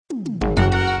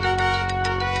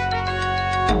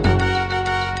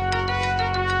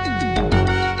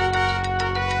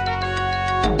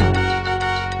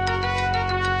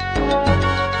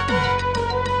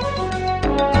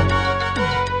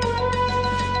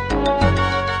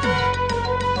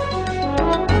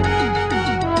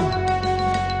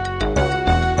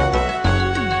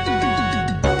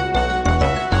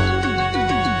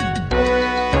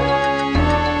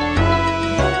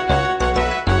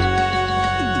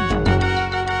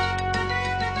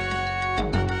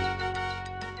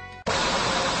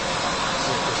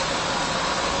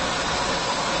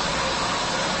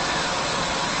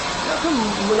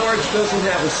doesn't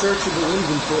have a searchable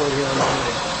inventory on it.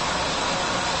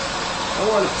 I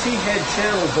wanted T-head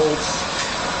channel bolts.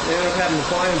 I ended up having to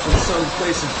buy them from some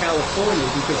place in California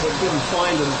because I couldn't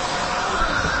find them.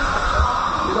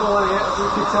 You don't want to, you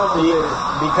can tell me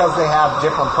because they have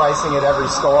different pricing at every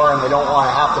store and they don't want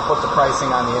to have to put the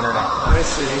pricing on the internet. I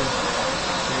see.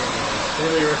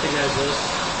 Anybody recognize this?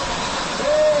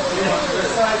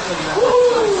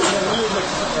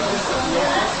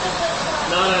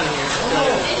 Not on here.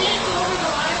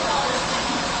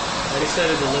 I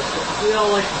decided to lift it. We all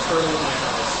like to turtle in my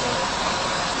house. So.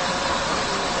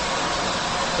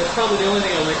 That's probably the only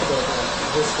thing I like about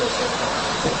this so far.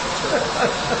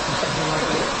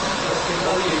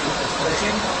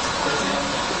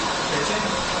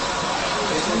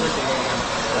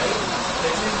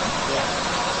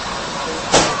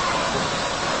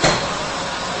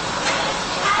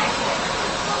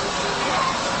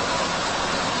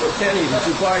 So Kenny, did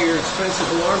you buy your expensive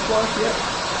alarm clock yet?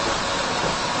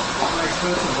 My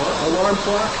expensive what? Alarm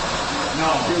clock? No.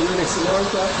 Your Linux alarm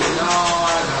clock? No,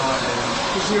 I didn't.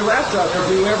 Because your laptop will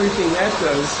do everything that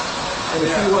does, and a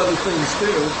few other things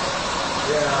too.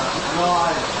 Yeah. No,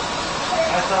 I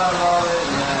thought about it,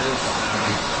 and I just...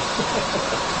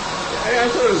 I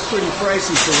thought it was pretty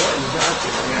pricey for what you got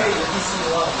there. Hey, the PC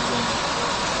love is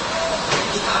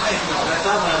I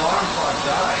thought my alarm clock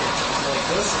died. Like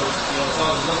this was, so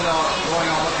I was going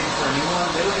out looking for a new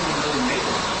one. They don't even really make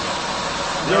it.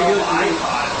 Regular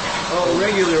iPod. Oh,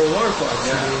 regular alarm clocks.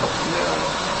 Yeah.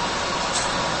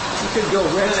 You could go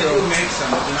retro. They do make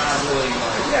some, but they're not really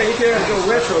like... Yeah, you could go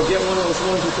retro. Get one of those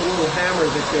ones with the little hammer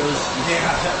that goes...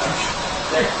 Yeah.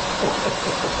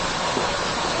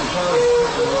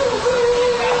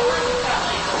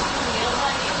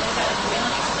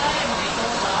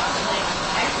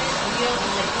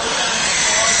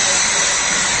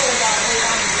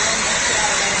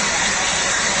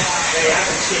 They have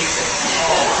to chase it.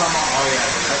 Oh, come on. Oh, yeah.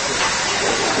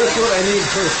 That's what I need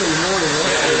first thing in the morning,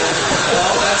 right?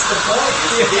 Well, that's the point.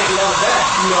 You get love that.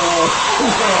 No.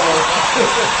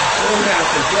 Won't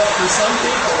happen. Well, for some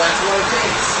people, that's what it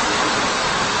takes.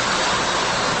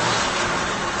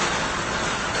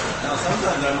 Now,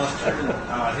 sometimes I must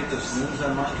hit the snooze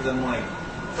on mine because I'm like,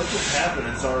 what just happened?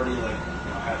 It's already like,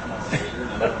 half an hour later. And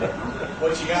I don't remember.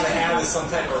 What you got to have is some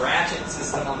type of ratchet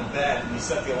system on the bed, and you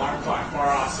set the alarm clock far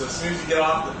off. So as soon as you get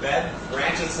off the bed,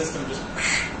 ratchet system just.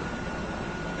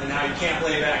 And now you can't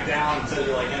lay back down until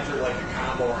you enter a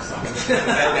combo or something.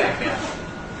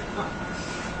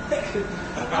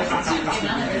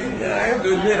 Yeah, I have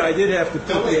to admit, I did have to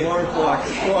put the alarm clock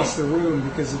across the room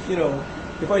because,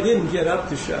 if I didn't get up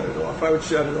to shut it off, I would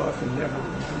shut it off and never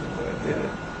did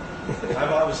it.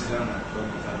 I've obviously done that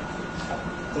plenty of times.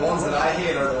 The ones that I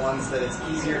hate are the ones that it's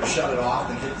easier to shut it off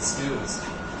than hit the snooze.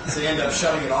 So you end up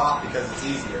shutting it off because it's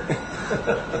easier.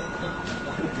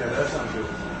 Yeah, that's not good.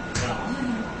 No.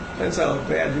 Depends how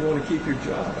bad you want to keep your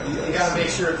job. You got to make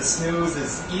sure the snooze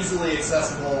is easily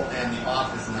accessible and the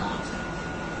off is not.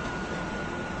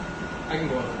 I can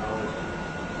go on an hour.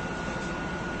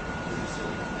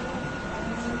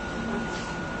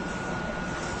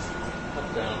 Up,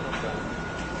 down.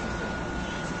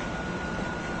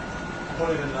 Put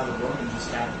it in another room and just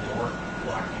have the door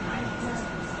locked behind you.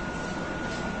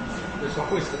 There's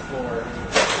always the floor.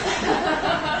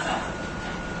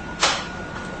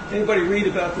 Anybody read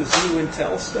about this new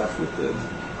Intel stuff with the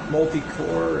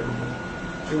multi-core? And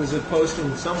there was a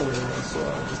posting somewhere that I saw.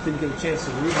 I just didn't get a chance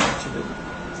to read much of it.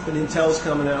 But Intel's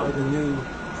coming out with a new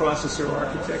processor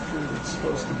architecture that's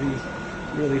supposed to be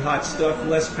really hot stuff,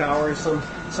 less power.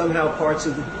 Somehow parts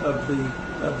of the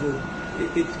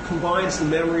it combines the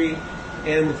memory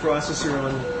and the processor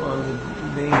on the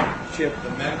main chip.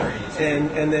 The memory.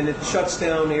 And then it shuts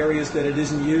down areas that it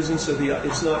isn't using, so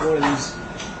it's not one of these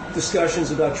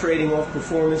discussions about trading off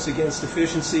performance against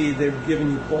efficiency. They're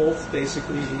giving you both,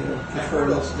 basically.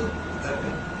 Performance.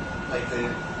 Like the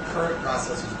current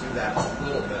processors do that a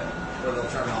little bit, where they'll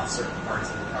turn off certain parts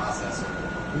of the processor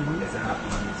if they're not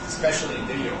being used. Especially in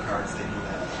video cards, they do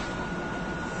that.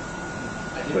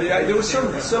 But yeah,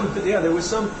 there was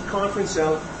some conference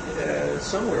out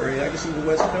somewhere. I guess in the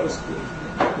West Coast.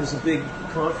 There was a big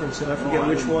conference, and I forget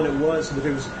which one it was, but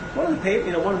there was one of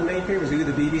the main papers, either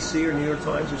the BBC or New York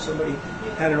Times or somebody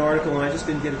had an article, and I just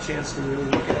didn't get a chance to really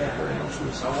look at it very much.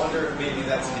 I wonder if maybe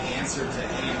that's an answer to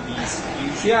AMD's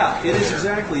fusion. Yeah, it is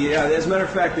exactly. Yeah, as a matter of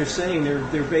fact, they're saying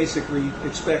they're basically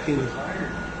expecting to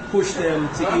push them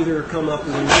to either come up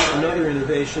with another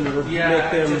innovation or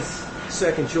make them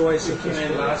second choice at this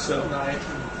point. So,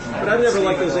 but I've never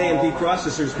liked those AMD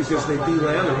processors because they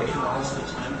delaminate.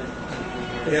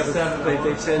 They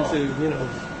tend to,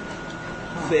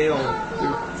 fail,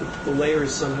 the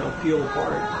layers somehow peel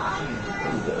apart.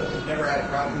 And Never had a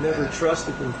problem. never with that.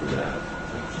 trusted them for that.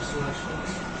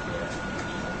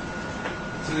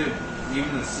 So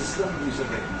even the system, you said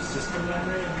like the system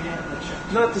memory would be on the chip?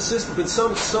 Not the system, but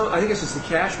some. I think it's just the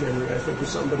cache memory, I think, or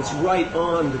something. But it's right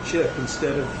on the chip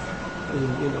instead of,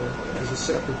 as a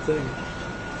separate thing.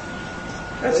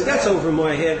 That's over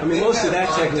my head. I mean, most of that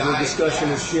technical discussion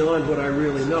is beyond what I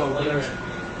really know. But I was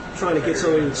trying to get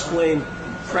somebody to explain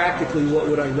practically what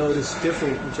would I notice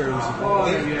different in terms of.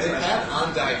 They have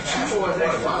on-die cache for quite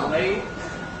a while.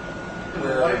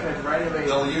 Where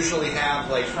they'll usually have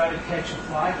like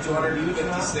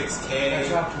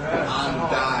 256K on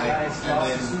die, and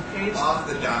then off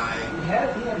the die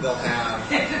they'll have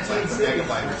like a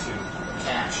megabyte or two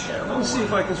cache. Let me see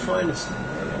if I can find this thing. I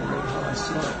don't know how I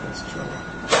saw it. That's trouble.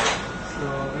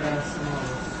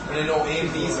 And I know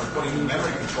AMDs are putting the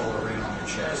memory controller right on their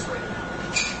chips right now,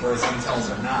 whereas Intel's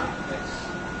are not.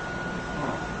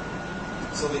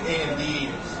 So the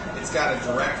AMD, it's got a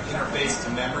direct interface to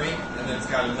memory, and then it's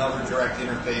got another direct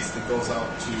interface that goes out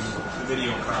to the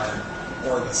video card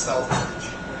or the stealth bridge.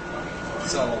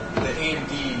 So the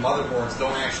AMD motherboards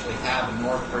don't actually have a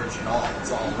north bridge at all.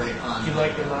 It's all right on You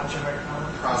like the launcher microphone?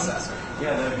 processor.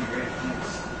 Yeah, that'd be great.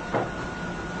 Thanks.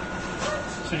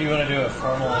 So do you want to do a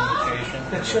formal invitation?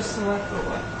 That's just the left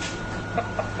one.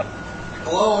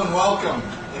 Hello and welcome.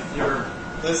 If you're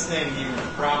listening, you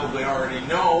probably already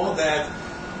know that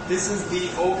this is the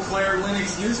Eau Claire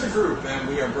Linux user group, and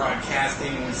we are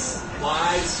broadcasting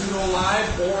live,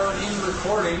 pseudo-live, or in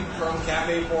recording from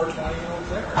Cafe 420 in Eau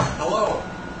Claire. Hello.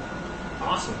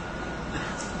 Awesome.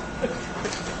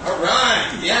 All right,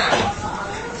 yeah.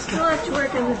 Still have to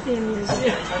work on the theme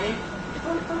music.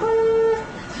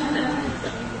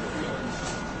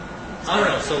 I don't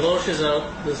know. So Loesch is out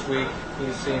this week.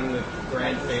 He's seen the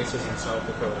grand faces in South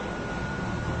Dakota.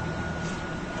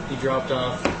 He dropped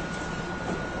off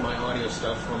my audio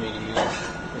stuff for me to use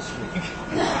this week.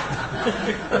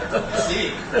 See,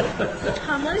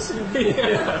 How nice of him.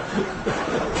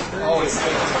 always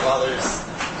thinking of others.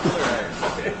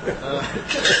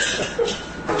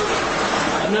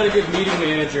 I'm not a good meeting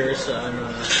manager, so I'm.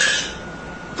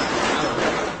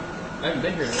 I haven't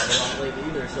been here a lot lately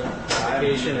either, so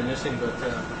vacation and missing. But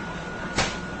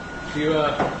do you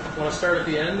want to start at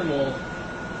the end, and we'll go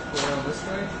on this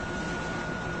way?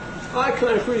 I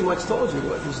kind of pretty much told you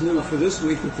what was new for this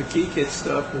week with the KeyKit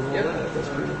stuff and all Yep. that. That's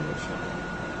pretty much.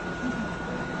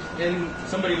 And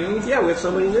somebody new? Yeah, we have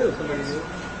somebody new. Somebody new.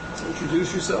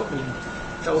 Introduce yourself and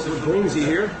tell us what brings you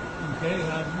here. Okay,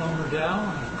 I'm Elmer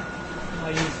Dow. I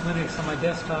use Linux on my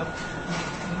desktop,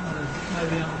 or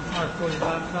maybe on R40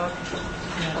 laptop,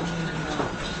 and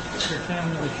your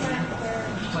family machine.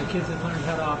 My kids have learned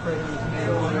how to operate on the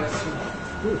Mayo OS.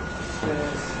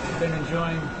 I've been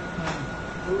enjoying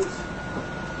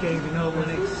getting to know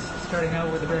Linux, starting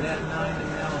out with the Red Hat 9 and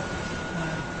now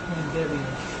in Debian.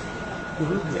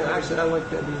 Yeah, actually, I like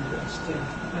that being best.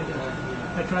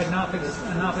 I tried an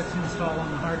Office install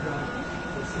on the hard drive,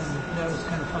 and that was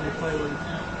kind of fun to play with.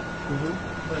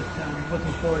 But I'm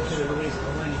looking forward to the release of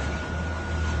the link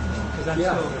because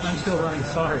I'm still running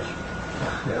Sarge.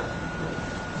 Yeah.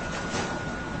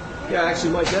 Yeah,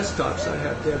 actually, my desktops, I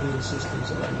have Debian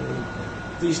systems on. And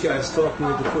these guys talked me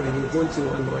into putting Ubuntu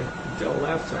on my Dell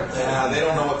laptop. Yeah, they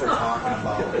don't know what they're talking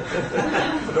about.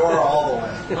 Fedora all the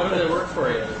way. How did it work for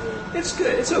you? It's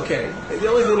good. It's okay. The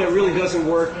only thing that really doesn't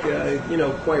work,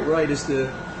 quite right is the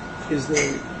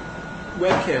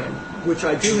webcam, which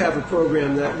I do have a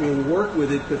program that will work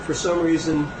with it, but for some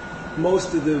reason,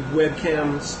 most of the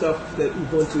webcam stuff that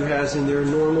Ubuntu has in their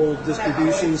normal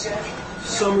distributions, for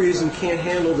some reason can't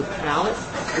handle the palette.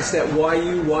 It's that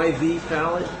YV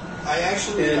palette. I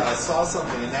actually saw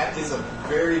something, and that is a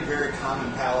very, very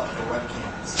common palette for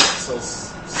webcams. So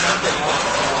something else.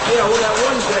 Yeah, well,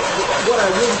 what I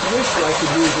really wish I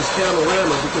could use is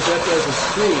Camerama because that does a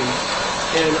stream,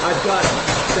 and I've got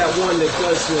that one that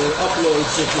does the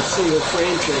uploads of the single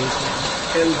frame things.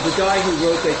 And the guy who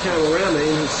wrote that Camerama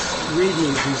in his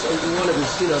readmes, one of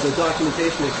his, the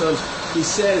documentation that comes, he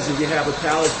says if you have a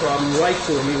palette problem, write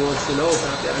to him. He wants to know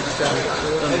about that. I just haven't gotten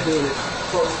around to doing it.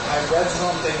 I read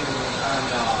something on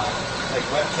like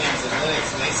webcams in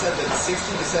Linux, and they said that 60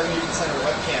 to 70% of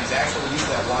webcams actually use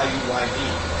that YUYV.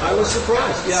 I was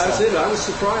surprised. Yeah, that's it. I was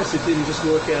surprised it didn't just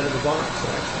work out of the box.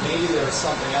 Actually. Maybe there's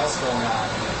something else going on.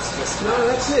 It's just no,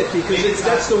 that's it because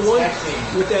that's the one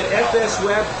with that FS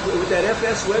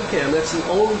webcam. That's the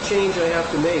only change I have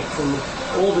to make from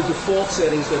all the default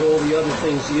settings that all the other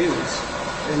things use,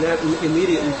 and that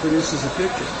immediately produces a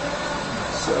picture.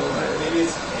 So maybe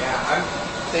it's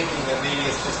thinking that maybe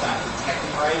it's just not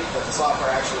detecting right, but the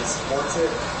software actually supports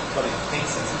it, but it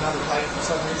thinks it's another type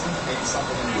for some reason. Maybe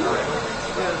something in the driver.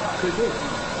 Yeah, could be.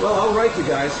 Well, I'll write the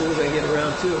guy as soon as I get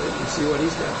around to it and see what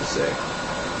he's got to say.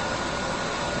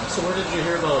 So where did you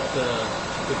hear about the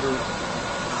group?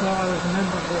 Well, I was a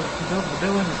member of the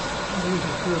Billings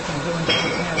users group in Billings,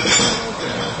 Montana.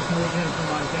 Just moved in from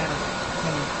Montana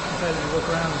and decided to look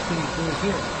around and see who was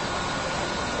here.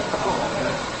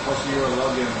 Oh, so you were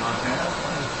lugging in Montana?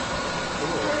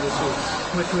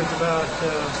 Which was about,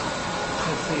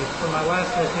 let's see, from my last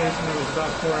location, it was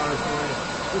about 4 hours away.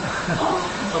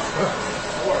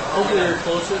 Hopefully you're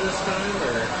closer this time,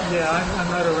 or? Yeah,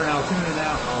 I'm right over in Altoona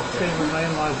now. Okay. Staying with my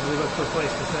in-laws as we look for a place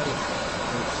to settle.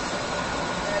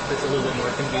 It's a little bit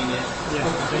more convenient. Yeah.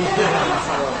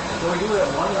 Well, you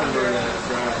have one member that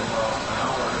drives about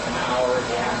an hour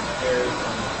down there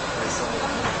from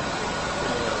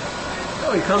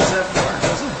Oh, he comes that far,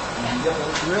 doesn't he?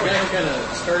 The guy who kind of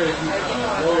started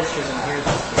Walsh isn't here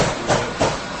this week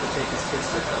to take his kids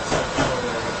to South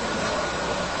Florida.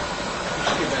 He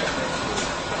should get back next week.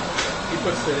 He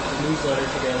puts the newsletter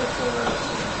together for us.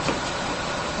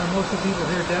 Are most of the people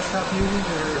here desktop users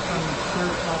or some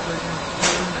server operating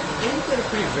systems? We've got a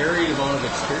pretty varied amount of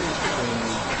experience between,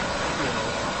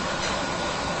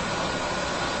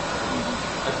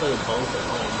 I play with both at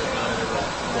home, but not at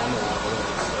one level.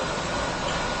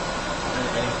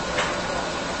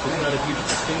 There's not a huge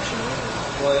distinction.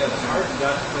 Well, yeah, it's hard to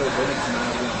not play Linux and not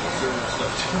doing the server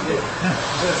stuff too.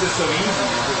 It's just so easy.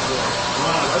 It's just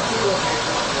let's do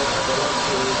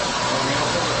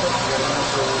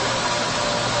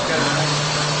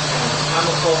I'm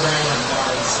a programmer in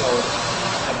Mars, so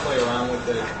I play around with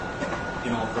it,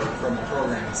 from a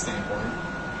programming standpoint.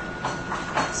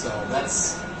 So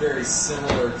that's very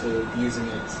similar to using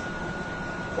it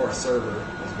for a server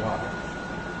as well.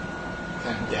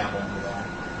 Kind of dabble into that.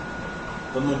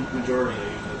 the majority they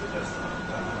use the desktop,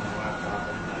 not on the laptop.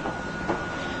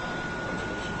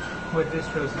 What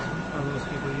distros are most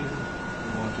people using?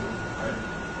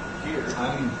 Here.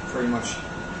 I'm pretty much,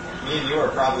 me and you are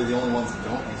probably the only ones that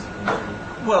don't use it.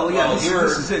 Well, yeah, Well,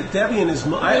 this is it. Debian is.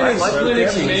 I like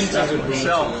Linux Debian and stuff Ubuntu,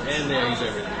 myself. and they use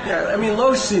everything. Yeah, I mean,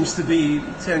 Loesch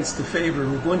tends to favor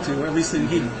Ubuntu, or at least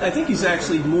I think he's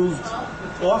actually moved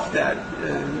off that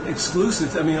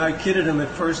exclusive. I mean, I kidded him at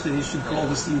first that he should call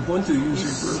this the Ubuntu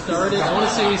user group. I want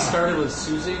to say he started with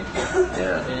Suzy,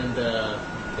 Yeah. and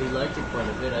he liked it quite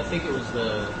a bit. I think it was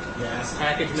the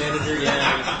package manager,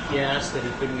 Yas, that he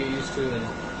couldn't get used to, and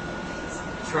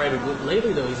tried to.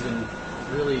 Lately, though, he's been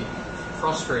really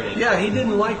frustrating. Yeah, he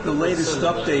didn't like the latest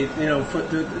update. You know, for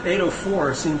the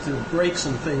 804 seemed to break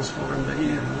some things for him that he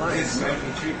didn't like. It's an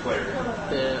MP3 player.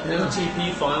 The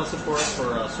MTP file support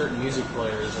for certain music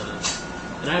players,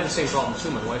 and I have the same problem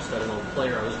too. My wife's got an old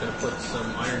player. I was going to put some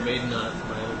Iron Maiden on it for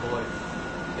my other boy.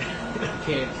 I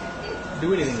can't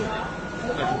do anything with it.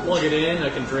 I can plug it in.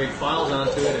 I can drag files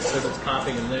onto it. It says it's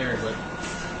copying them there, but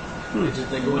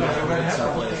they go into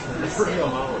some place. It's pretty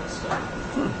out stuff.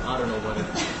 I don't know what it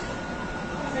is.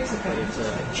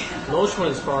 Loesch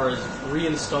went as far as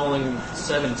reinstalling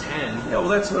 710. Yeah, well,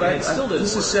 that's what it still didn't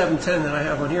this is work. 710 that I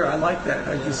have on here. I like that.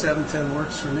 The 710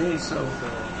 works for me. So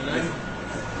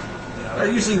I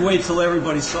usually wait till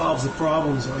everybody solves the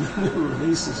problems on the new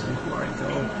releases before I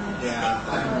go.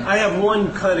 Yeah. I have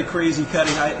one kind of crazy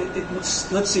cutting.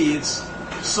 Let's see, it's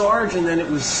Sarge, and then it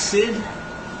was Sid,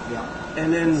 Yeah.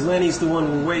 and then Lenny's the one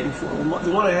we're waiting for.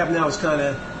 The one I have now is kind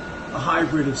of a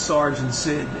hybrid of Sarge and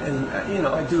Sid, and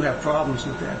I do have problems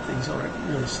with that. Things aren't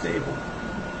really stable.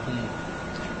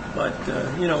 But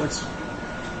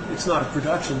it's not a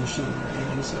production machine or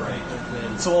anything, so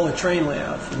it's all a train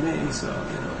layout for me. So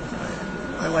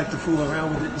I like to fool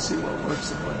around with it and see what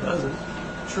works and what doesn't.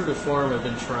 True to form, I've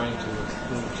been trying to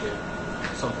move to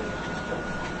something else.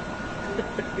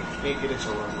 Can't get it to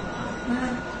run.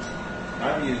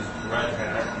 I've used Red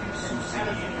Hat and SUSE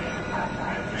and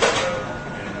Vista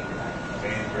and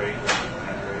Mandrake and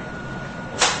Mandrake.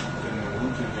 And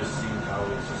Ubuntu just seemed how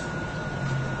it's just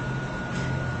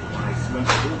when I went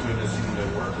to Ubuntu, it just seemed to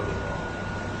work really well.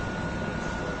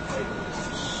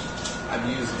 I've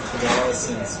used Fedora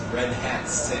since Red Hat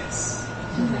 6.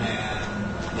 And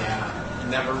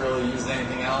never really used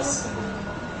anything else. And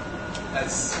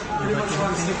that's pretty much what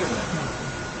I'm sticking with.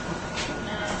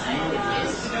 I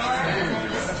used Fedora, and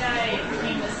then this guy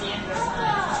came with Sandra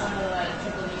on some of the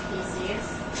triple PCs.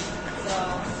 So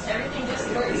everything just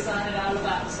works on it out of the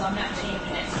box, so I'm not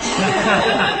changing it. I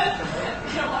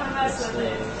don't want to mess with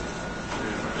it.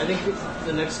 I think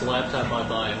the next laptop I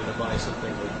buy, I'm going to buy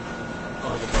something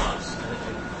out of the box.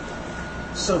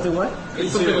 Something what?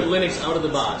 It's something with Linux out of the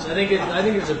box. I think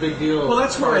it's a big deal. Well,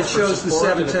 that's why I for chose the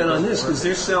support, and if 710 it on doesn't this, work- because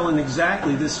they're selling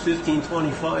exactly this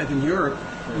 1525 in Europe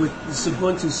with this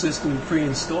Ubuntu system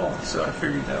pre-installed. So I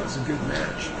figured that was a good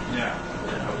match. Yeah.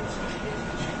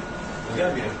 There's got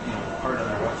to be a part on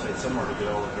our website somewhere to get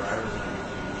all the drivers and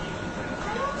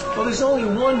everything. Well, there's only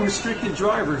one restricted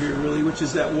driver here, really, which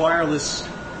is that wireless,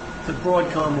 the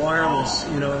Broadcom wireless,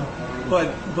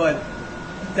 But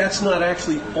that's not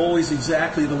actually always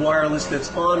exactly the wireless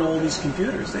that's on all these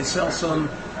computers. They sell some,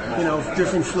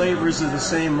 different flavors of the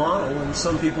same model, and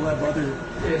some people have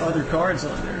other cards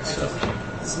on there. So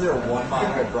Isn't there one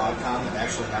model of Broadcom that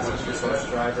actually has those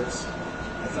drivers?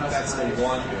 I think that's the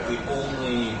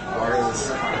only wireless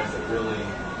card that really.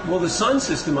 well, the Sun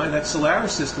system, that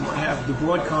Solaris system, I have the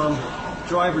Broadcom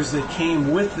drivers that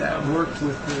came with that worked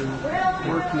with the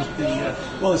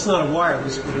well, it's not a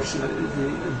wireless, but it's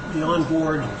the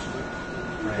onboard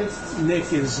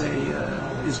NIC is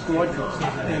Broadcom,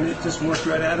 and it just worked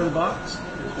right out of the box. So.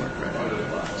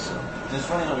 And it's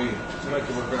funny how we like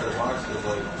to work right out of the box because,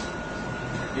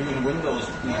 even Windows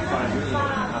 5 years ago,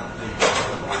 not the big out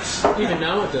of the box. Even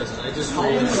now it doesn't. I just Oh, the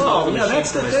yeah, machine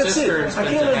that's for my it. sister and I spent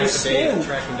can't a half a day understand.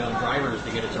 tracking down drivers to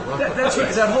get it to run. That's right.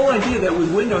 That whole idea that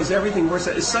with Windows everything works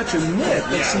out is such a myth.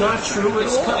 It's not true at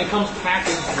all. It comes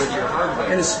packaged with your hardware.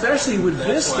 And especially with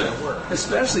That's why Vista,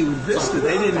 it worked.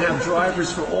 they didn't have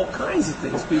drivers for all kinds of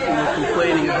things. People were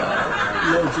complaining about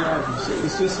no drivers. It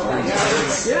was just hard.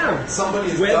 Yeah.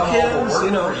 Somebody's Webcams, done all the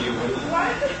work for you.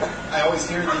 I always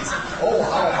hear these,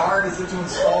 how hard is it to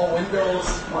install Windows?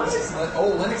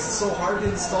 Linux is so hard to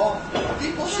install.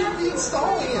 People shouldn't be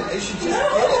installing it. They should just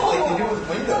get it like they do with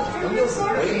Windows. Windows is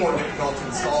way more difficult to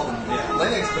install than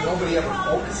Linux, but nobody ever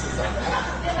focuses on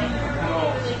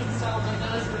that.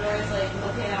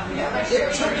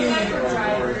 It took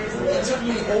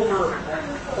me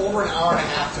over an hour and a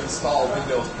half to install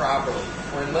Windows properly.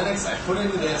 Where in Linux, I put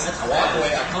into this, I walk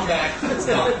away, I come back, it's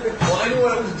done. Well, I knew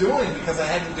what I was doing because I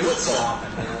had to do it so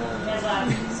often.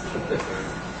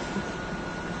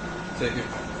 Take a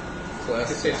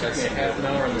class. It takes me a half an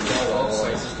hour on the Dell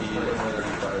website just to put another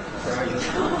driver,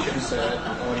 chipset,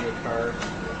 audio card,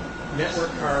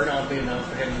 network card. Oddly enough,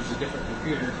 I had to use a different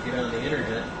computer to get on the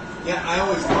internet. Yeah, I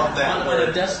always loved that. On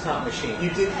a desktop machine.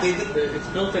 It's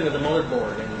built into the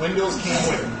motherboard. And Windows came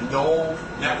with no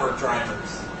network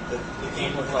drivers. It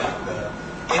came with like the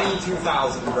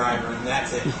NE2000 driver, and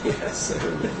that's it. Yes, I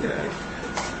remember that.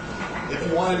 If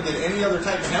you wanted to get any other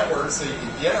type of network so you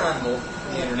could get on the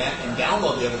internet and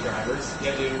download the other drivers, you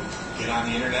had to get on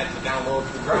the internet to download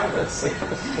the drivers.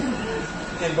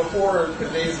 And before the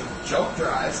days of jump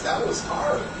drives, that was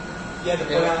hard. You had to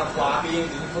put on a floppy, and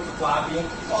then you put the floppy in.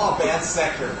 Oh, bad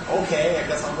sector. Okay, I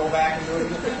guess I'll go back and do it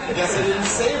again. I guess I didn't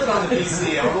save it on the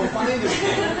PC. I'll go find it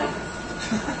again.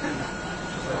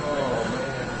 oh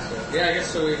man. So, I guess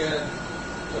so. We got a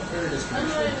fair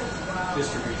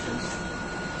distributions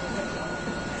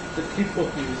that people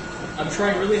use. I'm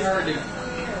trying really hard to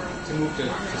move to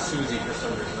Suzy for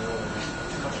some reason. I don't know.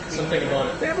 Something about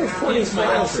it. They have a funny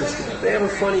file system. They have a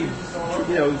funny,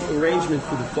 arrangement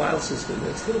for the file system.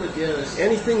 It's a little bit,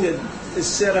 Anything that is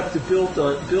set up to build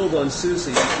on SUSE,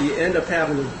 you end up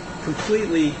having to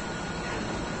completely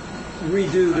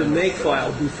redo the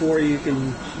makefile before you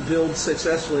can build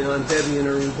successfully on Debian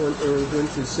or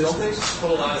Ubuntu Don't they systems.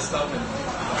 put a lot of stuff in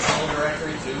home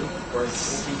directory too, where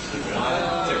it's a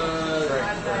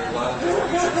lot of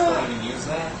distributions don't even use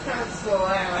that?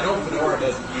 I know Fedora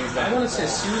doesn't use that. I want to say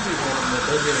Susie's one that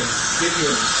doesn't even give you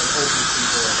an open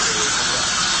keyboard.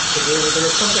 Because there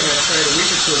was something I tried a week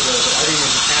or two ago that I didn't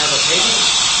even have a page.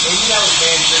 Maybe that was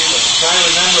Man Greenwood. I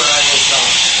remember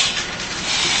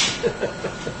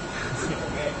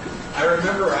I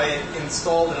remember I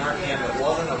installed an RPM that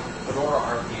wasn't a Fedora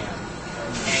RPM,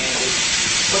 and it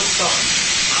put something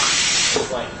on. It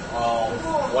was like,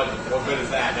 what good is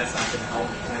that? That's not going to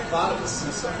help me. And I thought it was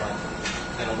SUSE, but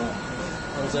I don't know.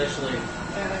 I was actually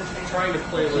trying to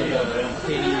play with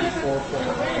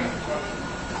KD4.1.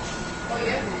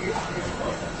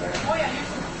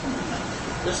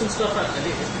 There's some stuff I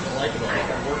think people like about it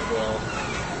that work well.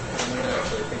 I might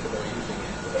actually think about using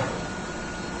it.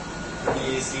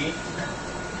 BAC?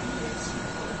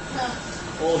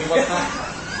 Well, What's that?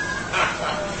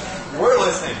 We're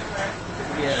listening.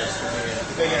 yes.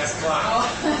 Big ass clock.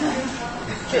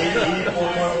 KD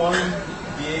 4.1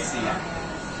 BAC.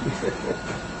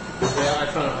 Yeah, I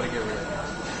found out how to get rid of that.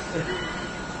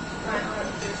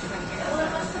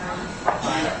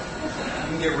 You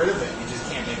can get rid of it, you just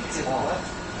can't make it small.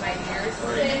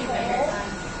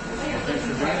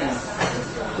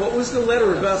 What was the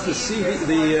letter about the CD,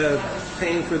 the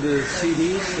paying for the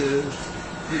CDs?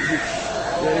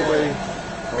 Anybody?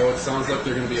 Oh, it sounds like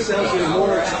they're going to be Sounds about like $1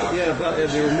 more. a pop. Yeah,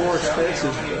 they were more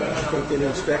expensive. I think than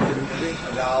expected them to be.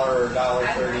 $1 or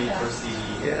 $1.30 per CD.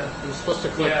 Yeah. I'm supposed to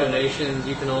collect donations.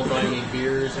 You can all buy me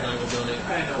beers, and I will donate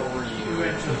for you.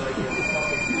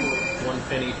 1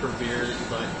 penny per beer that you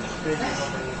buy.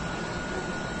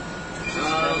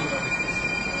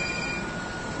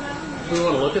 Do we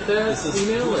want to look at that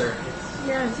email, or?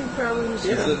 Yeah, I think probably we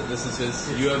should. This is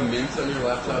his. You have Mint on your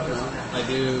laptop now? I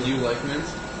do. Do you like Mint?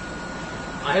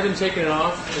 I haven't taken it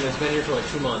off, and it's been here for like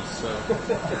 2 months, so.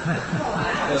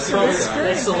 That's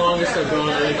the longest I've gone,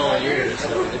 I think, all year,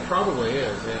 so it probably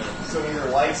is, yeah. So either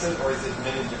likes it or is it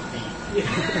minted to feet?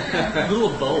 A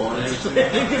little of both, actually. I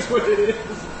think that's what it is.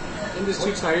 I'm just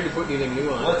too tired to put anything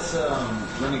new on. What's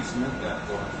Linux Mint got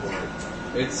going for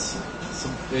it? It's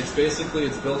basically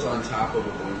it's built on top of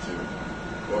Ubuntu,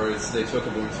 or they took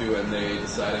Ubuntu and they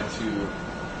decided to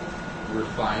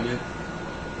refine it,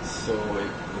 so it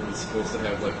was supposed to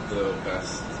have like the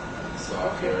best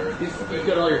software. You've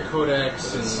got all your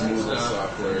codecs and smooth stuff.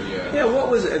 software, yeah. Yeah, what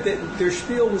was it? Their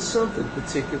spiel was something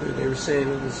particular. They were saying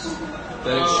it was.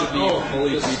 That it should be a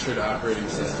fully featured operating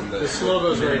system. This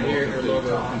logo's right here. Your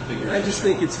logo. I just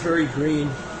think it's very green.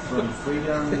 From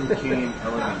Freedom came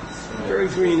Elements. Very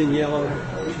green and yellow.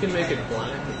 We can make it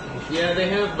black. Yeah, they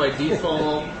have by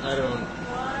default. I don't.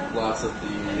 Lots of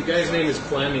The guy's name is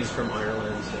Clem. He's from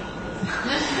Ireland. So.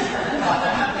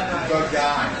 Good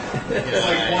guy. It's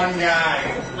like one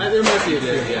guy. There might be a few.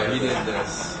 Yeah, he did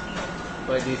this.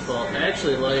 By default, I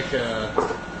actually like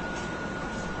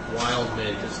Wild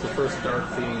Mint. It's the first dark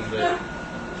theme that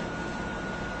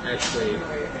actually.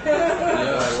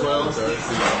 Yeah, Well,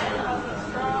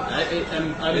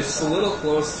 I'm it's a little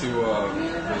close to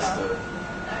Vista.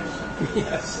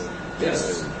 Yes.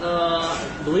 It's,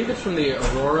 I believe it's from the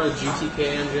Aurora GTK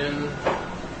engine,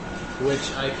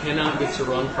 which I cannot get to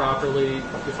run properly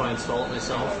if I install it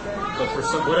myself. But for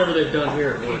whatever they've done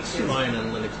here, it works fine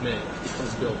on Linux Mint. It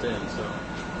comes built in. So,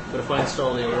 but if I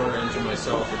install the Aurora engine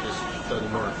myself, it just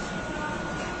doesn't work.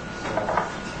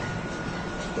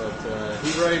 So, but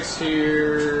he writes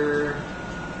here.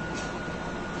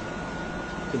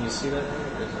 Can you see that?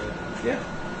 Yeah.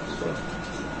 So,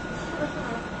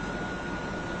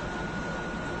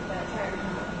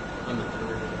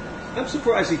 I'm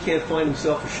surprised he can't find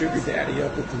himself a sugar daddy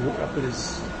up at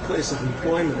his place of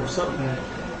employment or something.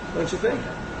 Don't you think?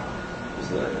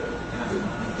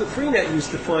 The Freenet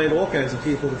used to find all kinds of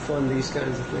people to fund these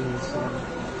kinds of things.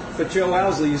 But Joe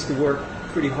Owsley used to work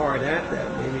pretty hard at that.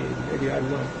 Maybe I'm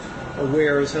not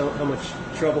aware as how much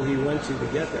trouble he went to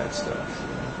get that stuff.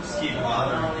 Just keep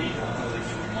bothering people until they give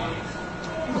you money.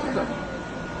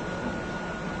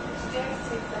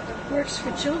 Works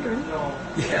for children.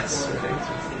 Yes, right.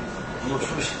 Keep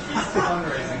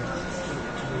fundraising.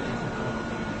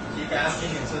 Keep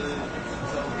asking until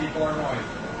people are annoyed.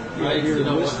 Your you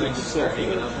know list what, I of just stuff started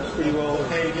picking up. pretty well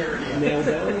Okay to get rid of you. nailed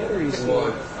down yet, or he's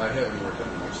Well, I haven't worked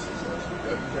on much since last week. I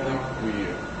think we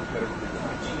had a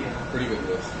pretty good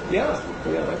list. Yeah, I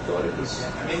thought it was I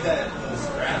made those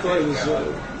graphics. thought it was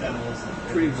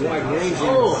pretty wide ranging.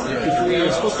 Oh, yeah, I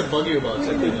was supposed to bug you about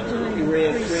something. He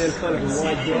ran kind of a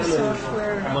wide gamut of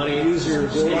Software. Money, user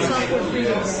abilities. Software free.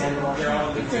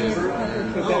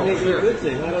 But that may be a good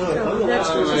thing. I don't know. I'm the last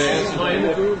person to say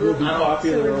what will be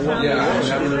popular or what Yeah, I won't.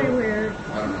 haven't- everywhere.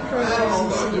 I don't know.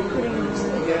 Programs and putting them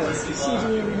on Yeah.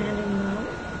 CD and handing them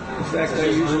out. In fact, I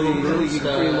usually pretty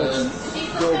much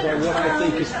go by what I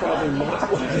think is probably my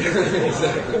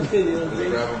opinion.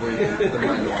 Probably the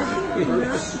minority.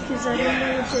 Because I don't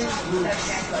know if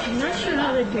they're, I'm not sure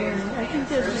how they're doing it. I think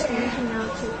they're just linking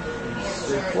out to.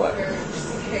 What?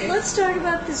 Let's talk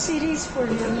about the CDs for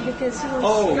him because he was.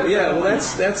 Oh yeah, well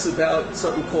that's about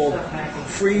something called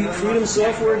Freedom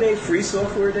Software Day, Free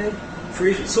Software Day,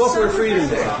 Free Software Freedom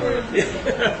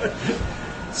Day.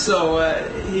 So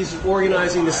he's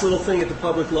organizing this little thing at the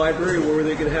public library where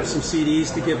they're going to have some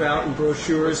CDs to give out and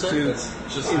brochures to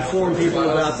inform people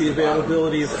about the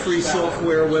availability of free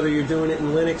software, whether you're doing it in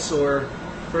Linux or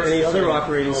any other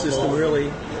operating system, really.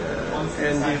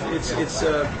 And it's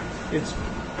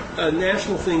a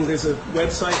national thing. There's a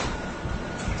website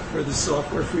for the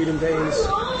Software Freedom Day. And it's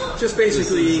just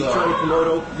basically trying to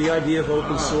promote the idea of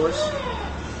open source.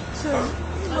 So,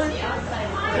 what,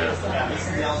 This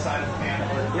is the outside of the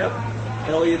pamphlet. Yep.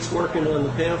 Elliot's working on the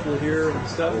pamphlet here and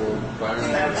stuff. Byron,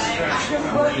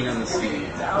 I'm working on the CD.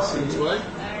 What?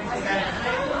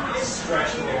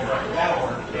 Stretch it over. That'll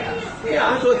work, yeah. Yeah,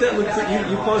 I thought that looked pretty.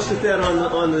 You posted that on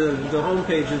the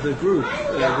homepage of the group,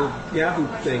 the Yahoo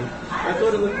thing. I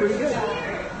thought it looked pretty good.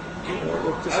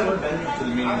 look this I haven't way. been to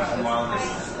the meetings in a while.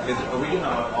 Are we going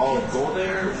to all go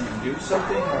there and do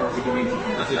something, or are we going to?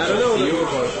 I don't know. Few of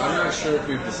us. I'm not sure if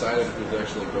we've decided if we'd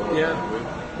actually go. Yeah.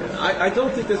 I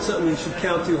don't think that's something we should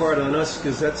count too hard on us,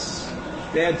 because that's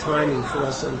bad timing for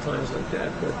us sometimes like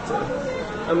that. But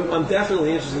I'm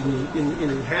definitely interested in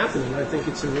it happening. I think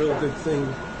it's a real good thing.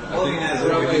 I think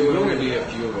probably it would only be a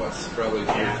few of us, probably 2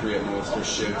 or 3 at most, or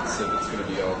shifts if it's going to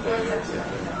be all day or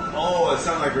something. Oh, it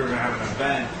sounded like we were going to have an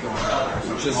event going on. Or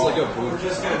something. Just like a booth. We're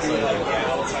just going to be like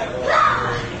outside the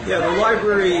library. Yeah, the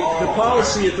library, the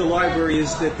policy at the library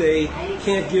is that they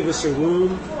can't give us a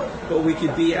room, but we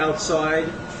could be outside,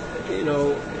 you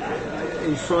know,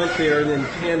 in front there, and then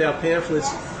hand out pamphlets.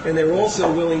 And they're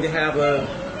also willing to have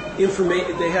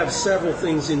they have several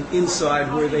things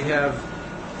inside where they have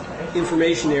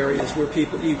information areas where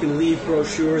you can leave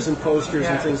brochures and posters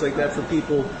and things like that for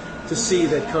people to see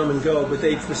that come and go, but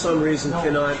they for some reason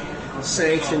cannot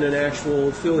sanction an actual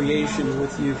affiliation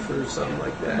with you for something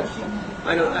like that.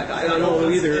 I don't know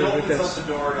either. It But opens that's, up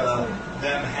the door to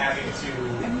them having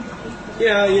to.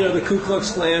 yeah, you know, the Ku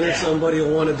Klux Klan or somebody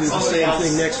will want to do the same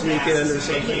thing next weekend or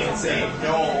something They like can't say that.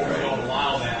 no, we don't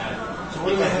allow that. So what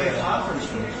do they have a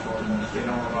conference meeting for then if they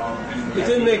don't allow? It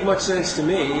didn't make much sense to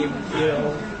me. You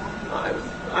know,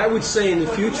 I would say in the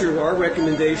future our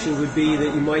recommendation would be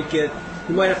that you might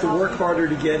have to work harder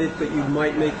to get it, but you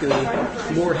might make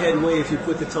more headway if you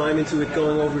put the time into it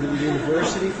going over to the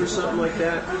university for something like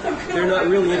that. They're not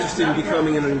really interested in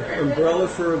becoming an umbrella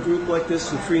for a group like this.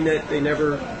 With Freenet, they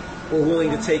never were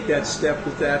willing to take that step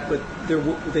with that, but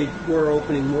they were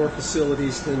opening more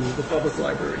facilities than the public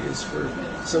library is for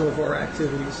some of our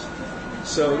activities.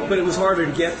 So, but it was harder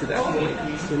to get to that point,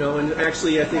 you know, and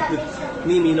actually I think with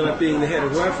Mimi not being the head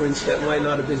of reference, that might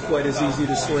not have been quite as easy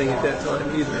to swing at that time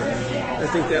either. I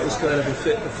think that was kind of a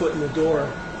foot in the door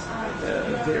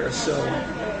there, so.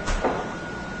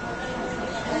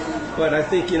 But I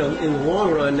think, you know, in the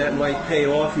long run that might pay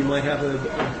off. You might have a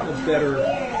better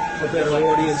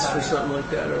audience for something like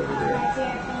that over there.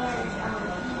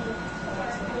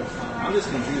 I'm just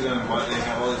confused on why they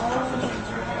have all these conference rooms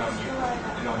right now.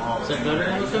 Is that better,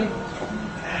 Allison?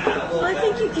 Well, I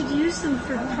think you could use them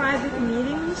for private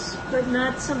meetings, but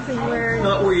not something where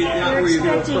Not where you're going to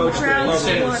expecting approach the crowds You level.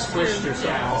 said to it walk was squished through. or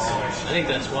something. I think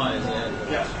that's why. Is that?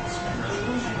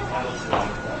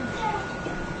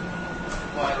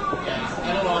 But yeah,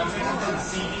 I don't know. I'm thinking the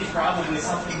CD is probably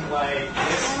something like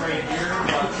this right here,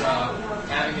 but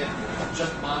having it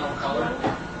just monocolored.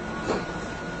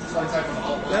 Some type of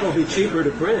outline. That'll be cheaper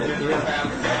to print, Different yeah.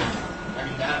 fabric. I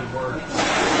mean, that would work.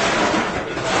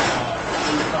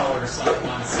 Blue color or something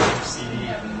on some CD.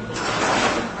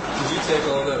 Did you take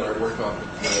all that artwork off of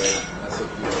the SOP?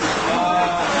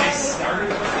 I started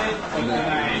with it, but then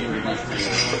I pretty much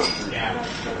removed it. Yeah.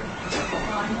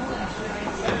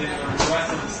 And then the rest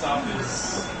of the stuff is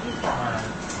from our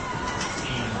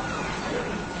team.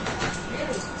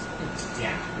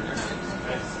 Yeah.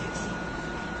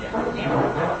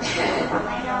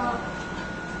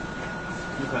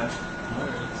 Okay.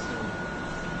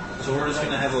 So we're just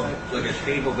gonna have a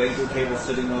table, banquet table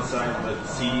sitting outside with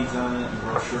CDs on it and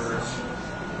brochures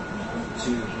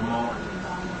to promote.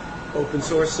 Open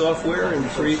source software and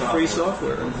free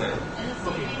software. Okay. And it's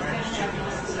the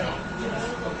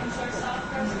open source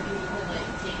software where you could like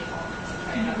take it home and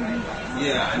try it out right.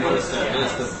 Yeah, I noticed that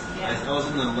list. I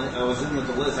was in with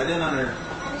the list. I didn't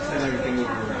understand everything what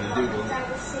we were gonna do.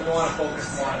 We want to focus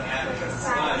more on that because it's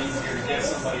a lot easier to give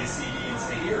somebody a CD and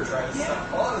say, here, try this stuff.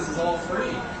 Oh, this is all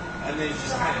free. And then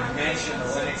just kind of mention the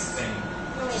Linux thing.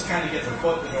 Just kind of get their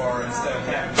foot in the door instead of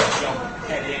having to jump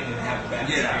head in and have a bad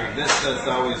Yeah, experience.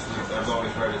 I've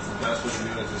always heard it's the best way to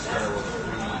do it is to start with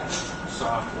free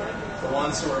software. The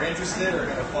ones who are interested are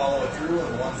going to follow it through,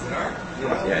 and the ones that aren't,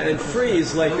 Yeah, and free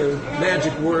is like a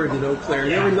magic word, you know, Claire.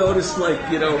 You ever notice, like,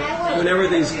 you know, whenever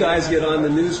these guys get on the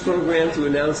news program to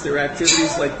announce their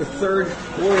activities, like the third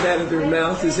word out of their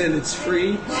mouth is, and it's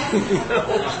free. You know?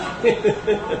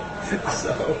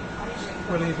 So,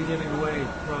 What will you be giving away?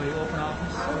 Probably open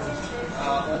office?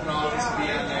 Open Office will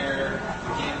be on there,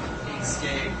 again,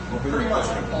 Inkscape, pretty much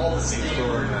all the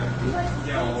standard,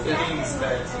 you know, things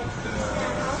that,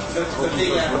 the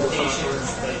big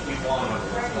applications that we want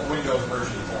a Windows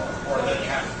version for, or that you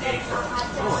have to pay for.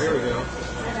 oh, here we go.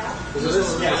 This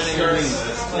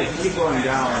is like keep going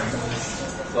down.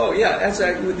 Oh yeah, that's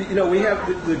actually, you know, we have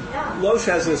the Loesch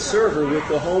has a server with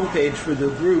the homepage for the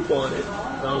group on it.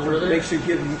 Make sure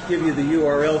give you the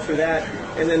URL for that,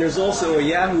 and then there's also a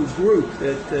Yahoo group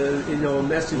that you know, a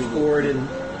message board and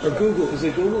or Google, is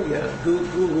it Google? Yeah,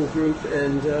 Google group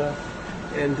and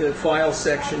the file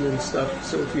section and stuff.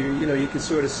 So if you know, you can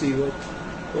sort of see what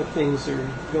what things are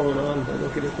going on by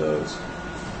looking at those.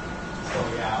 So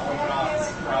yeah, OpenOffice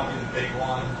is probably the big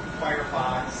one.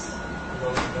 Firefox, for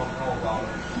those who don't know about it,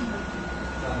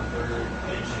 Thunderbird,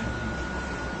 Agent.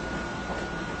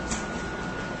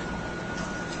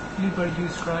 Anybody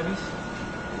use Scribus?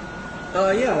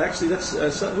 Yeah, actually, that's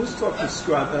who's talking to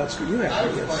Scribe about Scribe? You I actually,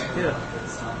 was yes. playing Yeah. around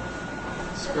with some.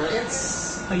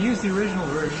 It's I used the original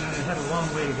version and it had a long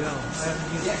way to go. I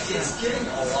haven't used yeah, it it's since. getting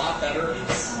a lot better.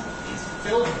 It's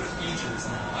filled with features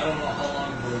now. I don't know how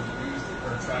long ago you used it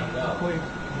or tried it out.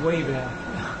 Way back.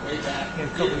 Way back. Yeah, a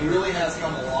couple It years. really has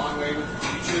come a long way with the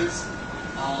features.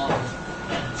 I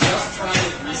just tried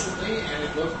it recently and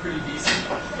it looked pretty decent.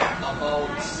 About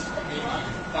maybe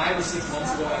 5 or 6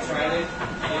 months ago I tried it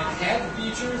and it had the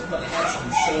features but it had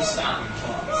some show-stopping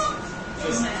bugs.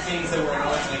 Just things that were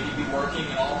annoying, like you'd be working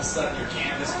and all of a sudden your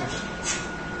canvas would just,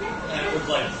 and it would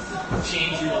like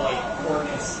change you to like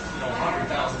coordinates, 100,000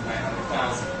 by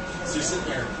 100,000. So you're sitting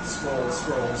there, scroll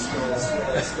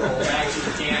back to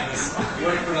your canvas,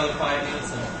 working for another 5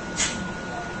 minutes,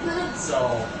 and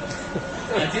so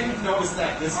I didn't notice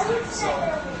that this time. So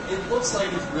it looks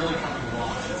like it's really coming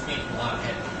along. It's making a lot of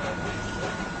headway.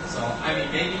 So I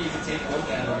mean, maybe you could take a look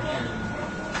at it again.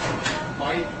 It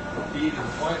might be to the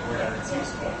point where it's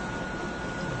useful.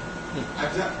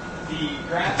 I've done the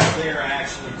graphics there. I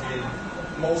actually did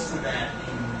most of that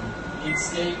in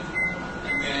Inkscape,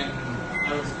 and then I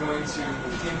was going to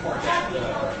import that to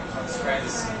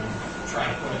Scribus and try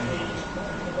to put in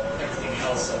everything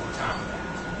else over top of that.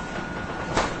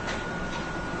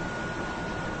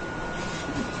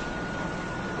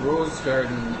 Rose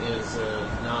Garden does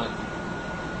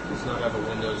not have a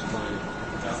Windows client.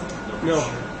 No,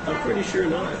 I'm pretty sure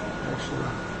not, actually.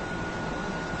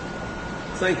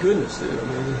 Thank goodness, dude. I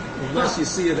mean, the less you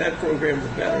see of that program, the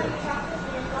better.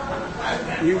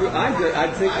 I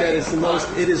think that is the most.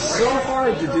 It is so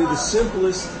hard to do the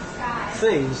simplest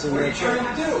things. What are you trying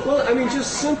to do? Well, I mean,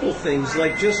 just simple things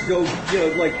like just go,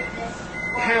 like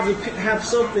have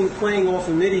something playing off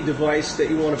a MIDI device that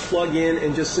you want to plug in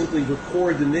and just simply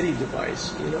record the MIDI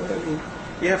device. You know what I mean?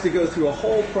 You have to go through a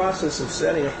whole process of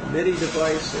setting up a MIDI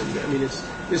device, and I mean,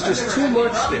 there's just too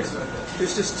much there.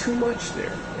 There's just too much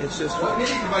there. It's just What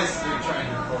MIDI devices are you trying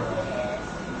to record on?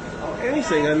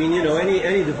 anything. I mean,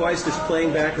 any device that's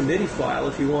playing back a MIDI file.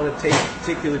 If you want to take a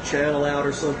particular channel out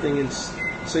or something, and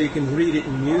so you can read it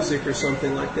in music or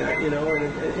something like that, and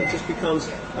it just becomes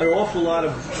an awful lot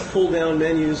of pull-down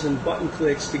menus and button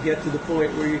clicks to get to the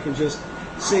point where you can just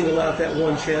single out that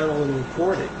one channel and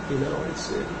record it.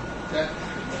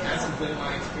 That's been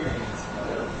my experience.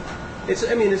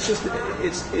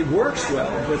 It works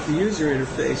well, but the user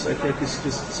interface, I think, is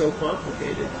just so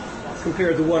complicated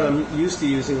compared to what I'm used to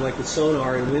using, like with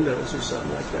Sonar in Windows or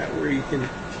something like that, where you can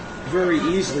very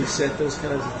easily set those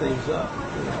kinds of things up.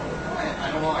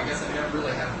 I don't know. I guess I never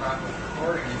really had a problem with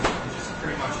recording. You just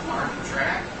pretty much mark the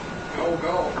track,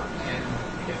 go, and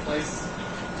it plays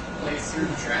through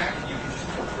the track, and you can just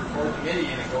record the MIDI,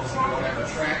 and it goes into whatever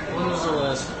track. When was the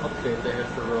last update they had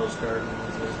for Rose Garden?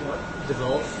 Was it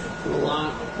developed a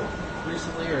lot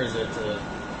recently, or is it?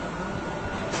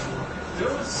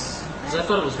 Because I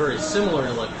thought it was very similar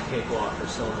to like Cakewalk or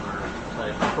Sonar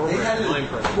type program. Line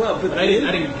program. Well, but I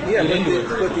didn't get into it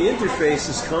very but the interface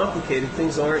is complicated.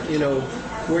 Things aren't,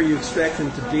 where you expect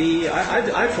them to be.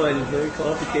 I find it very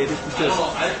complicated because.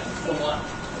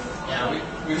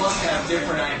 We must have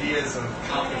different ideas of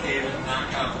complicated and not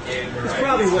complicated. It's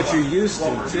probably what you're used to,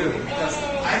 too. Because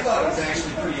I thought it was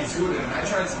actually pretty intuitive, and I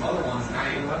tried some other ones, and I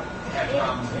had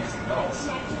problems using those.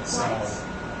 So,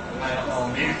 I don't know,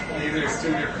 maybe there's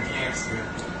two different camps here.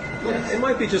 Yeah, it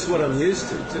might be just what I'm used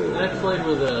to, too. I played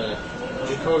with a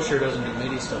Kosher doesn't do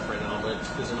MIDI stuff right now, but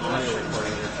there's an audio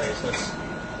recording interface that's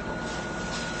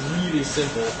really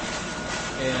simple.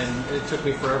 And it took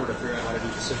me forever to figure out how to do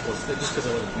the simplest thing, just because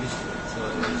I wasn't used to it. So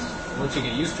once you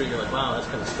get used to it, you're like, wow, that's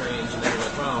kind of strange. And then you're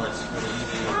like, wow, that's really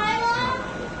easy.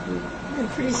 And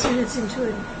pretty soon it's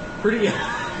intuitive. Pretty.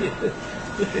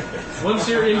 Once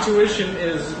your intuition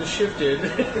is shifted,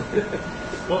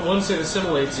 once it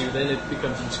assimilates you, then it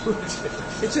becomes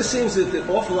intuitive. It just seems that an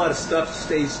awful lot of stuff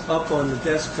stays up on the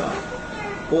desktop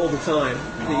all the time.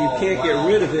 That you can't get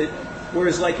rid of it.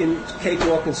 Whereas like in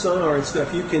Cakewalk and Sonar and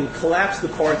stuff, you can collapse the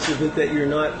parts of it that you're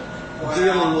not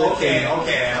dealing with. Okay,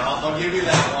 I'll give you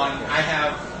that one. I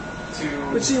have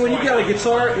to. But see, when you've got a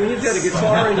guitar in your,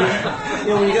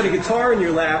 when you got a guitar in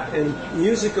your lap and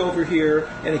music over here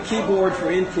and a keyboard for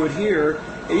input here,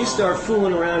 and you start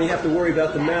fooling around, you have to worry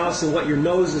about the mouse and what your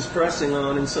nose is pressing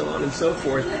on and so on and so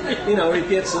forth. It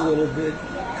gets a little bit.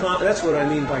 That's what I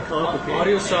mean by complicated.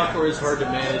 Audio software is hard to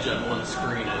manage on one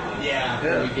screen, I think. Yeah.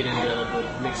 Yeah. We get into the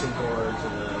mixing boards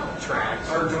and the tracks.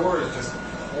 Our door is just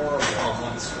horrible on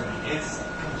one screen. It's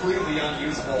completely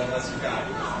unusable unless you've got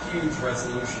huge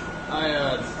resolution.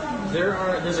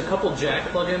 There's a couple jack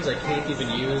plugins I can't even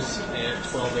use at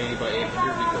 1280 by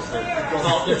 800 because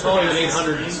they're taller than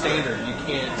 800 standard. You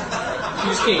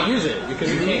just can't use it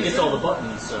because you can't get to all the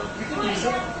buttons. So You can use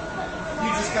it. You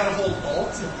just gotta hold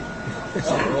Alt.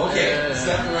 Oh, okay. Yeah. Is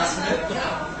that the rest of it?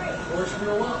 Works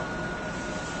real well.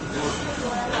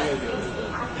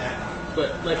 But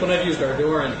like when I've used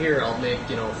Ardora on here, I'll make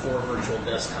 4 virtual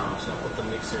desktops. I'll put the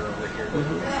mixer over here,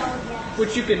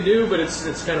 which you can do, but it's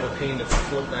kind of a pain to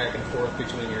flip back and forth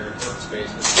between your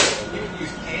workspaces. You can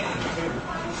use Panning too.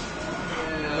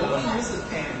 Nobody uses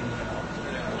Panning.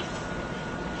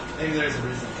 Maybe there's a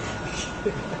reason for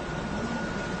that.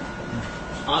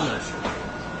 I'm not sure.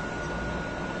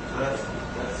 That's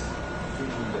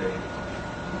Freezing Day.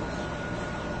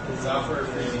 Software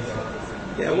freezing.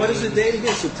 Yeah, what is the date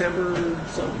again? September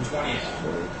something? 20th.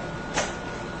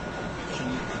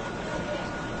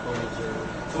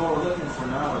 So what we're looking for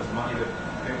now is money to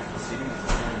pay for the CDs.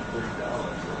 It's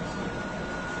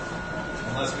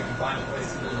 $130. Unless we can find a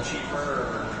place to do it cheaper,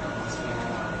 or unless we don't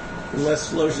want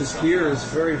Unless Loja's beer is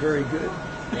very, very good.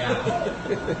 to. Yeah.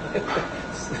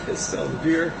 Sell the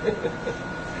beer.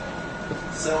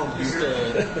 Sell Just, beer.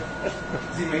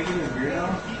 Is he making his beer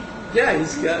now? Yeah, he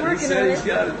said Working he's on it.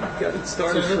 got it So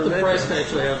started is it the fermenting. price to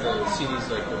actually have the CDs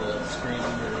like with a screen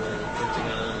or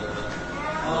printing on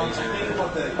I think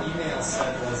what the email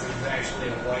said was it was actually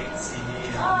a white CD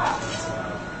and that was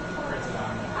printed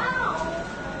on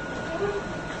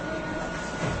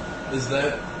there. Is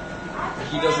that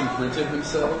he doesn't print it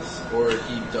himself, or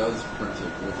he does print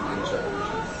it with an inkjet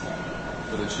machine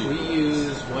for the cheap? We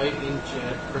use white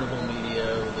inkjet printable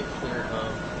media with a clear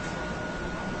hub.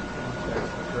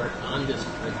 Direct on-disc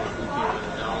printed would be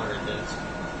around $1 a disc.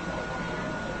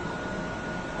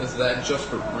 Is that just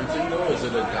for printing though? Is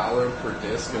it $1 per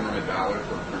disc and then $1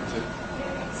 per printed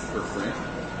for free?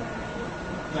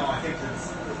 No, I think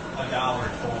it's $1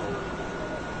 total.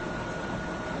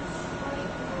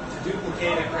 To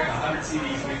duplicate and print 100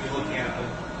 CDs, we'd be looking at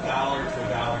 $1 to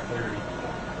 $1.30.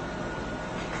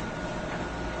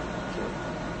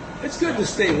 It's good to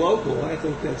stay local. I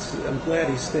think I'm glad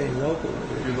he's staying local.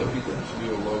 If you're looking to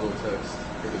do a logo text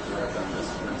for the direct on disc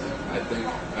printing, I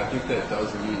think that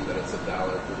does mean that it's $1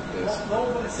 per disc. No,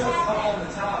 but it says up on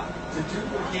the top, to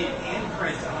duplicate and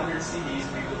print 100 CDs,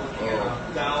 we'd be looking at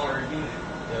 $1 a unit.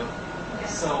 Yep.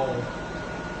 So,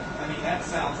 I mean, that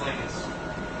sounds like it's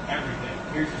everything.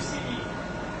 Here's your CD.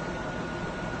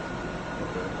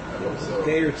 Okay, I hope so. A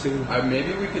day or two.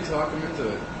 Maybe we could talk him into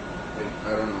it. I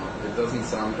don't know. It doesn't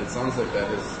sound. It sounds like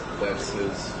that's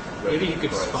his. Maybe he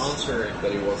could price. sponsor it.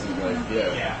 That he wasn't like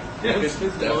Yeah. We could His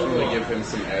definitely logo. give him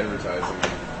some advertising.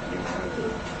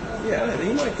 Yeah,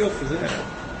 he might go for that.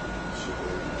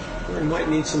 Or he might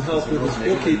need some help with his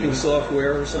bookkeeping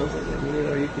software or something. I mean,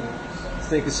 you can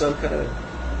think of some kind of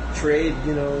trade,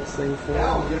 thing for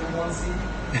Now, him. give him one CD.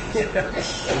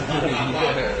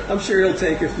 I'm sure he'll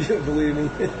take a few, believe me.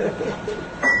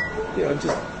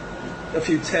 Just a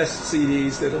few test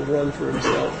CDs that'll run for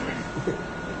himself.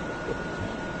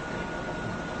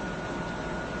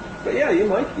 But yeah, you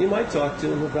might talk to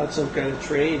him about some kind of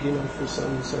trade, for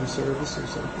some service or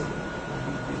something that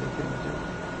he'd be looking to do.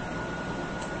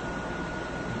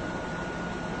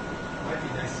 Might be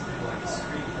nice to do like a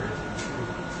screen printing too,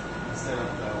 instead of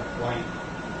the white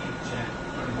inkjet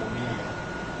printable media.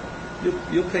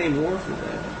 You'll pay more for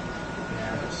that.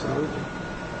 Yeah, Absolutely.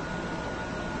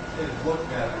 It'd look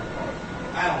better.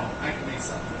 I don't know. I can make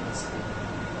something this cool.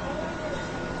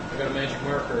 I got a magic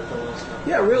marker to all stuff.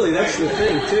 Yeah, really, that's the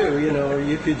thing too.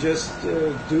 You could just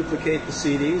duplicate the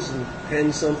CDs and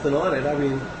pen something on it. I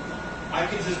mean, I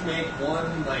could just make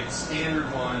one like standard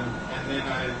one, and then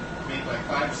I make like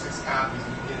 5 or 6 copies,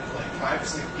 and get it to like 5 or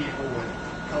 6 people with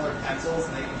colored pencils,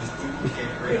 and they can just duplicate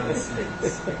it right on the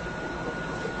CDs.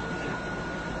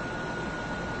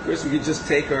 of course, we could just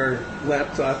take our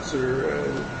laptops or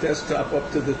desktop up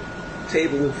to the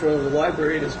table in front of the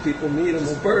library, and as people need them,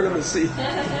 we'll burn them and see.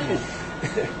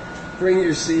 Bring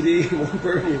your CD, and we'll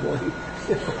burn you one.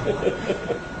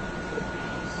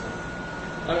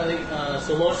 I don't think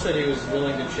so. Loesch said he was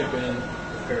willing to chip in a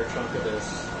fair chunk of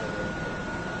this.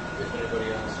 If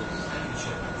anybody else is, I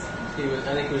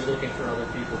think he was looking for other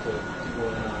people to go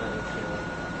in on it. I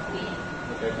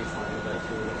think I'd be fine with that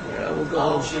too. Yeah, we'll go.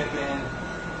 I'll chip in.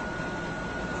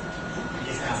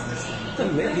 He's not listening.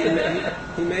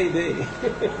 He may be.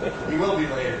 He will be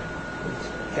later.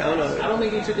 Count on I it. don't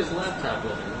think he took his laptop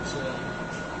with him. It's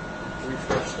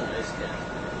refresh the ice cap.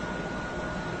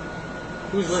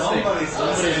 Who's listening?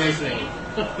 Somebody's listening.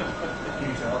 Can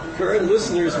you tell? Current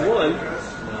listeners, one.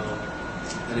 No.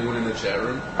 Anyone in the chat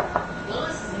room?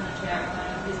 Lewis is in the chat room. I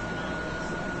know he's been on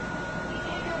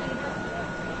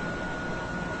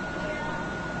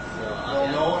So,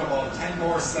 We'll know in about 10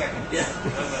 more seconds. Yeah.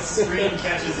 When the screen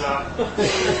catches up.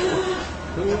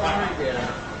 Who are you? Yeah.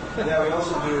 Yeah, we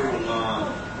also do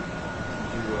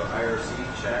IRC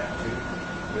chat too.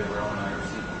 We have our own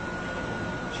IRC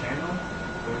channel.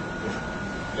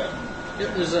 Yep. Yep,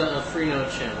 there's a free note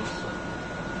channel. So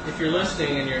if you're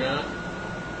listening and you're not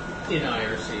in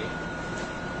IRC,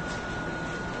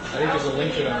 I think there's a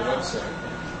link to it on the website.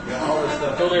 Yeah, all this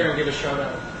stuff. Go there and give a shout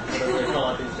out. Whatever they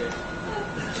call it these days.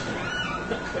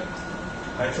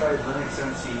 I tried Linux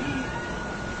MCE.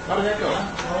 How did that go?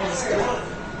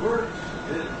 It worked.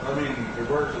 It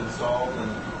worked installed,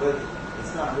 but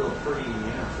it's not real pretty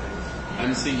interface.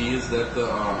 MCE, is that the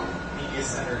Media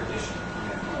Center Edition.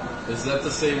 is that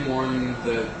the same one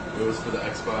that it was for the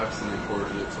Xbox and they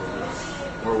ported it to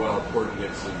Linux? Or ported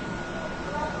it to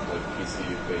like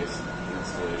PC based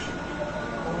installation?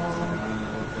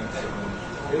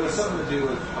 It was something to do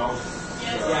with house.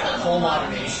 Yeah, home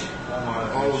automation.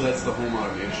 Oh, that's the home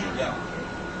automation. Yeah.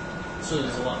 So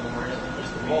there's a lot more in it than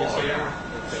just the media Oh, center.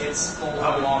 yeah. It's full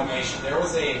home automation. There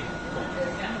was a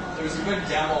good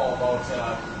demo about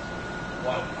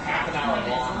half an hour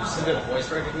long. Isn't it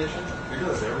voice recognition? It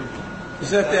does everything. Is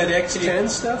that X10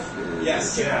 stuff?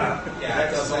 Yes. Yeah. Yeah,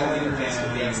 it does all the interface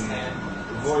with the X10.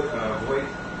 VoIP,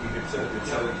 you could set it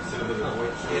with a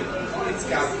VoIP. It's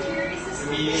got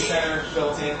the media center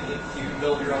built in. You can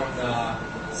build your own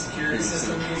security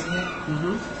system using it,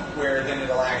 where then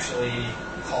it'll actually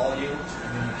call you,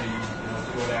 and then you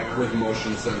can do whatever. With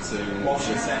motion sensing.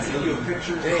 Motion sensing. You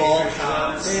pictures, Call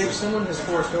cops. Hey, if someone has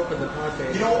forced open the pod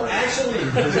page. Actually,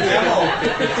 the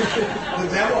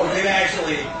demo did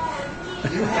actually.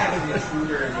 You have an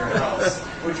intruder in your house.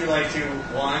 Would you like to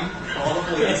 1, call the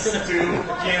police, 2,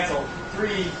 cancel,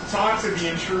 3, talk to the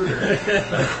intruder,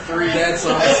 3. That's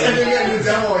awesome. And then in the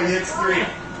demo, he hits 3.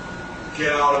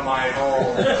 Get out of my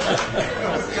home. It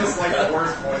was just like the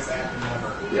worst voice acting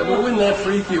ever. Yeah, but wouldn't that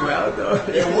freak you out, though?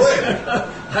 It would.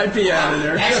 I'd be out of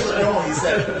there. Actually, no. He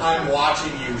said, "I'm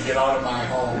watching you. Get out of my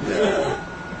home."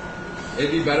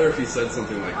 It'd be better if he said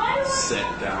something like, "Set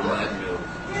down that milk.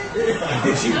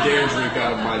 Don't you dare drink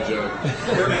out of my jug."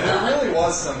 There really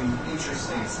was some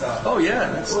interesting stuff. Oh, yeah.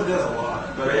 That's, Well, it does a lot.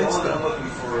 But Great all stuff. I'm looking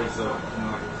for is a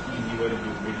easy way to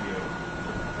do video,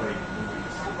 like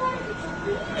movies.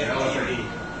 And TV.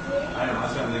 I know,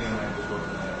 that's what I'm thinking. I might just go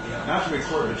for that. Yeah. Not to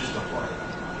record, but just to play.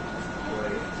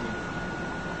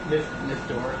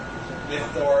 Nifdora.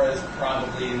 Mythdora is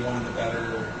probably one of the better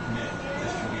myth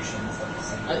distributions that I've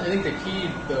seen. I think the key,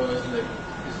 though, is to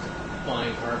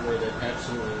find hardware that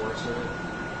absolutely works with it.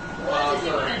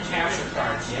 For capture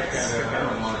cards, yes. I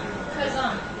don't want to do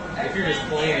that. Because If you're just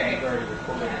playing it, you've already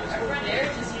recorded it. our friend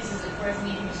Eric just uses it for his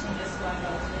meeting machine just to watch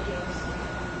all his videos.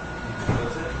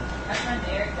 What's it? Our friend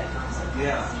Eric that comes up,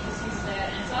 Yeah. he just uses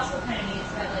that, and it's also kind of neat.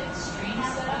 It's got like streams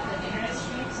set up, like internet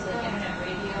streams, so like internet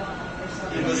radio and like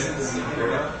there's He listens to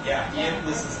internet. Yeah, he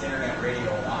listens to internet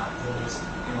radio a lot. He'll just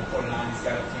put it on. He's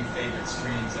got a few favorite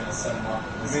streams and he'll set them up.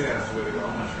 And Maybe that's the way to go.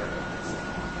 I'm not sure.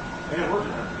 And it worked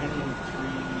on Pentium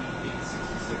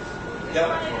 3866. Yep.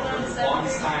 For the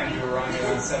longest time, you were running it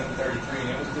on 733, and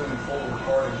it was doing full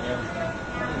recording and everything.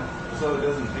 So it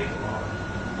doesn't take long.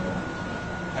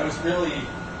 I was really,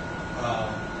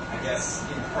 I guess,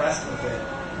 impressed with it.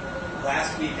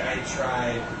 Last week I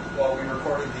tried, well, we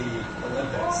recorded the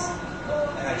Olympics,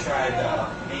 and I tried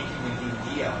making a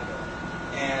DVD out of it.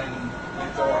 And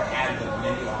Mythdora had the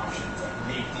menu options, like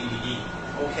make DVD.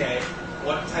 Okay,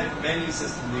 what type of menu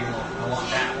system do you want? I want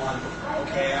that one.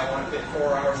 Okay, I want to fit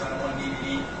 4 hours on one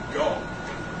DVD. Go.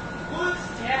 What?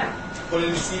 Yeah. Put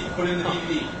in the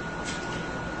DVD.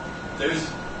 There's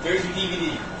your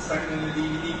DVD. Stuck it in the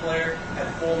DVD player. Had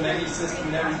a full menu system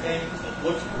and everything.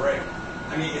 Looked great.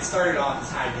 I mean, it started off as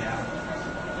high def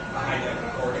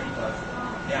recording, but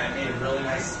yeah, it made a really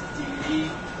nice DVD.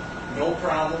 No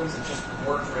problems. It just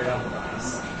worked right out of the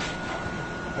box.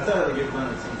 I thought I would give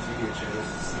Linux MCE a chance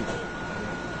to see it.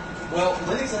 Well,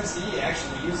 Linux MCE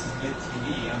actually uses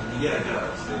MidTV on the Yeah, it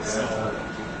does. So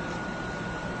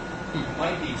it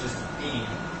might be just a theme,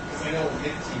 because I know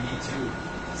MidTV too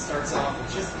starts off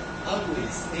with just the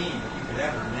ugliest theme that you could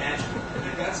ever imagine, and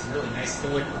they've got some really nice So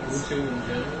like Ubuntu in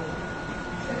general,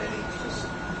 It's just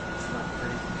not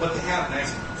pretty. But they have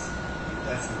nice ones.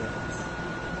 That's the difference.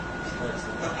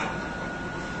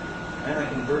 And I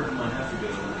converted my nephew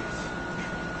to Linux.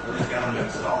 At least got him to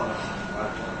install it on my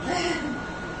platform.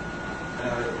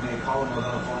 I called him on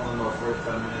the phone in about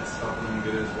 45 minutes, helping him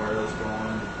get his wireless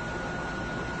going.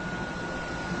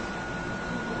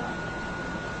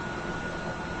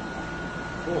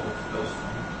 Cool. That was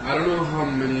fun. I don't know how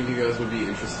many of you guys would be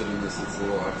interested in this. It's a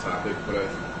little off topic, but I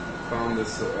found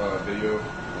this video.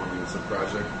 It's a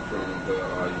project from the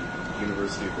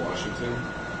University of Washington,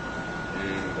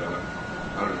 and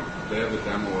I don't know. They have a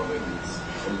demo of it, and it's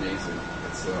amazing.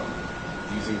 It's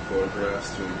using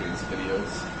photographs to enhance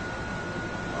videos.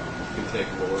 You can take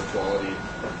lower quality,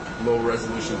 low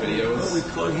resolution videos. Well, we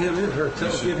plug him in, or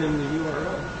give him the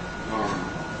URL.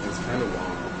 It's kind of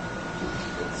long.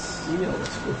 It's Email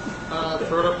us.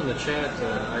 Throw it up in the chat.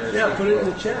 IRC. Yeah, put it in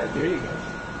the chat. There you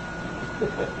go.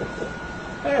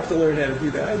 I have to learn how to do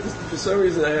that. I just, for some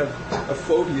reason, I have a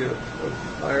phobia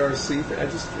of IRC.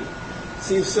 It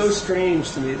seems so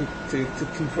strange to me to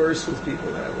converse with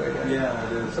people that way. Yeah,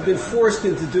 it is. I've been forced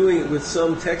into doing it with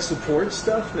some tech support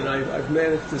stuff, and I've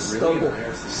managed to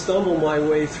stumble my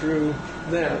way through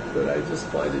that, but I just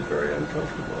find it very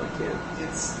uncomfortable. I can't.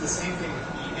 It's the same thing with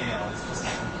email. It's just a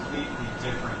completely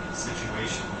different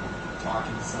situation when you're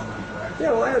talking to somebody directly.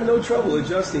 Yeah, well, I had no trouble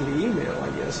adjusting the email, I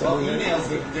guess. Well, I mean,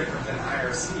 email's even different than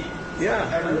IRC. Yeah.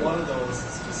 Every one of those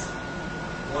is just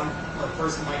a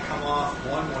person might come off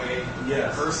one way in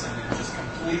person and just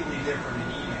completely different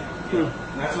in email. Yeah.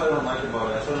 And that's what I don't like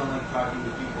about it. That's why I don't like talking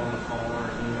to people on the phone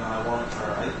or email.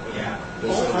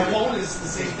 Phone is the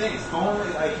same thing. Phone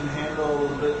I can handle a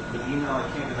little bit, but email I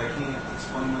can't because I can't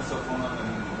explain myself on them,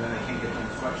 and then I can't get the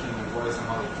inflection and voice on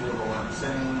how they feel about what I'm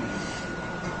saying.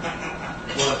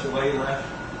 What the way left?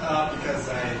 Because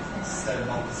I said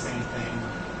about the same thing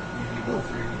maybe about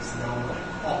 3 weeks ago.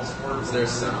 Like almost word. Is there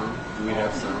sound? Do we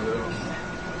have sound at all?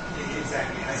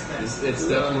 Exactly. I spent. It's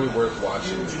definitely worth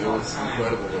watching. It was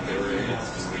incredible what they were able to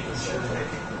Just do. making sure that I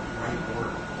pick the right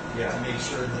word. Yeah. To make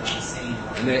sure that I'm saying.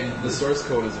 And the source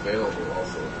code is available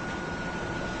also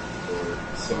for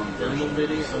some version.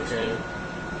 Video? Okay.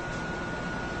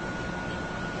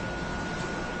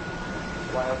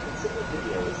 While considered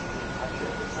video is easy to capture,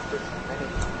 it suffers from many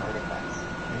common artifacts.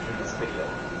 In this video,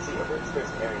 you can see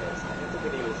overexposed areas, and if the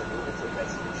video is in limited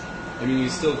resolution. I mean, you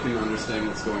still can understand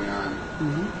what's going on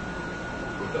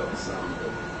without the sound.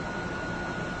 But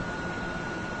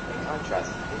In contrast,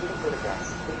 digital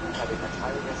photographs typically have a much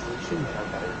higher resolution and are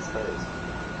better exposed.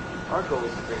 Our goal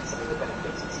is to bring some of the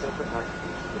benefits of still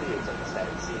photography to videos of the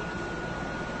static scene.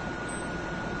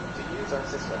 To use our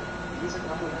system, the user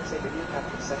complements a video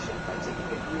capture session by taking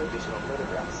a few additional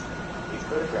photographs. These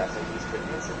photographs are used to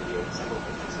enhance the video in several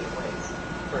interesting ways.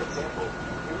 For example,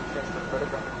 we will transfer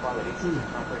photographic qualities into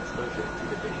proper exposure to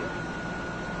the video.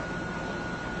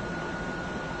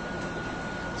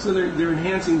 So they're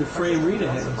enhancing the frame read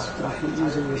ahead and stuff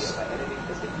using this.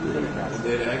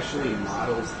 it actually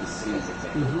models the scene.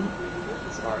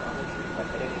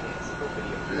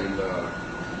 And the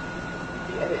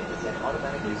edit is then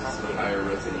automatically uses the copied. higher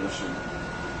resolution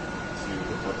to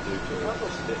update the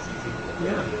Accomplish this using the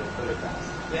video photographs.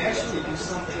 They actually do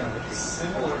something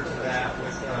similar to that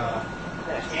with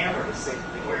cameras,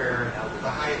 where the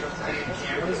high-end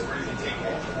cameras where you can take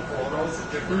multiple photos at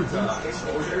different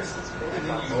exposures, and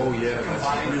then you Oh yeah, that's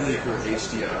combine really the- for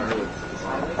HDR with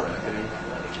bracketing.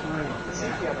 The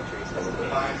same geometry is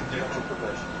combine the different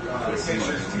There's some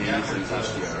pictures together amazing to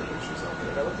HDR pictures out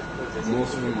there. relative closest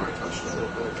Most of them are touched still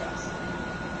up. photographs.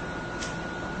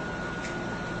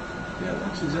 Yeah,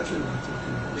 that's exactly what I'm talking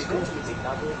about. We It's then cool. use a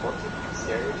novel multi-view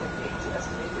stereo technique to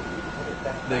estimate the viewpoint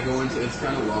depth. They go into, it's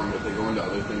kind of long, but they go into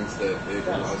other things that it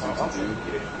allows you to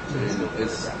do. And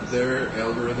it's, their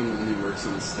algorithm only works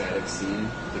on a static scene.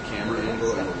 The camera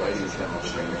angle and the lighting cannot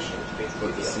change,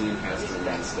 but the scene has to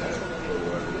remain static for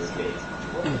whatever reason.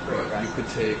 But you could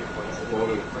take a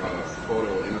photo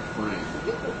in a frame,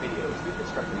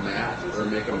 map or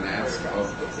make a mask of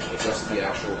just the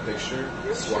actual picture,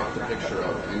 swap the picture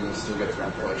out, and you'll still get the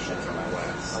reflections on the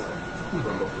glass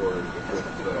from before with the first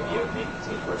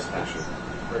picture.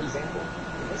 For example,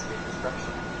 in this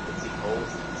reconstruction, you can see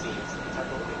holes, seams, and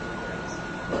tunnel inference.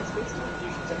 While it's based on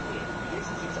fusion technique, we use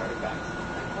these artifacts,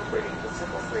 incorporating the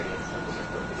simple gradients of the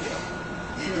input video.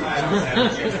 I don't have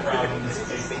a huge problem This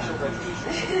with is a spatial resolution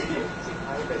of the video using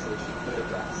high resolution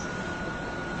photographs.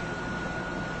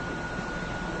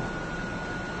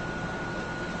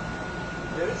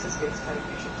 Notice this game's high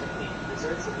fusion technique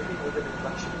preserves the moving over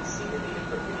reflection seen in the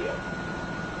input video.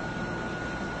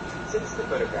 Since the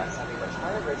photographs have a much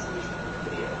higher resolution than the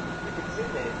video, we can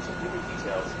zoom in to view the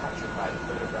details captured by the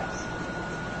photographs.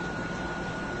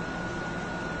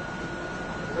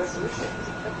 The resolution is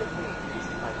effectively increased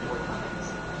by 4 times.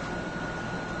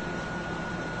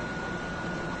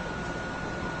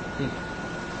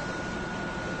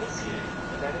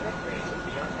 dynamic range is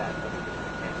beyond that of the video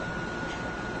camera.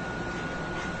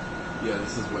 Yeah,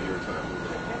 this is what you were talking To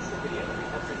about. enhance the video, we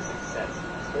have to success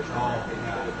exposure mapping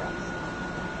photographs.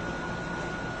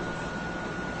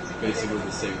 Basically the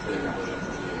same thing, but in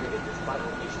video. Created this final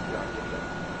HPR video.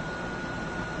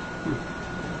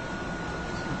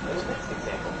 In the next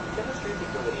example, we demonstrate the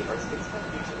ability of our space-time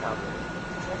fusion algorithm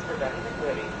to transfer dynamic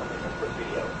lighting from an input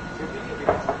video to a video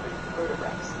reconstructed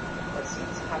photographs. Of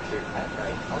scenes captured at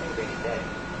night on a rainy day,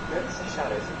 notice the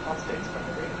shadows and caustics from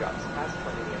the raindrops pass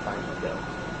from the nearby window,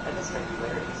 and the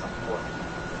spangularities on the board.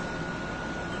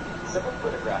 Several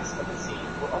photographs of the scene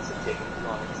were also taken with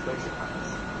long exposure times.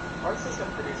 Our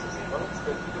system produces a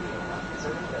well-exposed video while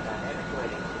preserving the dynamic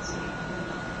lighting of the scene.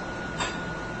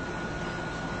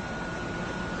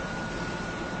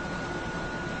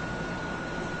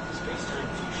 Space-time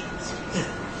fusions.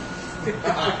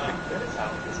 Notice how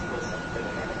this close-up the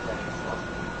dynamic lighting is lost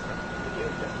from the video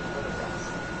just in photographs.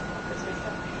 The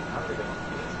space-time fusion algorithm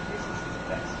introduces these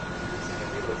effects, producing a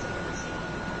realism of the scene.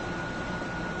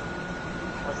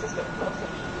 Our system also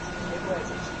uses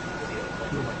stabilization of video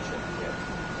like the one shown here.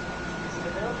 Using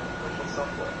available commercial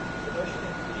software, the motion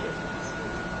in the video can be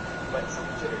smooth, but some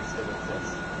jitter still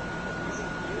exists. Using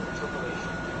view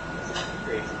interpolation, the system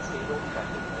creates a stable,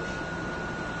 effective motion.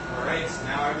 Alright, so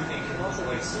now everything can look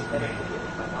like Superman.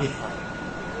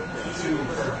 Too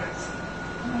perfect.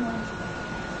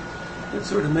 It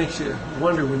sort of makes you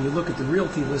wonder when you look at the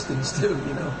realty listings too,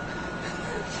 you know.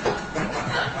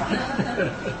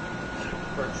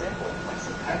 For example,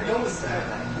 I've noticed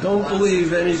that. Don't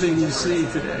believe anything you see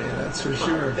today, that's for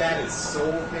sure. That is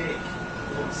so fake.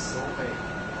 It looks so fake.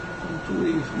 Don't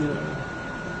believe, you know.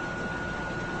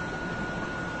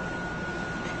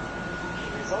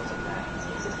 the result of that is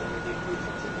consistent with the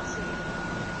improvements in the scene.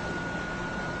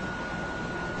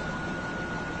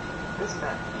 This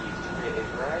map can be used to create a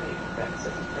variety of effects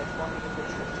such as transforming a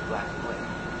picture to black and white.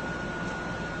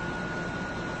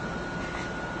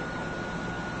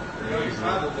 You know, you're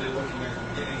probably looking at the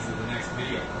beginnings of the next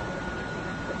video.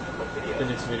 The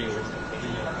next video is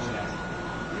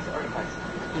These artifacts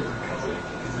You can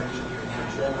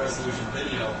have low resolution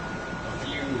video, a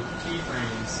few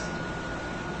keyframes,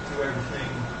 do everything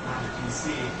on your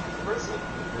PC. conversely,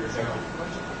 There you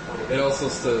go. It also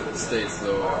states,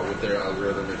 though, with their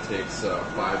algorithm, it takes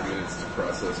 5 minutes to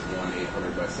process one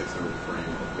 800 by 600 frame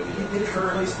of video. It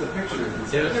currently the picture.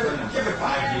 Give it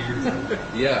 5 years.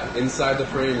 Yeah, inside the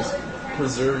frames,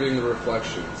 preserving the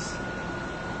reflections.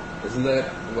 Isn't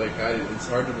that, like, it's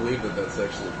hard to believe that that's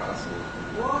actually possible.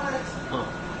 What? Huh.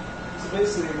 So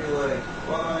basically, you're like,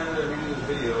 well, I gotta redo this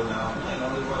video now. I know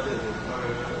what it is.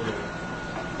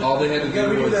 All they had to You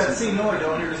gotta do redo that was... scene. No, I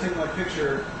don't. You're just taking my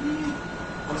picture.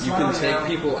 I'm You can smiling take now.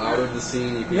 people out of the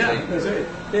scene. You can Yeah, take... that's right.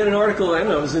 They had an article, I don't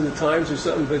know, it was in the Times or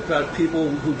something, but about people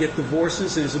who get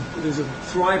divorces. There's a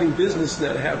thriving business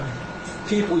that have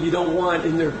people you don't want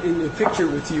in the picture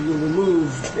with you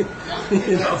removed.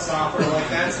 You know. Software like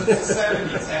that since the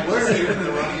 70s. Where's it in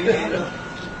the running?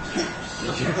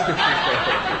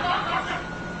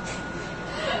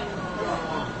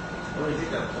 Oh, you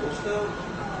take that post out?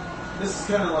 This is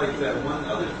kind of like that one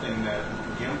other thing that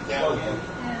GIMP plugged in.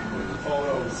 With the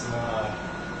photos, I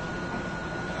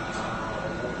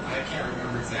can't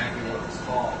remember exactly what it was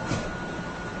called.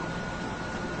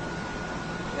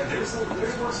 Yeah,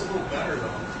 theirs works a little better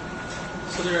though.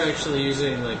 So they're actually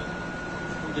using like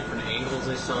different angles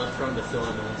they saw it from to fill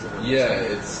in the ones that are Yeah,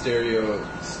 it's stereo,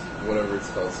 whatever it's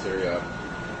called,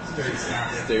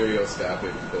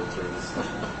 stereoscopic filters.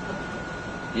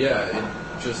 Yeah, it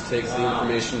just takes the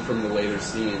information from the later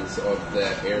scenes of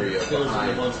that area Fills in the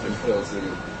behind ones and before. fills in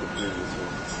the previous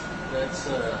ones.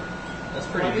 That's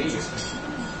pretty neat.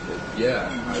 Yeah.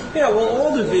 Yeah, well,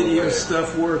 all the blown video away.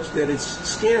 stuff works that it's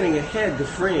scanning ahead the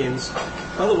frames.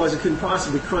 Otherwise, it couldn't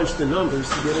possibly crunch the numbers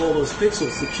to get all those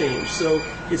pixels to change. So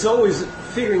it's always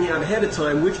figuring out ahead of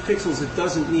time which pixels it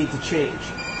doesn't need to change.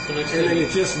 So next And then time,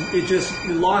 it just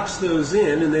locks those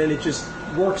in, and then it just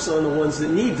works on the ones that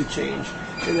need to change,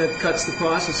 and that cuts the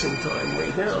processing time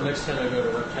way so down. next time I go to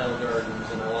Reptile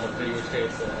Gardens and I want to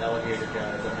videotape the alligator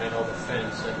guy behind all the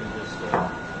fence, I can just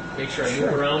make sure I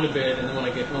move around a bit, and then when I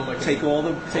get home, I can Take all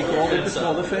the fence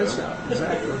all the out. fence out.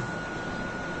 Exactly. That's,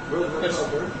 well, that's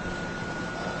where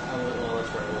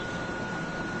I was.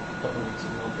 A couple weeks, a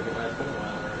month ago. It's been a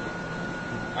while already.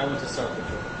 I went to South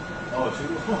Dakota. Oh, two?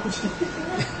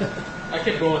 I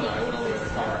kept going though. I went all the way to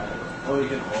Colorado. Oh, you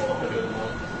can Up into the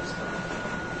mountains and stuff.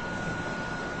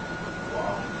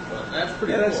 Wow. But that's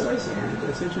pretty Yeah, cool. that's nice.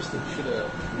 That's interesting. Should have.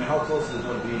 I mean, how close is it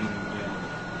going to be?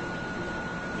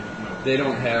 They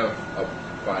don't have a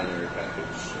binary package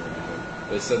or anything.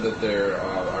 They said that there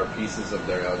are pieces of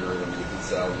their algorithm you can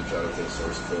salvage out of their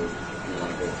source code if you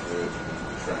want to go through it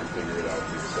and try and figure it out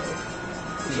yourself,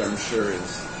 which I'm sure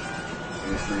is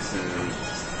increasingly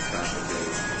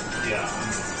complicated. Yeah.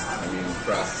 I mean,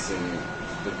 processing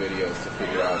the videos to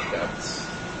figure out depths,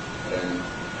 and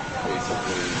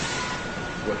basically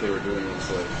what they were doing was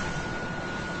like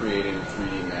creating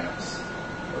 3D maps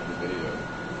of the video.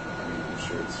 I mean, I'm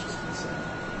sure it's just insane.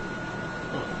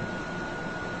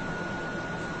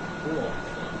 Cool.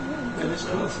 That is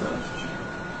cool stuff.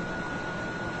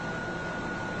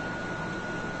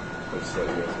 I just thought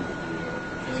you guys would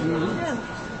be Yeah.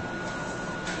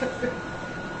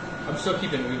 I'm still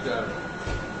keeping moved out.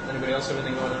 Anybody else have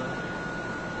anything going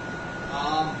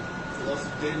on? For those who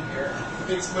didn't hear, I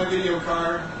fixed my video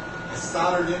card. I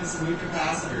soldered in some new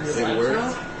capacitors. It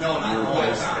worked? No, not You my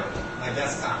replaced laptop. My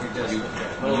desktop.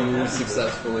 You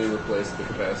successfully replaced the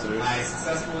capacitors? I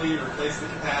successfully replaced the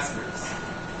capacitors.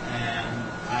 And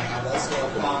I have also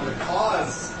found the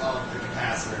cause of the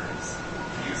capacitors.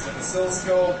 Used an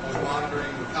oscilloscope, was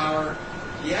monitoring the power.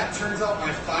 Yeah, it turns out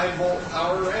my 5-volt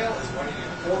power rail is running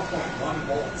at 4.1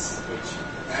 volts, which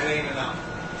that ain't enough.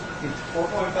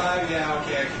 4.5, yeah,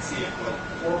 okay, I can see it, but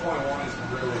 4.1 is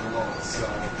really low, so...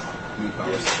 New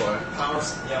power supply?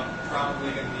 Yep,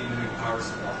 probably going to need a new power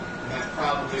supply. And that's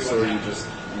probably what So are you happened. just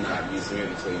not using it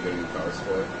until you get a new power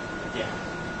supply? Yeah,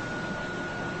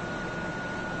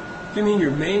 Do you mean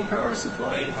your main power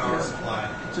supply? main power Yeah. supply.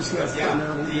 Just Because, not putting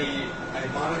out I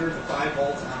monitored the 5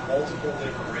 volts on multiple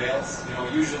different rails. You know,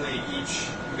 usually each,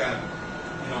 you got,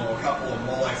 a couple of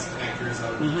Molex connectors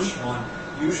out of each one.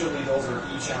 Usually those are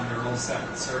each on their own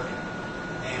separate circuit.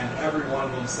 And every one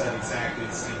of them set exactly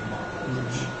the same amount of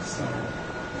voltage. So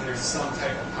there's some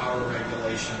type of power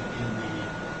regulation in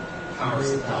the power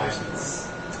supply that's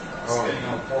spitting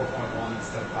out 4.1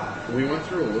 instead of 5. We went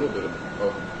through a little bit of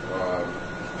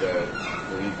that,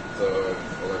 the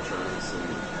electronics and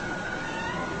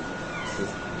the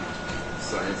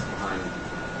science behind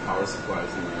power supplies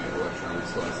in my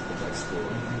electronics class at the tech school.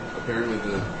 Apparently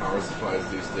the power supplies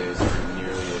these days aren't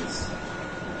nearly as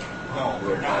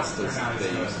robust as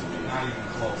they used to be. Not even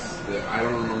close. I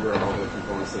don't remember all the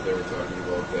components that they were talking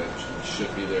about that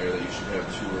should be there, that you should have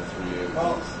 2 or 3 of.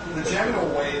 Well, the general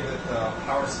way that the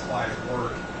power supplies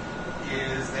work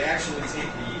is they actually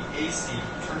take the AC,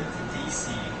 turn it to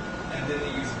DC, and then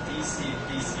they use a DC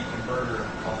to DC converter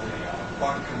called a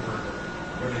buck converter,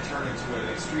 where they turn it to an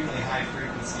extremely high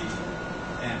frequency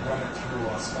and run it through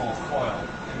a small coil.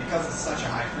 And because it's such a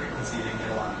high frequency, they can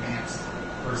get a lot of amps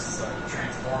versus a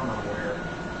transformer where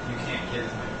you can't get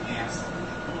as many amps.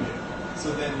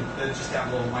 So then they just have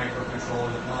a little microcontroller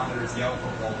that monitors the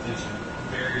output voltage and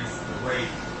varies the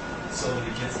rate so that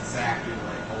it gets exactly the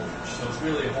right voltage. So it's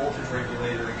really a voltage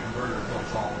regulator and converter built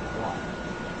all in one.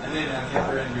 And then on the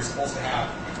other end, you're supposed to have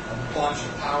a bunch of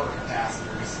power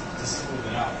capacitors to smooth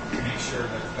it out to make sure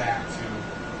that it's back to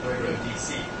regular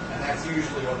DC. And that's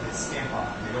usually what they skimp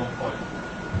on. They don't put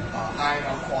high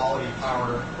enough quality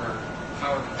power or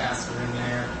power capacitor in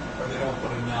there, or they don't put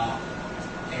enough,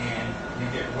 and you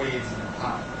get waves in the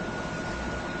power.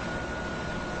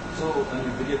 So on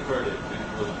your video card, it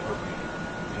wasn't working,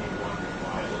 and you're wondering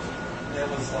why it wasn't working. It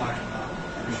was locking up.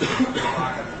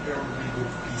 It would reboot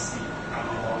the PC. I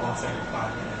don't know, once every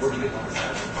 5 minutes. Where did it come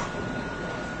from?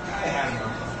 I have no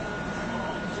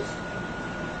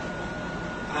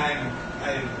I'm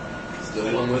Still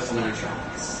one listener.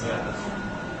 electronics. Yeah, that's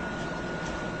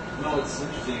no, it's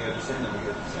interesting you understand that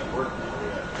because it's at work now. We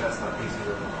got desktop PCs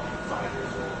that are about 5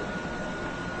 years old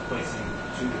and placing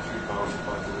 2 to 3 power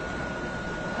supplies at a time.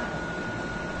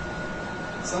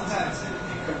 Sometimes it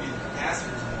could be the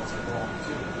capacitors in those are wrong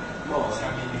too. Well, I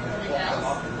mean, you can pull them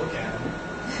up and look at them.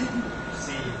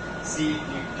 see,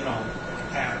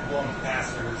 blowing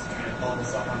capacitors kind of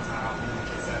bubbles up on top and then it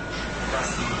gets that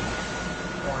crusty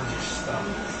orangish stuff.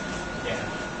 Yeah.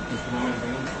 you want me to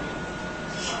bring them for you?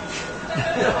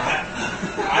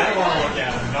 I don't want to look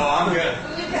at them. No, I'm good.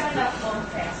 We've got enough phone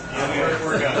fast. Yeah,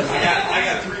 we're good. I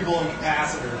got 3 blown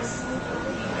capacitors.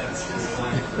 That's just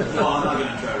fine. No, I'm not going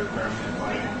to try to repair them and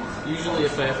buy anymore. Usually,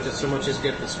 if I have to so much as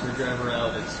get the screwdriver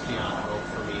out, it's beyond hope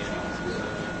for me.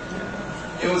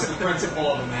 It was the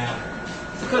principle of the matter.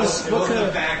 It wasn't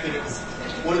the fact that it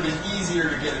would have been easier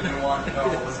to get a new one.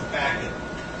 No, it was the fact that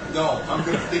I'm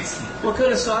going to fix it. What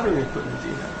kind of soldering equipment do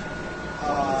you have?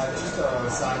 Just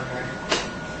a soldering iron.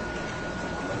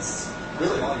 That's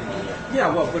really all you need.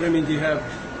 Yeah, well, but I mean, do you have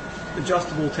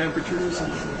adjustable temperatures?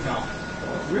 And, No.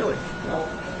 really? No.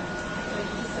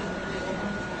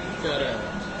 Got a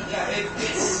Yeah,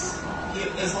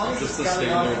 as long as Just it's the got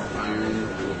standard enough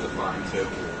iron with the fine tip.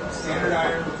 standard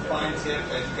iron with the fine tip,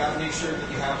 and you got to make sure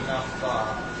that you have enough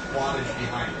wattage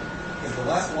behind it. Because the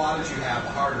less wattage you have, the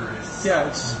harder it is. Yeah,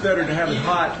 it's better to have it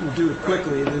hot and do it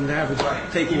quickly than to have it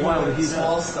take a Even while to with heat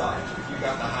small up. stuff, if you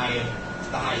got the high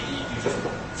heat, you just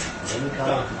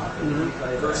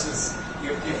versus if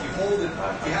you hold it,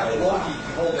 if you have the low heat,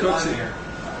 you hold it Cooks on it. there.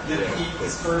 Then the heat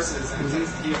disperses and it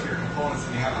takes the heat of your components,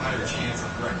 and you have a higher chance of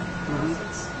breaking.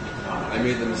 I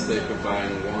made the mistake of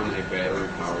buying one a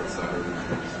battery-powered soldering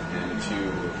iron and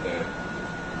two that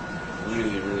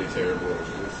really, really terrible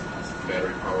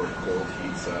battery-powered cold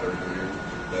heat soldering iron.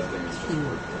 That thing is just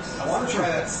worthless. I want to try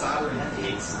that soldering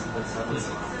paste. It's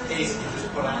a paste you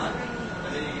just put on,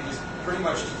 and then you can just pretty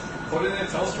much put it in a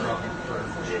toaster oven for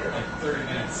like 30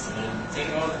 minutes, and take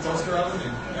it out of the toaster oven,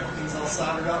 and everything's all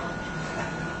soldered up.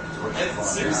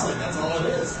 Seriously, that's all it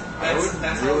is. I would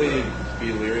That's really how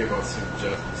be leery about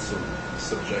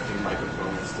subjecting my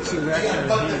components to So that. that Yeah, kind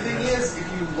but of the thing is, if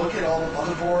you look at all the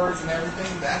motherboards and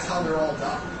everything, that's how they're all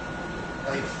done.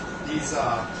 Like these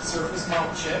surface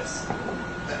mount chips,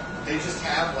 they just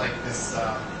have like this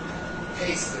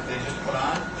paste that they just put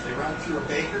on. They run it through a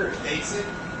baker, it bakes it,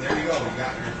 and there you go. You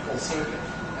got your full circuit.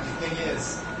 And the thing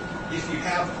is, if you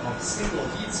have a single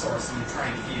heat source and you're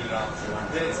trying to heat it up,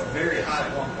 then it's very hot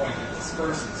at one point and it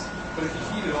disperses. But if you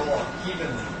heat it all up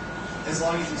evenly, as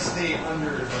long as you stay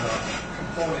under the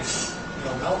component's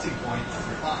melting point,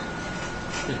 you're fine.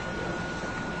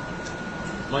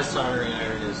 My soldering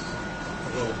iron is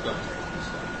a little duct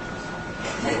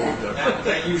tape.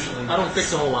 That usually I don't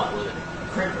fix a whole lot with it.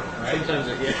 crimper, right? Sometimes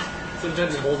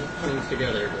it holds things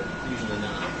together, but usually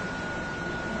not.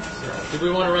 Did we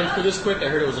want to run through this quick? I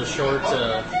heard it was a short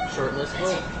list.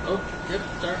 Oh, yep,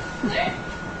 sorry.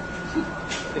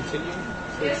 Continue.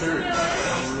 Yes, Turn. no.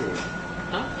 How rude.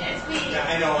 Huh? Yes, we. Yeah,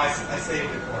 I know. I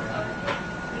saved it for you.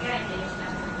 We got engaged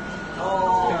now.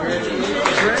 Congratulations.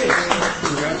 Great.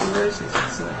 Congratulations.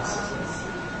 That's nice.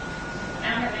 I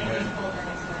don't have anything pulled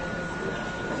next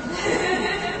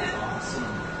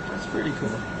That's pretty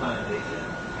cool.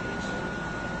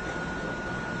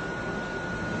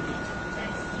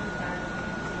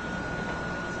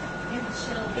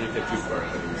 Can't get too far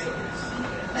ahead of yourselves.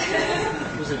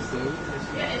 Was it food?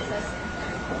 Yeah, it's us.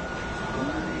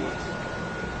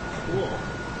 Cool.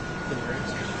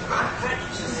 Congrats.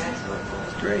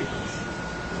 That's great.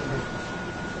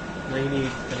 Now you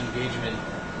need an engagement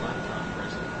laptop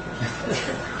present.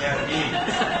 Yeah, me.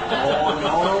 Oh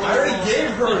no! I already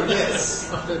gave her this.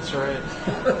 Oh, that's right.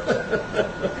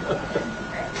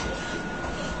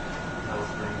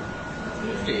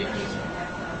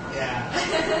 Yeah,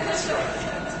 that's right.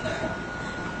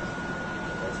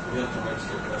 You have to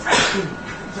register.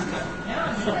 No,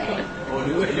 it's late. Oh,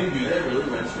 you can do that? Really?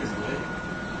 Register is late?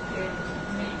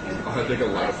 Oh, I think a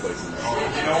lot of places. You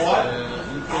know what?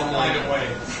 You I'll can, find a way.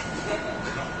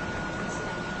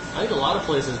 I think a lot of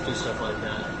places do stuff like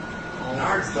that.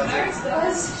 Nards does it. Ours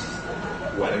does.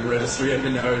 Wedding registry at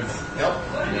Menards. Yep.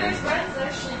 One of your friends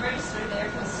actually registered there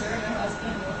because her and her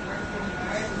husband both work for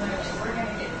Menards, and they're like, we're going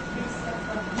to get free stuff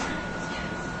from Menards.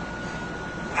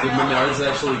 Did Menards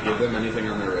actually give them anything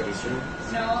on their registry?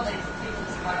 No, they people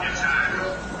just bought them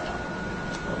tools.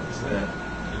 So.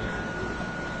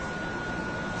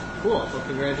 Cool. Well,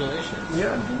 congratulations.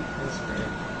 Yeah. That's great.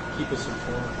 Keep us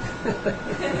informed.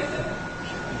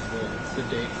 The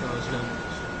date draws numbers.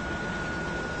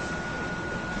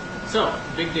 So,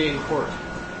 big day in court.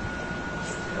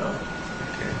 Oh,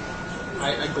 okay.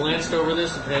 I glanced over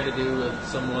this. It had to do with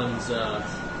someone's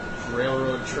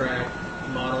railroad track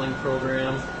modeling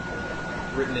program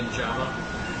written in Java.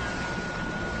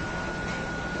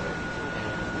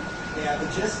 Yeah, the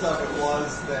gist of it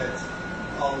was that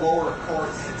lower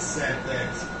courts had said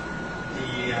that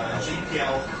the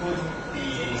GPL couldn't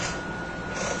be,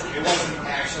 it wasn't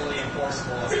actually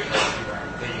enforceable as a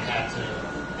copyright. They had to,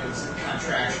 it was a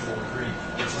contractual agreement,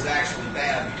 which is actually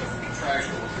bad because the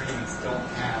contractual agreements don't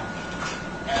have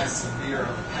as severe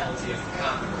of a penalty as the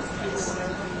copyright case.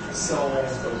 So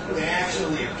they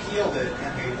actually appealed it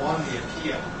and they won the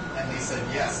appeal. And they said,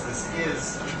 yes, this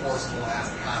is enforceable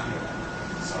as a copyright.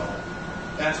 So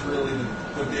that's really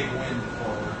the big win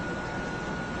for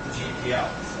the GPL,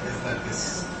 is that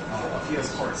this appeals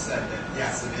court said that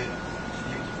yes, it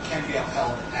can be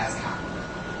upheld as copyright.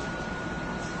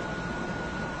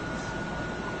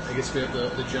 I guess we have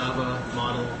the Java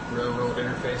model railroad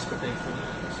interface to thank for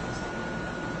that.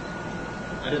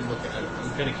 I didn't look at it. I'm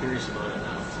kind of curious about it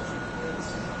now. So.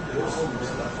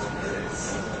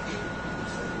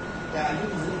 Yeah, I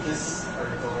didn't read this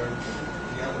article or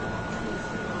the other one.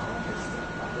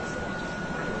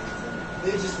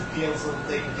 They just appeal so that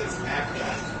they can get some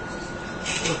advertising.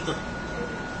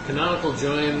 Canonical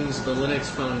joins the Linux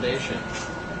Foundation.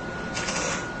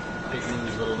 Big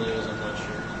news, little news, I'm not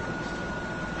sure.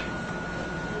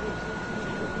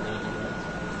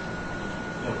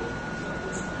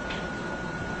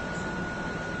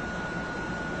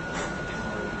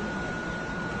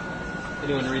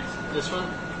 Anyone read this one?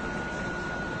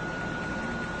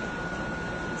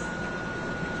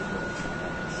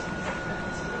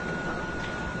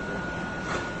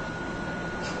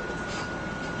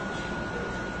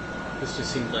 This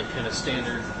just seemed like kind of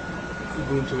standard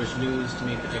Ubuntu-ish news to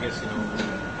me. I guess, you know.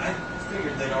 I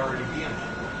figured they'd already be in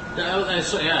that. I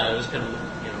saw, yeah, I was kind of,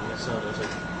 you know, I saw it, I was like,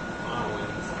 wow, I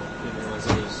didn't realize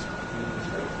it was.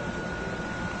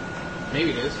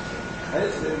 Maybe it is.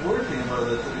 The weird thing about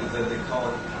this is that they call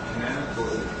it canonical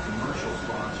as commercial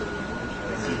sponsor.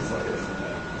 It's like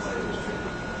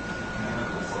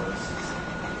canonical for us.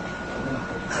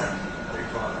 They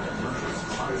call it commercial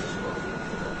sponsor.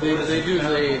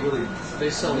 They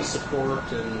sell the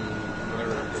support and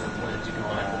whatever plans you can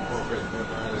buy for corporate and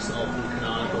whatnot. It's all through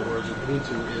Canonical, whereas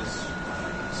Ubuntu is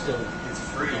still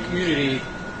free. A community.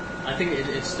 I think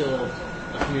it's still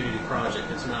a community project.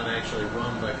 It's not actually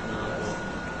run by Canonical.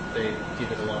 They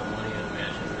give it a lot of money, I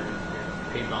imagine. They're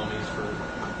PayPal means for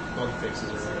bug fixes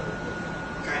or whatever.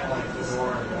 Kind of like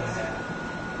Fedora and Red Hat.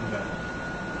 But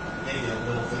maybe a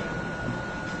little bit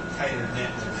tighter knit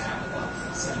than that, but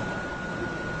similar.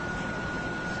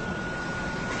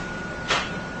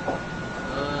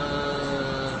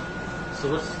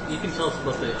 So you can tell us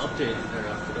about the update or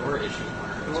Fedora issue.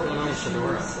 What's going on with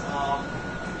Fedora?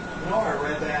 I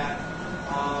read that.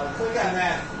 Click on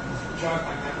that. Jog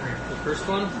my memory. The first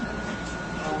one?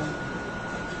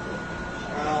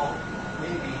 Well,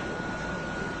 maybe.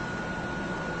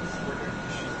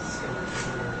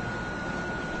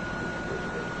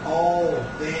 Oh,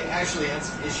 they actually had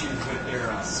some issues with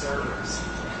their servers.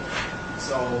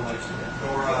 So, like,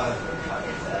 Fedora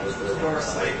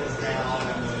site was down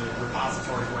and the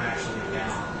repositories were actually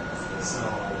down. So,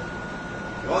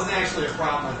 it wasn't actually a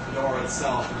problem with Fedora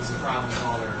itself, it was a problem with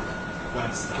all their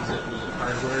web stuff. Was it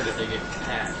hardware or did they get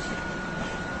hacked?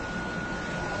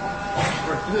 I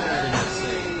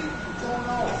don't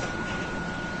know.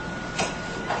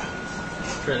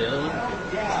 Try the other one? I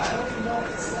don't even know what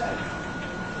it said.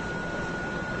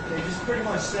 They just pretty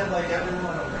much said, like,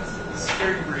 everyone,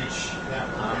 security breach.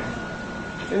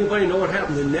 Anybody know what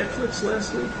happened to Netflix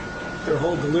last week? Their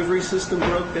whole delivery system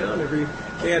broke down.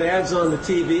 They had ads on the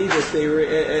TV that they were,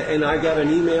 and I got an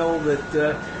email that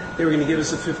they were going to give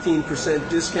us a 15%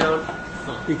 discount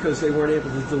because they weren't able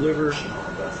to deliver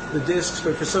the discs,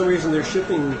 but for some reason their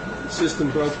shipping system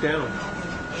broke down.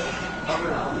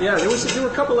 Yeah, there were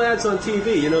a couple ads on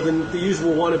TV. You know, the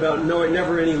usual one about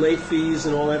never any late fees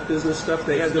and all that business stuff.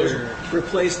 They had those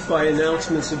replaced by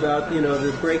announcements about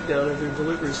the breakdown of their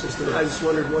delivery system. I just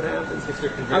wondered what happened.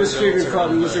 I was figuring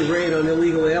probably it was a raid on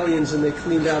illegal aliens and they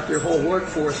cleaned out their whole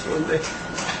workforce one day.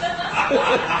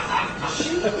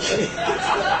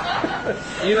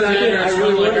 Even I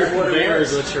really wondered what it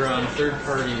was. Which are on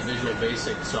third-party Visual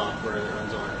Basic software that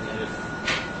runs on it.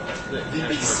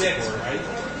 VB6, right?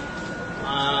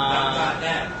 Not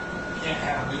that. Can't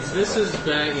have VB6. This is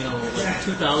back, like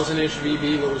 2000-ish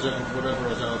VB. Whatever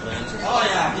was out then. Oh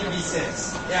yeah,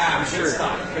 VB6. Yeah, I'm sure.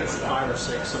 Good stuff. 5 or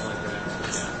 6, something like that.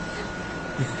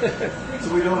 So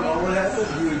we don't know what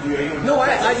happened? No,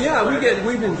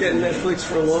 we've been getting Netflix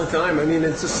for a long time. I mean,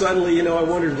 it's just suddenly, I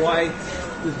wondered why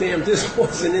the damn disc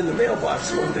wasn't in the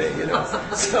mailbox one day,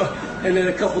 So, and then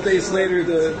a couple days later,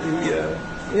 the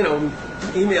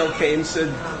email came,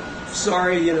 said,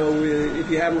 sorry, if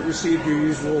you haven't received your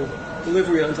usual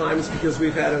delivery on time, it's because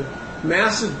we've had a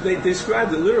massive, they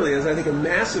described it literally as, I think, a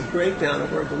massive breakdown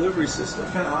of our delivery system.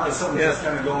 Kind of odd. Something's just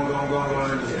kind of going.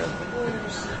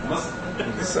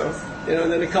 So,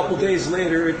 and then a couple days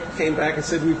later, it came back and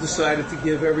said we've decided to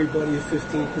give everybody a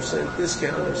 15%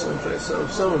 discount or something,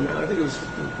 some amount. I think it was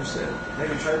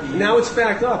 15%. Now it's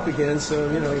back up again, so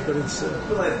but it's.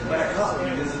 Back up.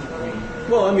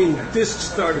 Well, I mean, discs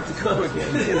started to come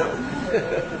again.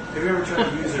 Have you ever tried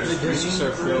to use their the discs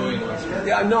are flowing?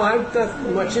 Yeah, no, I'm not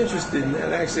much interested in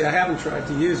that. Actually, I haven't tried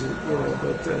to use it,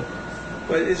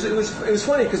 But it was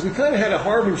funny because we kind of had a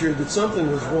harbinger that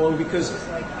something was wrong because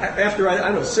after, I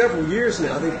don't know, several years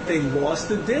now, they lost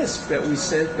the disc that we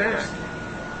sent back.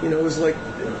 It was like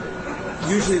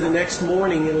usually the next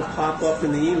morning it'll pop up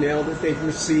in the email that they've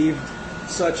received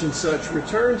such and such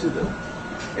return to them.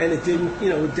 And it didn't,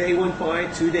 a day went by,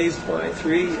 2 days by,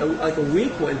 3, like a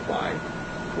week went by.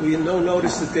 We had no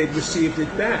notice that they'd received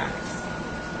it back.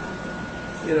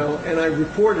 and I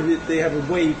reported it. They have a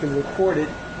way you can report it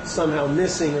somehow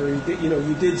missing, or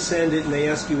you did send it, and they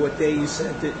ask you what day you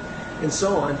sent it, and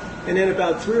so on. And then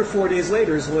about 3 or 4 days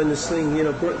later is when this thing,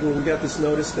 when we got this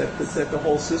notice that the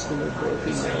whole system had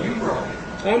broken. You broke it.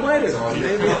 I might have.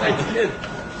 Maybe I did.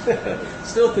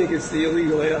 Still think it's the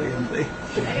illegal alien thing.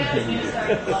 I got a news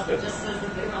article up that just says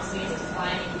that the House needs to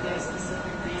find you guys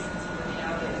specific reasons for the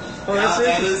outage. Oh, that's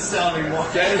That it. is sounding more.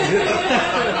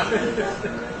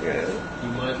 Yeah. You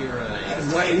might be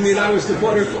right. You mean I was the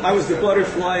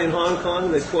butterfly in Hong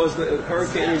Kong that caused the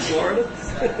hurricane in Florida?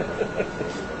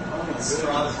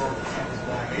 Straws broke the camel's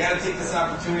back. I got to take this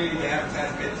opportunity to advertise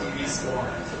BitTV Score.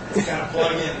 It's got a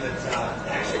plug-in that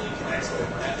actually connects with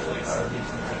Netflix, so you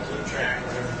can keep track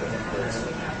of everything that's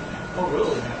currently happening. Oh,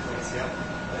 really? Netflix, yep.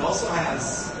 It also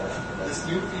has this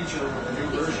new feature with the new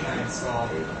version I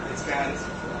installed. It's got it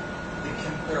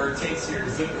takes your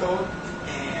zip code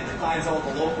and it finds all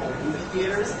the local movie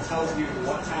theaters and tells you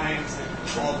what times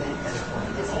all the movies are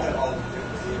playing. It's all the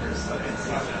different theaters, so it's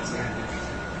kind of interesting.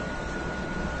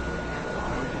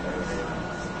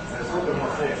 There's a little bit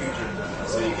more full featured than that.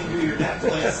 So you can do your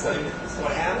Netflix, and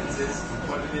what happens is you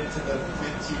put it into the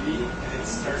BitTV and it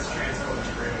starts transcoding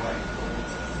straight away.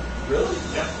 Really?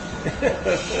 Yep.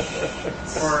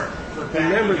 for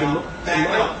Remember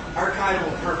backing up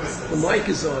archival purposes. The mic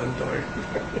is on, darn.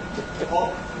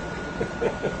 Well,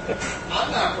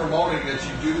 I'm not promoting that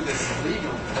you do this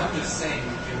illegally. I'm just saying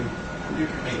you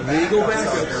can make Legal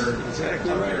backups backups. of Exactly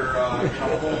your right.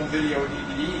 home video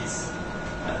DVDs.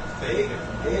 They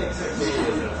accept me as a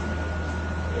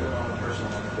person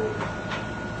on the board.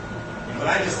 But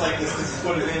I just like this because you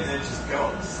put it in and it just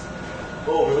goes.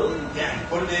 Oh, really? Yeah, you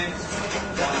put it in,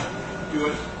 done, do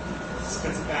it,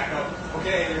 spits it back up.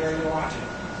 Okay, you're ready to watch it.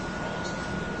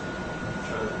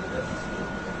 Try to do that.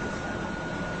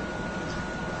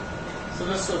 So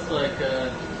this looks like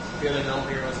the other note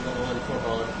here was a little info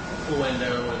about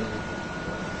Fluendo and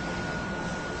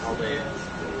how they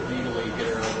legally get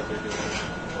around what they're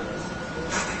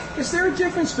doing. Is there a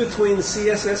difference between the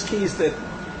CSS keys that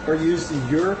are used in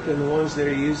Europe and the ones that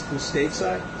are used in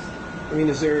stateside? I mean,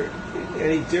 is there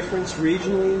any difference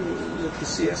regionally with the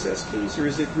CSS keys, or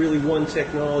is it really one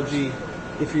technology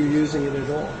if you're using it at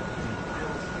all?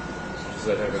 Does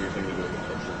that have anything to do with the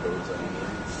country codes?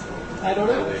 I don't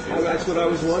know. That's what I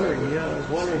was wondering. Yeah, I was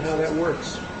wondering how that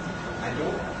works. I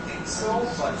don't think so,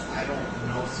 but I don't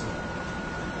know so.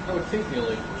 I would think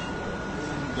the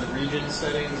region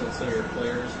settings and some of your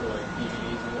players for like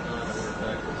DVDs and whatnot that work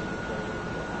backwards in the player.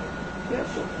 Yeah.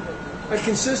 I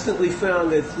consistently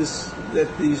found that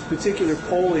these particular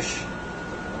Polish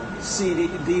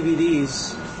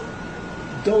DVDs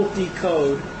don't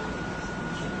decode,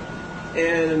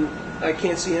 and I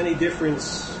can't see any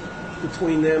difference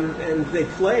between them, and they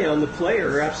play on the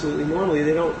player absolutely normally.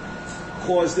 They don't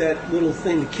cause that little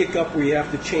thing to kick up where you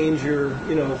have to change your,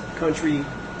 country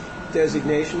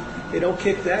designation. They don't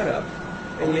kick that up,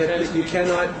 and yet you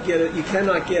cannot get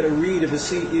a read of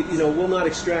will not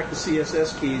extract the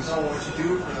CSS keys. So what you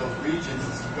do for those regions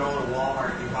is you go to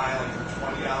Walmart and you buy like your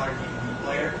 $20 DVD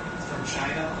player. It's from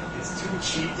China. It's too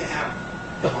cheap to have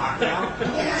lockdown,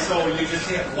 so you just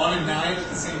hit 1 and 9 at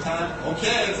the same time.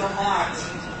 Okay, it's unlocked.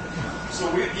 So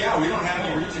we don't have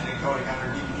any region encoding on our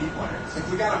DVD players. If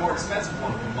we got a more expensive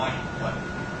one, we might, but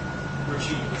we're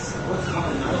cheap. What's the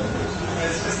one now?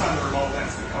 It's just on the remote.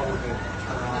 That's the code to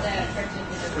turn on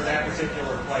for that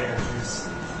particular player. There's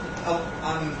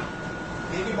on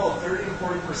maybe about 30 to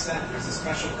 40%. There's a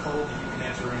special code that you can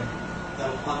enter in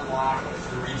that'll unlock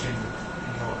the region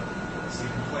encoder, so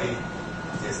you can play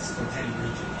discs from any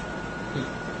region.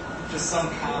 Just some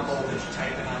combo that you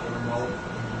type in on the remote,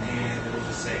 and it'll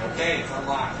just say, "Okay, it's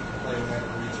unlocked. You can play whatever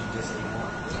region disc you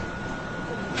want."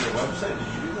 Your website? Did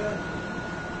you do that?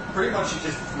 Pretty much, you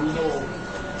just Google.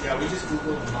 Yeah, we just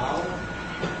Googled the model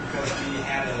because we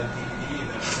had a DVD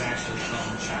that was actually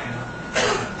from China.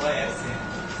 Play it,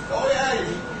 and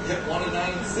you hit 1 and 9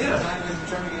 at the same time as you're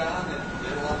trying to get on, and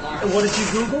it'll unlock. And what did you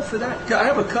Google for that? I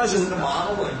have a cousin. Just the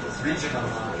model and region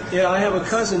unlock. Yeah, I have a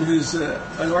cousin who's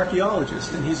an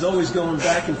archaeologist, and he's always going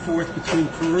back and forth between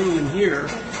Peru and here,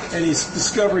 and he's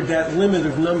discovered that limit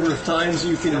of number of times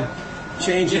you can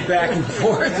change it back and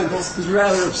forth, and he's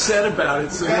rather upset about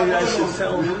it, so maybe I should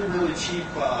tell him. Really, really cheap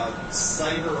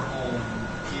cyber home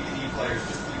DVD players,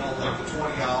 just, like the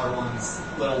 $20 ones,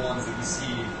 little ones that you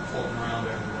see floating around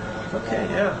everywhere. Like Okay,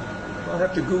 yeah. I'll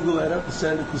have to Google that up and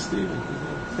send it to Steven.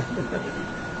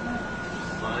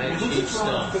 My cheap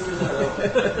stuff.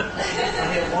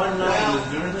 Well,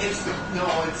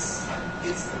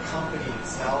 it's the company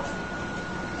itself.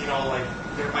 Like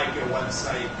there might be a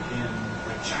website in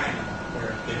like China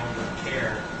where they don't really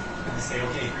care. And they say,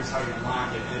 okay, here's how you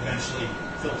unlock it. It eventually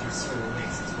filters through and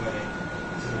makes its way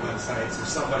to the websites, or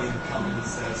somebody in the company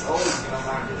says, oh, you can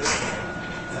unlock it this way.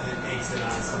 And it makes it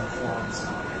on some forum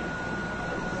somewhere.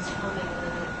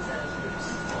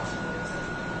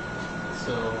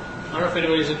 So, I don't know if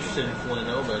anybody's interested in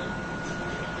Flendo, but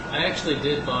I actually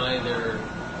did buy their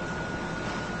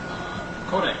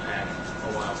codec pack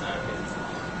a while back, and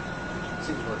it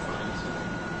seems to work fine.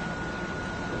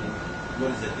 What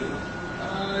does it do?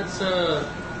 It's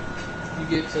you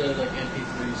get to like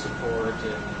MP3 support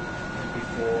and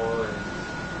MP4 and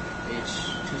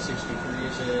H263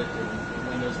 is it, and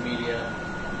Windows Media.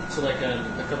 So like a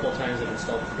couple of times I've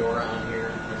installed Fedora on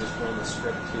here. I just run the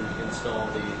script to install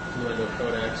the Fluendo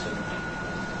codecs and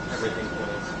everything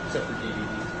plays, except for DVD.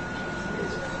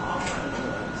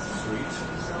 Sweet.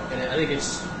 And I think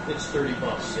it's $30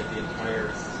 to get the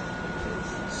entire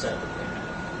set that they have.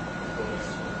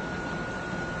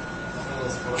 Some of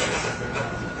those codecs are good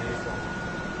enough to pay for.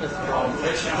 That's the They're all problem.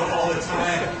 glitching out all the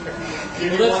time.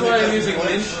 Well, that's why I'm using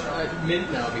Mint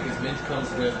now, because Mint comes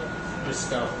with the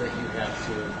stuff that you have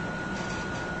to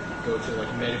go to like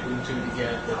Medubuntu to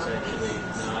get that's actually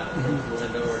not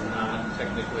Fluendo or not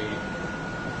technically, I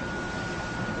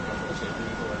don't know if it's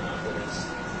legal or not, but it's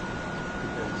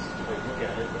because the way you look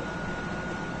at it. But,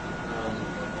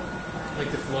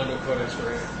 like the Fluendo codecs for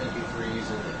MP3s,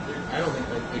 and I don't think,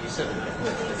 like you said, they're not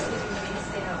good.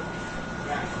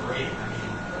 Not great. I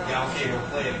mean, yeah, okay, we'll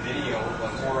play a video,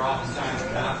 but more oftentimes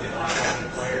than not, they lock up the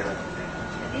player.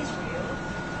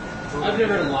 I've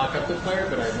never unlocked up the player,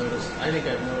 but I think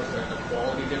I've noticed a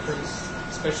quality difference,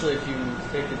 especially if you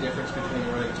take the difference between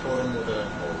running Totem with a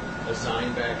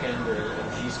Zine backend or a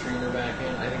GStreamer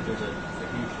backend. I think there's a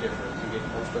huge difference. You get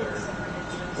much better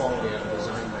quality out of the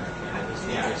Zine backend, at least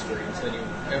in my experience, than you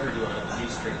ever do on a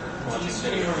GStreamer.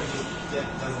 GStreamer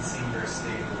doesn't seem very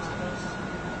stable to most.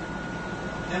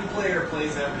 M-Player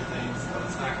plays everything, but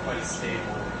it's not quite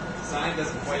stable. Zine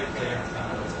doesn't quite play everything,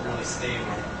 but it's really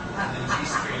stable. And then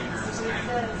GStreamer is kind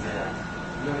of there.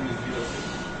 You don't use VLC?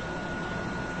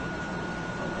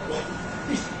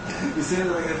 You see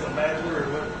anything as a matter or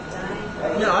what?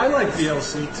 Yeah, I like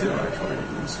VLC too. I find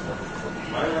it useful.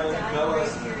 I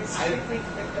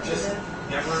just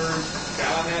never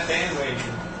got on that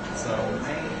bandwagon. So,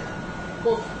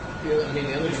 Well, yeah, I mean,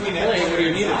 the other between what do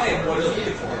you need it Zine, for? what do you need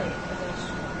it for?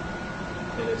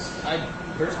 I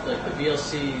personally like the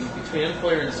VLC between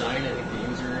M-Player and Zine. I think the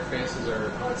user interfaces are.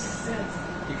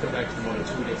 You come back to the more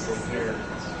intuitive thing here.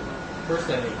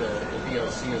 Personally, I think the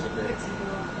VLC is a bit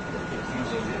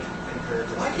confusing compared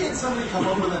to. Why can't somebody come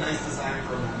up with a nice design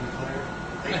for a movie player?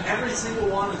 Like, every single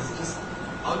one is just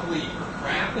ugly or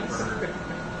crap, or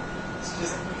it's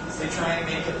just they try and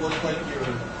make it look like your,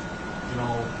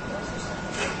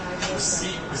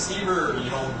 receiver,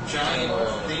 giant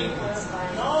thing.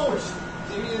 No, just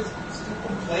give me a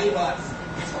stupid play button.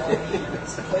 That's all I need.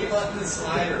 It's a play button and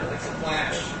slider, like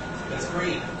Flash. That's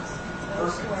great.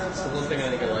 Perfect. That's the one thing I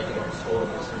think I like about Totem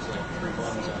is there's like 3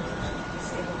 buttons on it.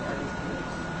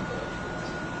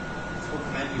 That's what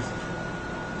the menus are for.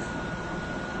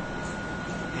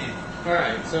 All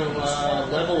right, so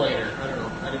Levelator. I don't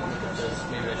know. I didn't look at this.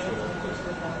 Maybe I should have.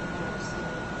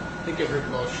 I think I've heard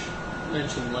Bush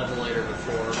mention Levelator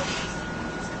before.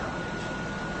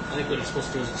 I think what it's supposed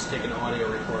to do is just take an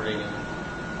audio recording and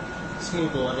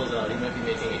smooth the levels out. He might be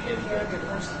making it hidden.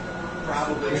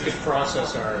 Probably. We could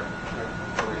process our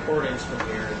recordings from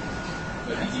here.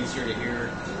 It might be easier to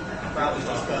hear. Probably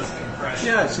just does compression.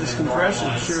 Yeah, it's just and compression,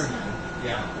 normalize. sure.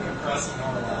 Yeah, compress and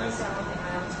normalize.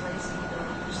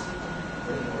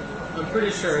 I'm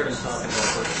pretty sure I've been talking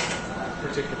about this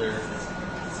particular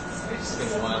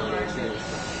thing a while ago too.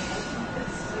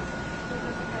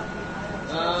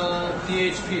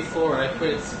 PHP 4. I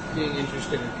quit being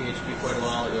interested in PHP quite a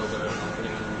while ago, but I'm not going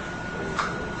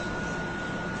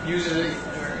to use it.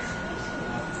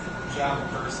 Java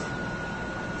person.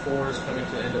 4 is coming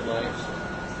to the end of life. So.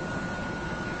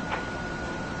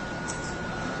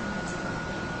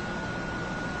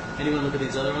 Anyone look at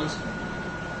these other ones?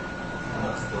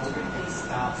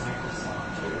 Stop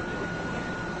Microsoft.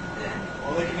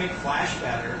 Well, they can make Flash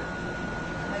better.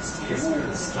 It's a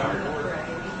good start.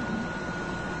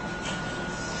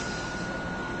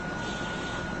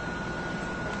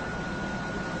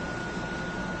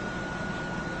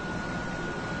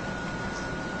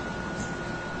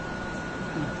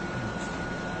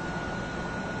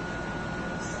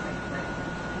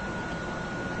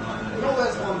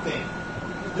 That's one thing.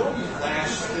 Adobe Flash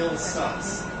still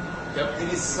sucks. Yep. It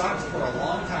has sucked for a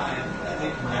long time, and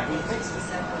they've never fixed it.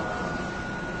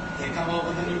 they come out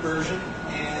with a new version,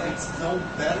 and it's no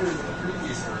better than the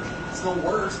previous version. It's no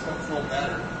worse, but it's no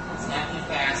better. It's not any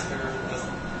faster. It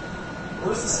doesn't.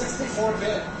 Where's the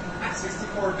 64-bit?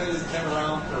 64-bit has been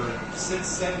around for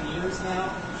 6-7 years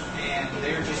now, and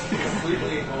they're just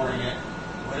completely ignoring it.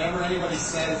 Whenever anybody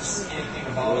says anything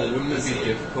about it, wouldn't it be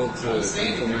difficult to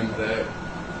implement that? that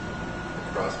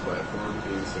cross-platform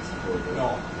being 64-bit?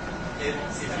 No. If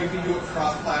you can do it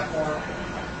cross-platform,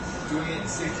 doing it in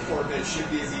 64-bit should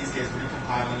be as easy as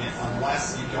recompiling it,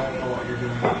 unless you don't know what you're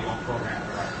doing and you don't program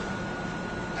correctly.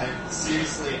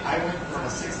 Seriously, I went from a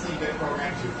 16-bit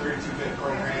program to a 32-bit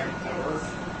program at work,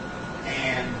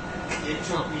 and it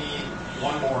took me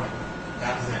one morning.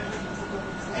 That was it.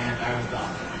 And I was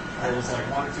done. There was like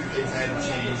one or two things I had to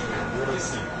change, but really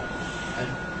simple. And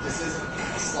this isn't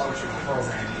a slouch of a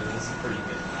program either. This is pretty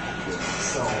big.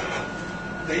 So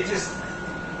they just,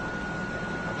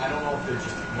 I don't know if they're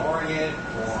just ignoring it,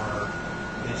 or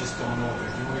they just don't know what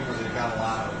they're doing, or they've got a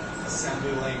lot of assembly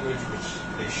language which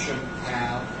they shouldn't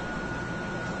have.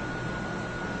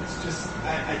 It's just,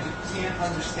 I just can't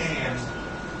understand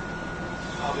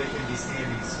how they can be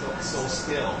standing so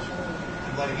still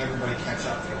and letting everybody catch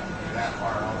up to them. They're that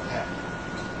far out ahead.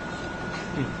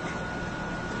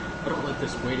 I don't like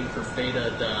this waiting for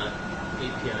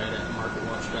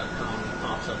beta.api.marketwatch.com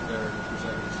pops up there in 2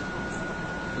 seconds.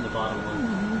 In the bottom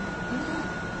one.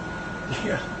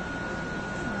 Yeah.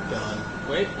 Done.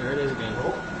 Wait, there it is again.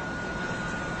 Oh,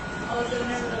 is it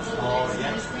whenever the little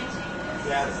yeah. news thing changes?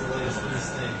 Yeah, it's the latest news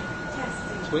thing.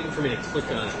 It's waiting for me to click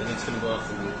on it, and it's going to go off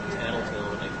the tattletale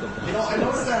when I click down. You know, I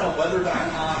noticed that on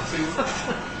weather.com too.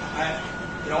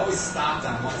 It always stopped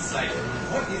on one site.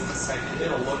 What is the site? They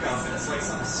did a lookup, and it's like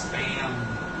some spam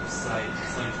site.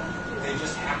 It's like they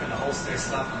just happen to host their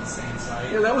stuff on the same site.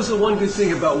 Yeah, that was the one good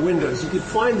thing about Windows. You could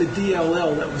find the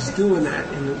DLL that was doing that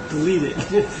and delete it.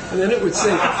 And then it would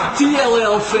say,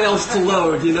 DLL fails to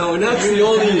load, and that's the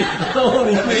only thing.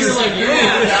 You're like,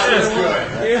 yeah, that was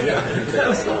good. Yeah, that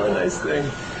was a nice thing.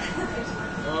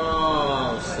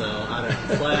 Oh, so I don't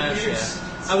Flash, yeah.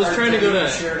 I was trying to go to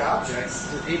shared objects.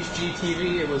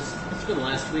 HGTV. It's been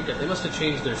last week. They must have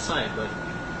changed their site, but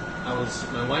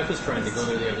my wife was trying to go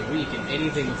there the other week, and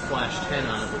anything with Flash 10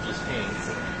 on it would just hang.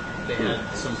 They had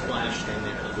some Flash thing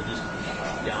there that would just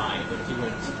die, but if you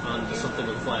went on to something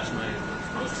with Flash 9, it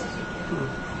would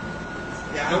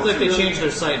Yeah, looked like they changed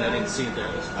their site, and I didn't see it there.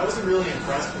 I wasn't really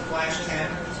impressed with Flash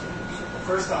 10.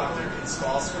 First off, their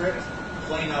install script,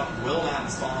 plain up, will not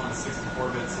install on a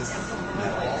 64-bit system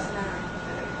at all.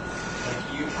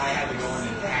 I had to go in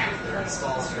and hack their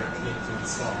install script to get it to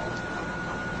install.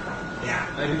 Yeah.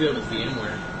 I do that with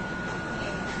VMware.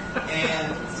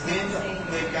 And then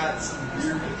they've got some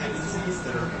weird dependencies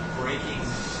that are breaking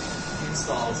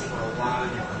installs for a lot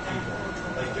of different people.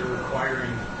 Like they're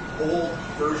requiring old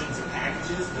versions of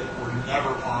packages that were never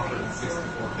offered in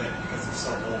 64-bit because they're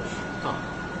so old. Huh.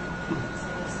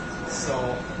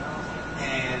 So,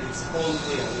 and it's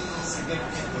supposedly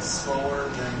significantly slower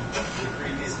than the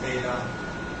previous beta,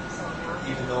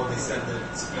 even though they said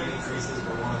that speed increases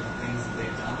were one of the things that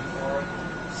they've done for it.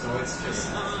 So it's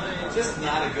just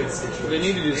not a good situation. They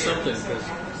need to do something because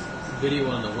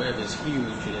video on the web is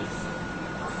huge, and if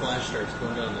Flash starts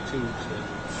going down the tubes, then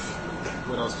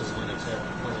what else does Linux have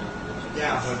to play on?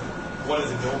 Yeah, but what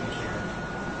does Adobe care?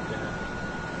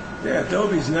 Yeah,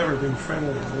 Adobe's never been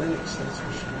friendly to Linux, that's for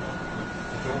sure.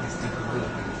 Adobe's never really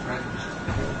been friendly.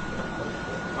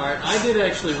 All right, I did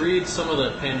actually read some of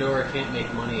the Pandora Can't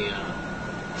Make Money.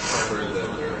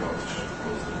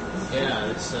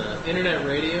 Yeah, it's internet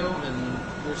radio, and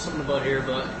there's something about here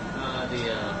about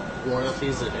the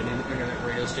royalties that internet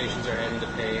radio stations are having to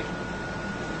pay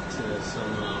to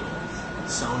some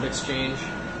sound exchange.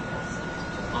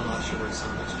 I'm not sure where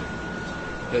sound exchange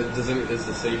is. Is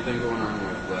the same thing going on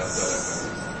with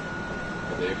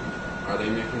Last.fm? Are they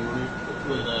making money?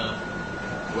 With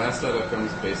Last.fm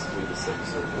is basically the same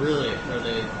service. Really? Are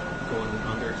they going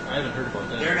under? I haven't heard about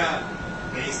that. They're not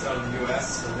based out of the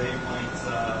U.S., so they might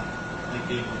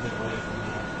be able to get away from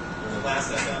that. The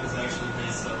Last FM is actually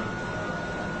based out of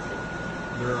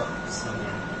Europe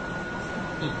somewhere.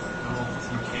 I don't know if it's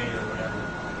UK or whatever.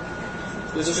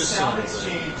 This The just sound sounds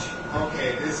like- exchange. Okay,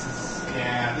 this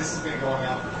has been going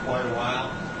on for quite a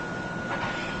while.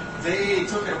 They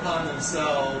took it upon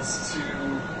themselves to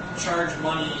charge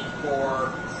money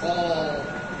for all,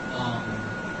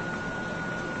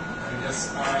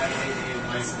 RIAA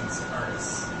licensed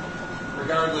artists,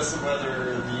 regardless of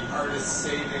whether the artists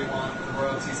say they want the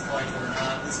royalties collected or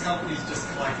not. This company's just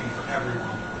collecting for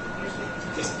everyone,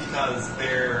 just because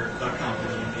they're the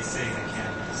company and they say they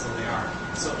can, so they are.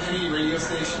 So any radio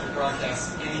station that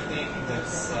broadcasts anything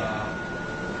that's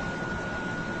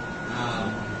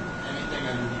anything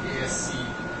under the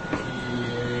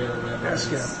ASCPA or whatever it is.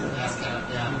 ASCAP,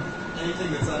 yeah.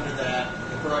 Anything that's under that,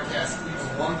 the broadcast,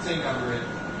 even one thing under it,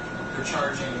 they're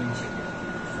charging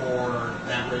for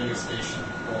that radio station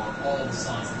for all the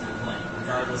songs that they're playing,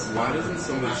 regardless of Why doesn't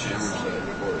somebody challenge that?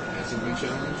 Or has it been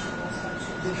challenged?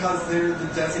 Because they're the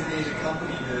designated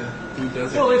company to. Who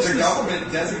does it? Well, it's Their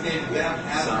government designated them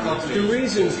as a company. the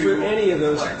reason for any of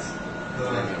those.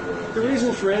 The The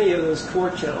reason for any of those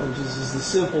court challenges is the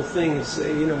simple thing is,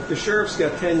 say, you know, if the sheriff's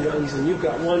got 10 guns and you've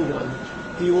got one gun,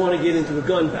 do you want to get into a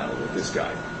gun battle with this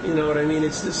guy? You know what I mean?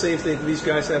 It's the same thing. These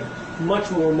guys have much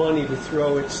more money to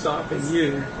throw at stopping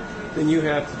you than you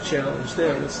have to challenge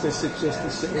them. It's just the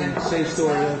same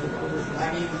story over and over again.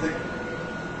 I mean,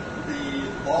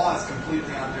 the law is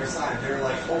completely on their side. They're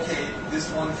like, okay, this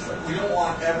one, we don't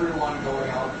want everyone going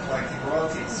out collecting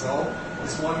royalties, so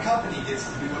this one company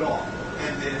gets to do it all.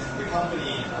 And then the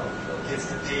company gets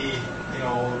to pay, you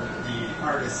know, the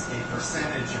artists a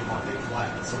percentage of what they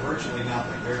collect. So virtually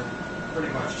nothing. They're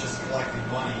pretty much just collecting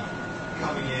money,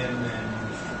 coming in and,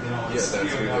 you know,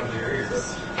 spewing out of their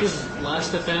ears. Does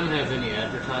Last.fm have any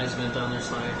advertisement on their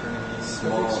site or anything?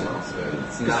 Small amounts of it.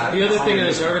 It's not. The other thing in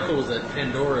this article was that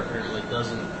Pandora apparently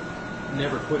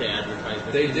never put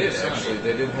advertisement. They in did their actually. site.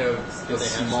 They did have a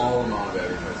small amount of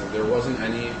advertising. There wasn't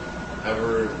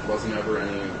ever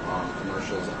any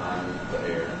commercials on the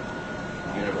air.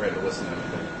 You never had to listen to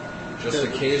anything. Just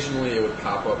occasionally it would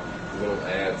pop up little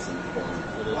ads and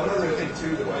One other thing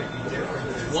too that might be different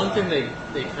is one thing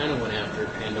they kind of went after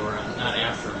Pandora, not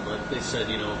after them, but they said,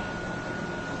 you know,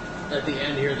 at the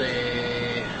end here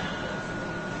they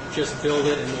just build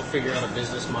it and we'll figure out a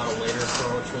business model later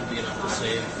for which won't be enough to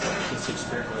save this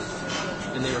experiment.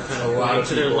 And they were kind of lying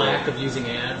to their lack of using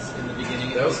ads in the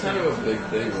beginning. That was kind of a big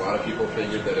thing. A lot of people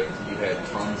figured that if you had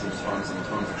tons and tons and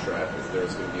tons of traffic, there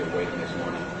was going to be a way to make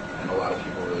money. And a lot of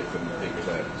people really couldn't figure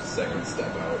that second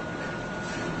step out.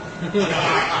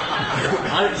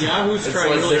 Yahoo's It's trying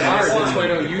like really they're hard. asking That's why I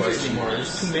don't the use it question anymore.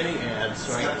 marks. There's too many ads.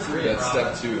 So I That's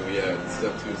step two. Yeah,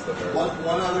 step two is the hard one.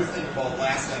 one other thing about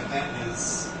Last.fm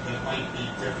is that might be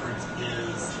different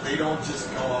is they don't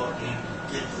just go out and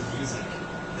get the music.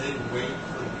 They wait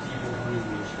for the people who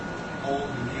own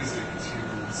the music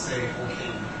to say, okay,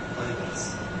 you can play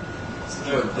this.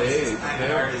 So But they kind of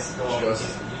have artists go out and just-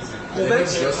 get the music. They have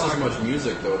just as much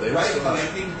music though. They have Right, so but much. I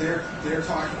think they're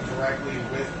talking directly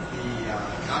with the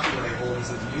copyright holders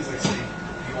of the music, saying,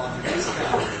 "Do you want the music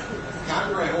out?" If the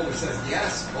copyright holder says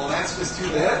yes, well, that's just too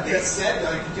bad. They said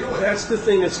I could do it. That's the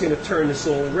thing that's going to turn this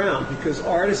all around, because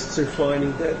artists are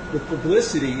finding that the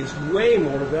publicity is way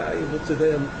more valuable to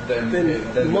them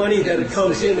than money that it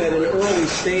comes in at an early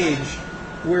stage,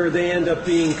 where they end up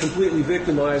being completely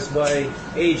victimized by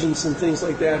agents and things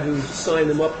like that who sign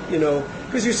them up, you know,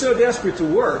 because you're so desperate to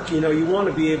work, you know, you want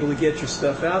to be able to get your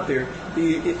stuff out there.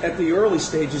 At the early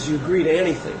stages, you agree to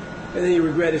anything, and then you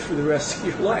regret it for the rest of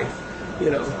your life, you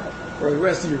know, or the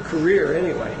rest of your career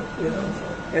anyway, you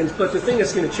know. But the thing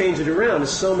that's going to change it around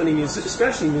is so many,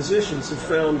 especially musicians, have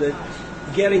found that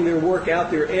getting their work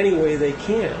out there any way they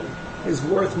can is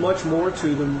worth much more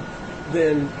to them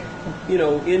than, you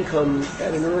know, income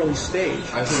at an early stage.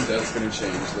 I think that's going to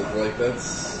change. Like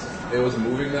it was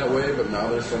moving that way, but now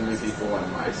there's so many people on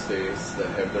MySpace that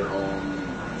have their own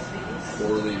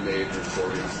poorly made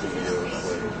recording studios,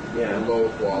 like low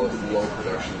quality, low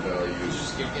production values.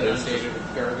 just get inundated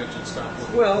with garbage and stop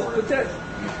looking Well, for but it.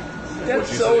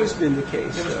 that's always been the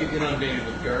case. You just get inundated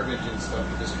with garbage and stuff.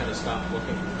 You just kind of stop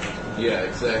looking for it. Yeah,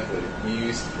 exactly.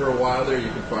 For a while there,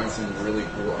 you could find some really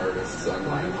cool artists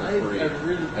online for free,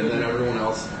 and then everyone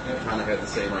else kind of had the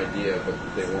same idea, but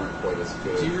they weren't quite as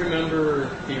good. Do you remember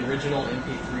the original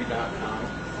MP3.com?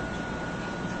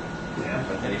 Yeah.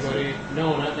 Anybody?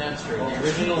 No, not Napster.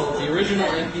 The original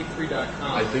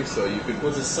MP3.com. I think so. You could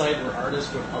was a site where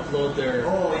artists would upload their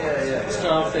yeah.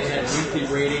 stuff. They had weekly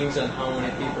ratings on how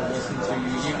many people listened to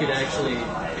you. You could actually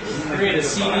create a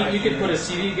CD. You could put a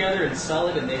CD together and sell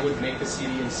it, and they would make the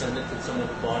CD and send it to someone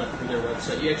who bought it through their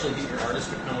website. You actually get your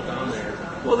artist account on there.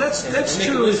 Well, that's make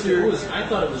true. a list. I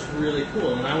thought it was really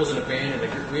cool. When I was in a band,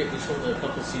 and we sold a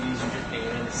couple CDs in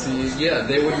Japan. see. Yeah,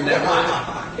 they would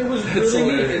never. It was That's really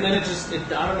neat, hilarious. and then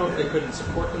I don't know if they couldn't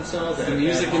support themselves. The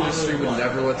music industry would what.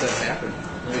 never let that happen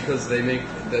because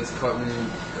that's cutting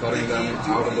them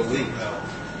out of the loop.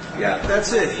 Yeah,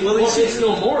 that's it. Well, It's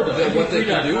no more though. What they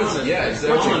can do is, yeah,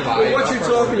 exactly. What you're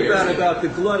talking about the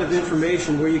glut of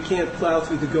information where you can't plow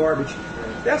through the garbage,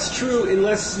 that's true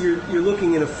unless you're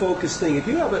looking in a focused thing. If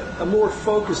you have a more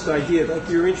focused idea, like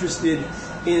you're interested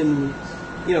in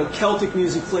Celtic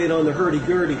music played on the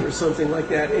hurdy-gurdy or something like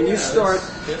that, and you start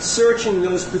searching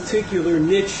those particular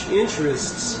niche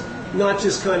interests, not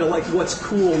just kind of like what's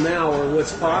cool now or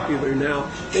what's popular now,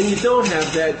 and you don't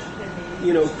have that,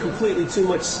 completely too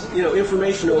much,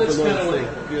 information Well, it's overload kind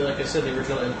of thing. like I said, the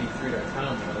original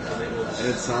MP3.com was, and it was.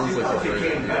 It sounds like a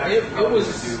great idea. It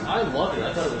was. I loved it.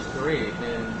 I thought it was great.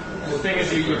 And the thing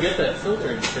is, you get that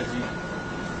filtering because you.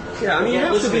 Yeah, I mean, you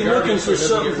have to be looking for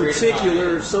something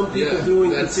particular, some people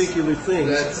doing particular things.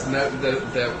 That's not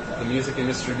the music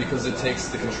industry, because it takes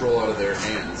the control out of their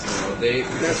hands.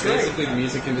 Basically the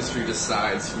music industry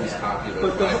decides who's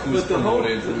popular, who's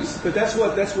promoted, who's. But that's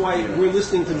why we're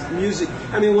listening to music.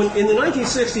 I mean, when in the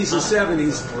 1960s and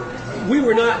 70s, we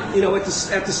were not,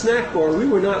 at the snack bar, we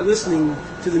were not listening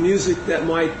to the music that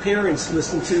my parents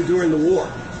listened to during the war.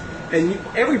 And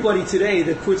everybody today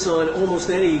that puts on almost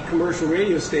any commercial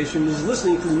radio station is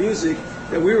listening to the music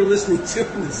that we were listening to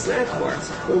in the snack bar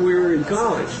when we were in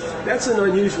college. That's an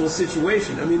unusual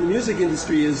situation. I mean, the music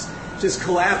industry is just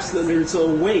collapsed under its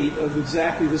own weight of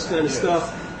exactly this kind of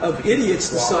stuff, of idiots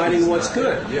deciding what's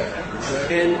good.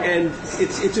 And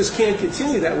it just can't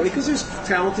continue that way, because there's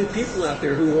talented people out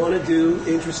there who want to do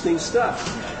interesting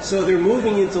stuff. So they're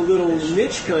moving into little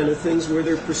niche kind of things where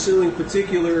they're pursuing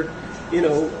particular,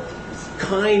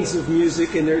 kinds of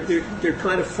music, and they're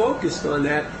kind of focused on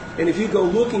that. And if you go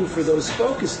looking for those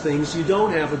focused things, you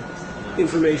don't have an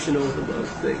information overload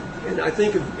thing. And I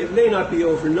think it may not be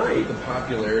overnight. The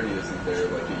popularity isn't there.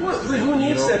 Well, who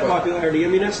needs that popularity? I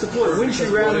mean, that's the point. Wouldn't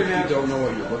you rather have? You don't know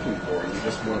what you're looking for, and you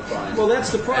just want to find. Well, that's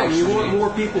the problem. You want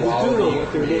more people who do know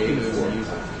what they're looking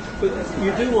for. But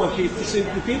you do want people. See,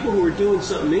 the people who are doing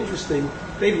something interesting,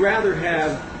 they'd rather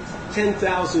have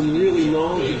 10,000 really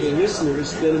knowledgeable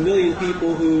listeners than a million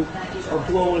people who are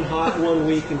blowing hot one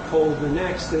week and cold the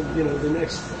next. The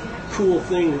next cool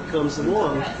thing that comes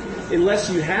along. Unless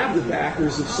you have the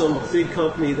backers of some big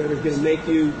company that are going to make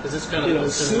you, pseudo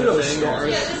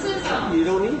stars, you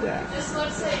don't need that. This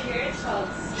website here, it's called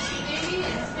CD,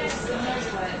 and it's kind of similar to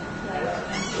what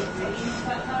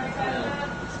MP3 about.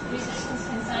 Musicians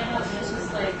can sign up, and it's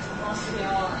just like most of it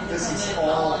all independent. This is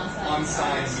all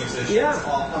unsigned musicians,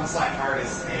 all unsigned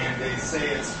artists, and they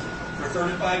say it's for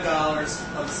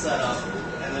 $35 of the setup,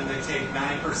 and then they take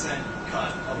 9%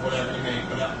 cut of whatever you make,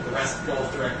 but the rest goes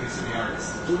directly to the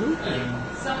artist. And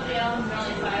some of the albums are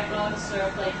only $5, or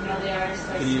if the artist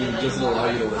starts to get doesn't allow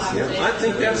you to listen. Yeah, I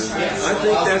think that's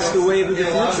the wave of the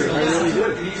future. I really do.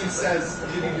 It even says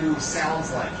you can do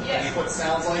sounds like. And you put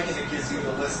sounds like, and it gives you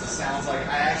the list of sounds like.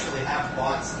 I actually have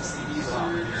bought some CDs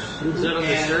off of here. Is that on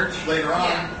the search? Later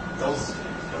on, those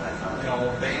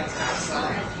bands got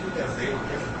signed because they were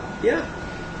given them. Yeah.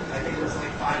 I think it was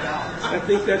like $5. I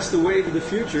think that's the wave of the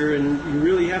future, and you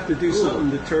really have to do something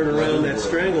to turn around that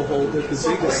stranglehold that the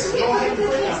biggest.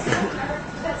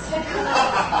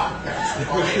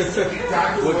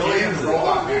 Dr. Williams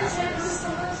Robot Masters.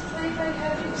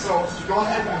 So go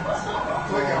ahead and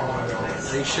click on one of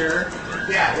those. Are you sure?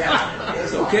 Yeah.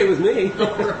 It's okay with me.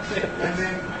 And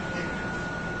then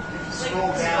if you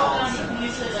scroll down, you can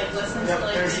usually listen to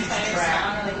there's the each entire track.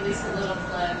 song or at least a little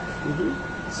clip.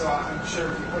 So I'm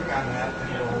sure if you click on that, then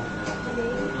it'll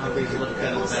Look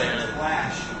kind of looks like bad.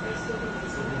 Flash.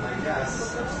 I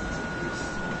guess.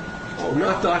 Oh,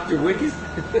 not Dr. Wicked?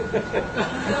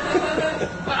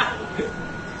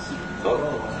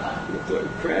 Oh, I thought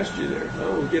it crashed you there.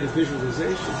 Oh, we'll get a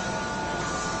visualization.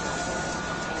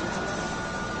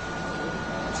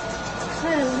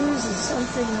 Kind of loses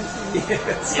something like that.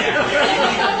 Yes.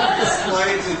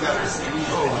 Slightly better CD.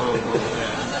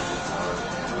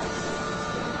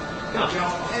 And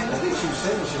I think she was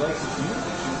saying she likes his music.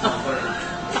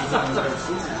 She's on better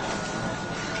speakers.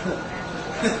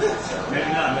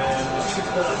 Maybe not, man.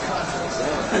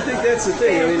 I think that's the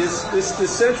thing. I mean, it's the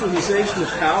centralization of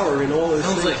power in all this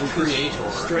Sounds things. like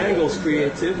creator. Strangles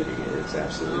creativity. It's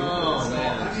absolutely. Oh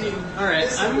man! All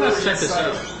right, I'm gonna check this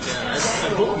out. Yeah, I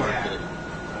bookmarked it.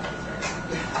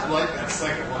 I like that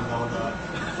second one though.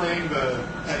 Playing the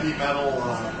heavy metal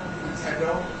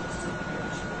Nintendo.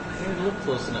 I didn't look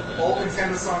close enough. All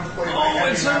Nintendo songs played by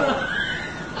heavy metal.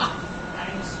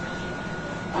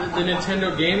 The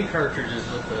Nintendo game cartridges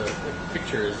with the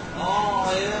pictures.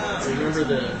 Oh yeah. Remember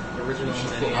the original?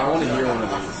 I want to hear one of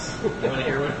these. You want to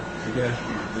hear one? Yeah.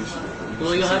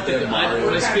 Well, you'll have to.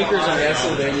 My speakers are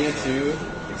Castlevania 2,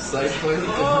 Excite Play.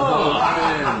 Oh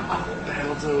man,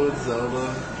 Battletoads, Zelda.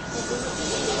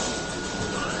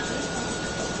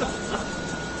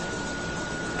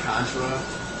 Contra.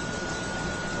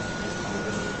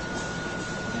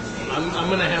 I'm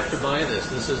gonna have to buy this.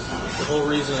 This is the whole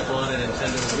reason I bought a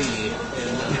Nintendo Wii in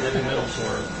heavy metal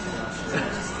form.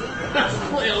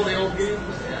 Play all the old games.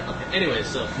 Yeah. Okay. Anyway,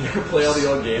 so You can play all the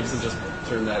old games and just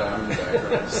turn that on in the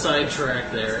background.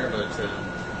 sidetrack there, but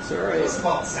It's all right. It's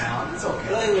about sound. It's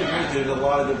okay. I agree. There's a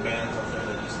lot of good bands out there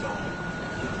that just don't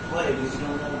get to play because you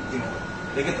don't know,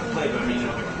 they get to play, but I mean,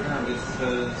 it's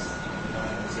because,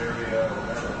 it's area or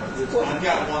whatever. I've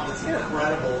got one that's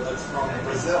incredible that's from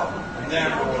Brazil.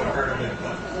 Never would have heard of it,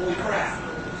 but holy crap.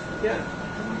 Yeah.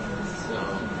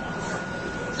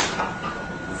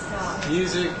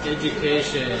 music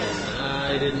education.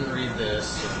 I didn't read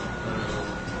this.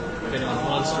 If anyone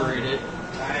wants to read it,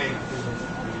 I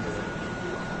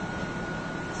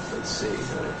Let's see. That's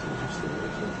interesting.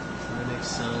 Linux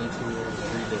sound tools,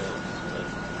 read it.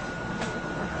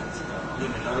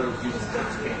 Another was using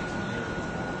text paint.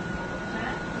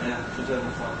 Yeah, she's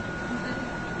having fun.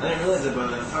 I didn't realize it, but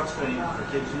touch paint for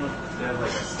kids, they have like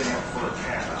a stamp for a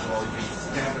cat. Well, you can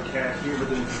stamp a cat here, but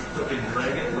then you click and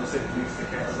drag it, it looks like it makes the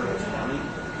cat so it's funny.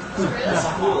 That's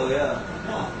cool, yeah.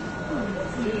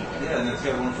 Yeah, and it's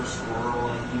got one for squirrel,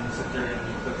 and you can sit there and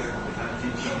you click it a couple times, you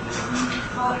change it, and you can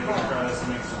try to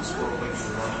make some squirrel like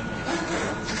you're running.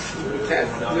 Did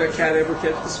that cat ever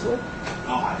catch the squirrel?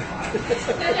 Oh, I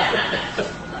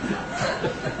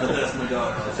But that's my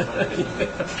daughter. That's funny.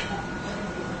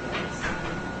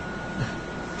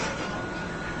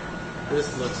 This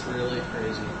looks really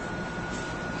crazy.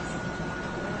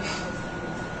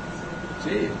 Gee,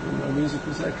 I didn't know music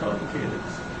was that complicated.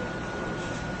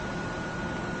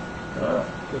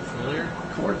 Look familiar?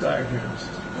 Chord diagrams.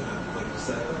 Like you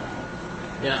said.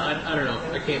 Yeah, I don't know.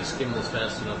 I can't skim this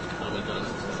fast enough to comment on it.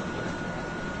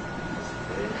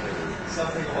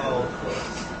 something a little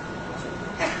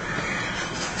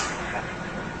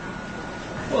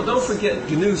Well, don't forget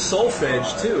GNU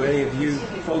Solfege, too. Any of you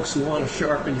folks who want to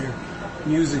sharpen your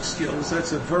music skills,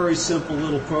 that's a very simple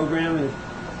little program. It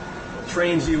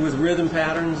trains you with rhythm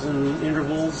patterns and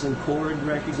intervals and chord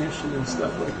recognition and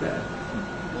stuff like that.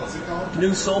 What's it called?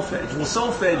 GNU Solfege. Well,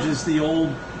 Solfege is the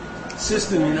old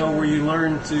system, where you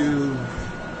learn to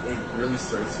It really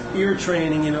starts you. ear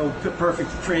training, perfect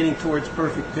training towards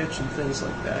perfect pitch and things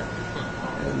like that.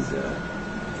 And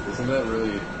Isn't that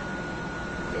really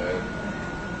bad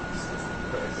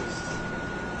practice?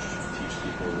 Teach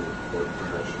people chord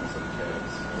progressions and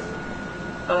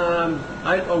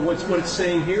tabs. what it's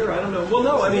saying here, I don't know. Well,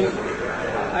 no, I mean,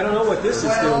 I don't know what this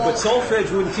is doing, but Solfege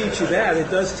wouldn't teach you that. It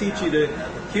does teach you to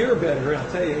hear better, I'll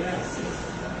tell you that.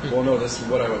 Well, no, this is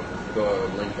what I would go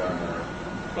link on.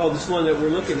 Oh, this one that we're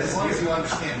looking at As long as here. you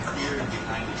understand theory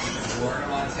behind it, you can learn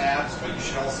them on tabs, but you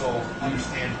should also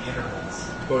understand intervals.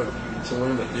 But to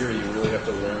learn the theory, you really have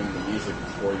to learn the music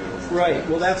before you learn the Right. tabs.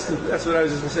 Well, that's what I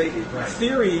was just going to say. Right.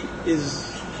 Theory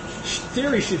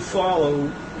should follow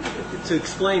to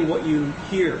explain what you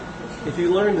hear. If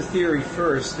you learn the theory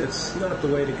first, that's not the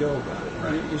way to go about it.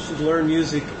 Right. You should learn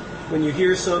music. When you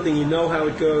hear something, you know how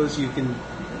it goes. You can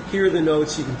hear the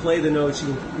notes. You can play the notes.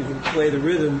 You can play the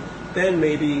rhythm. Then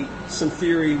maybe some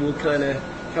theory will kind of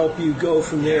help you go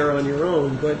from there on your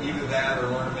own. But Either that or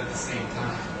learn them at the same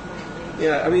time.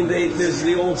 yeah, I mean, there's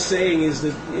the old saying is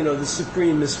that the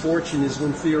supreme misfortune is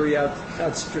when theory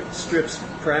outstrips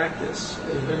practice.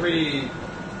 Every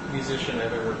musician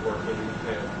I've ever worked with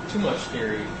who's had too much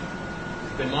theory,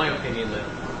 in my opinion, that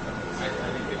I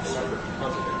think they've suffered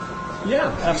because of it.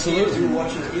 Yeah, absolutely. You can't do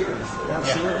what you're hearing.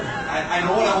 Absolutely. I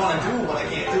know what I want to do, but I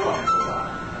can't do it.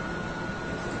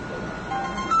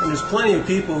 And there's plenty of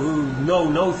people who know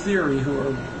no theory who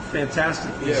are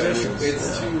fantastic Yeah, musicians.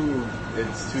 it's too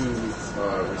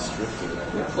restricted.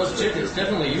 Well, it's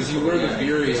definitely Because useful. you learn the yeah.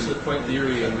 theory It's the point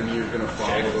and then you're going to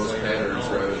follow those Jack is patterns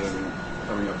like, rather than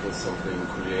coming up with something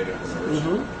creative and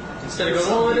original. Instead of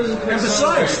going, it doesn't. And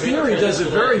besides, theory does a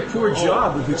very poor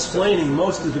job of explaining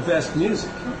most of the best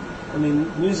music. I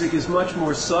mean, music is much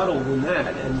more subtle than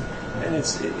that, and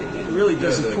it really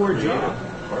does a poor job.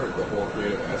 The whole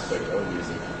creative aspect of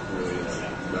music really is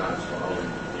not following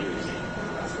theory.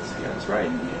 Yeah, that's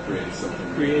right. Creating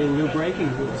something. Creating new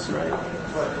breaking rules, right?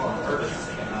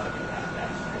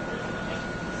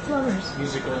 Plumbers.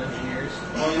 Musical engineers.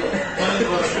 Plenty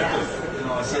of us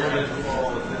have to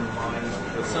fall within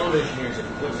lines. Sound engineers are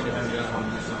completely different job.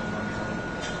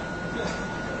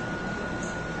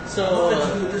 So, Let's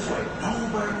do it this way. No,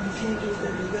 Byron, you can't do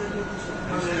that. You gotta do it this way.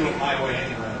 I'm going to do it my way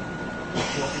anyway.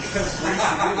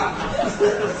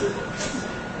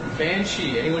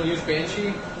 Banshee. Anyone use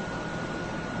Banshee?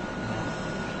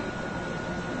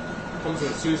 Comes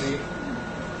with Susie.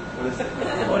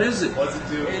 What is it? What's it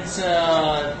do? It's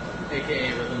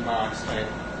AKA rhythm box type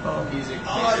music.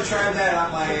 Oh, I tried that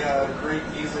on my great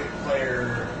music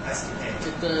player escapade.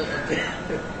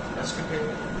 Escapade.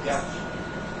 Yeah.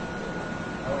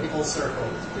 I I went full circle.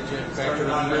 Did you factor Started in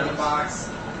on the the box,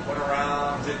 went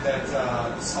around, did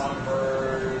that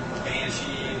Songbird,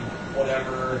 Banshee,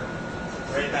 whatever,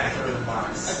 right back to the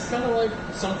box. I kind of like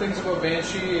some things about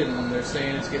Banshee, and they're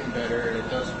saying it's getting better, and it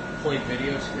does play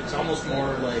videos. It's almost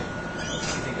more like I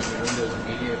think of the Windows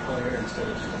media player instead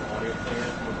of just an audio player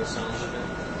with the sounds of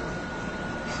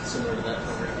it. Similar to that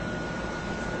program.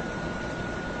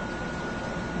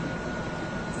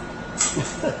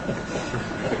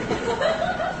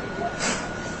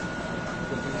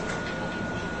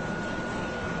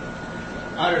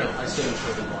 I don't know. I still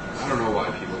enjoy the box. I don't know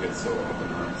why people get so up in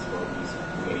arms about these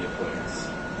media players.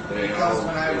 Because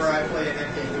whenever I play an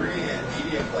MP3 and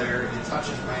media player, it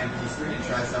touches my MP3 and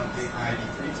tries to update my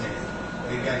ID3 tape.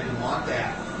 Maybe I didn't want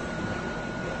that.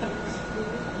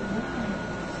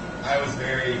 I was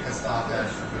very pissed off at it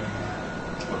for doing that.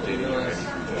 Updating your ID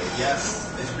tag. Yes,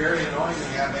 it's very annoying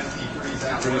when you have MP3s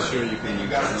out Pretty work, sure you can and you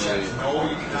got to check. internally No,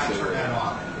 you cannot disable turn that it.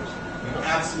 off. You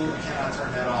absolutely cannot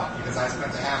turn that off because I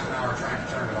spent a half an hour trying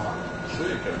to turn it on. Sure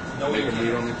you can. No, Make you them can't.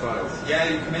 read-only files. Yeah,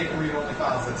 you can make them read-only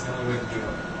files. That's the only way to do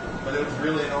it. But it was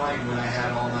really annoying when I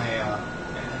had all my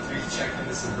MP3s checked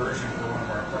into Subversion for one of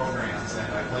our programs,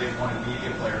 and I played one in Media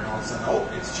Player, and all of a sudden, oh,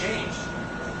 it's changed.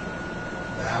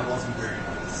 That wasn't very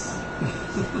nice.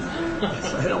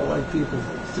 I don't like people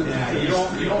doing Yeah, things.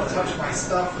 you don't touch my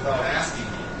stuff without asking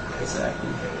me. Exactly.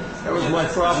 That was my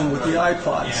problem with the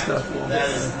iPod Yeah, stuff. that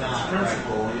is not right.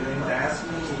 Principle. You didn't ask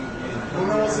me. Who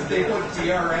knows if they put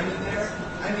DRM in there?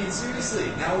 I mean, seriously,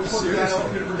 now we put that out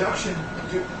into production.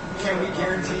 Can we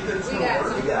guarantee that it's going to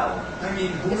work? You got one. I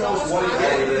mean, who knows what it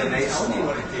did? It didn't tell me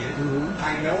what it did. I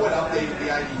know it updated the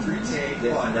ID3 tag,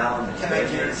 but can I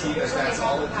guarantee that that's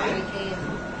all it did?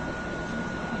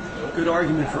 Good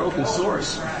argument for open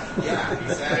source. Yeah,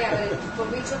 exactly. Yeah, but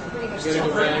we took pretty much. You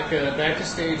gotta go back to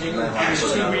staging.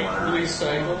 Actually, 2-week release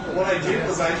cycle. What I did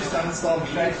was I just uninstalled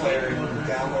Media Player and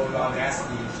downloaded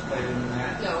Audacity and just played it in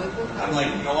that. No, it won't. I'm like,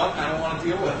 you know what? I don't want to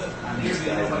deal with it. I'm used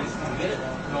to nobody's going to get it.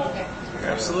 No. Okay.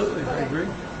 Absolutely, I agree.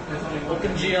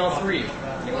 OpenGL3.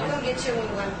 We'll come get you when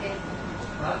you want to pay.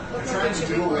 I'm trying to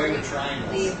do away with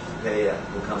triangles. Leave. Yeah,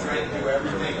 we'll come. I'm trying to do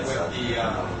everything with the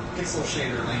pixel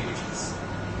shader languages.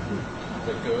 Is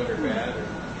it good or bad? Or?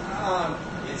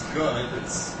 It's good.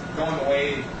 It's going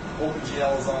away.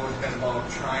 OpenGL has always been about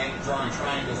drawing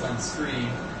triangles on the screen,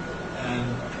 and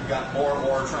we got more and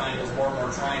more triangles,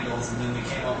 and then they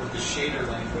came up with the shader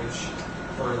language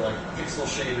for like pixel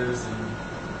shaders and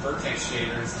vertex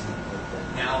shaders, and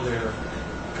now they're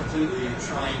completely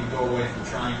trying to go away from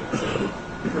triangles.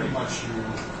 Pretty much you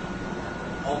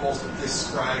almost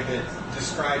describe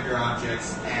your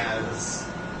objects as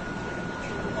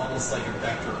almost like a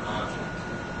vector object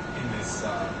in this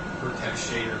vertex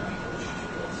shader language.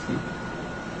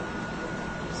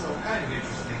 So kind of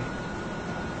interesting.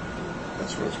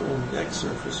 That's what's wrong with the X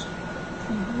surface.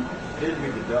 I did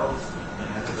read the bells, and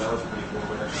I thought that was pretty cool,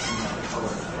 but I didn't know the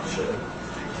color. Should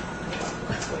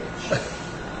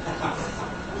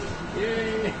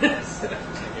Yay!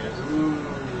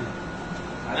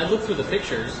 I looked through the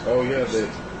pictures. Oh yeah, they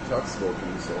talk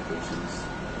smoking citations.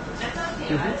 I thought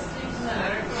the oddest thing from the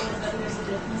article is that there's a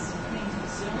difference between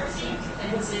consumer seat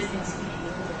and business seat.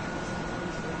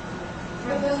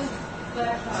 For the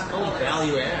Oh,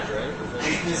 value add, right?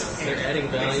 They're adding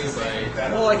value by.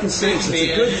 All I can say is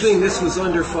it's a good thing this was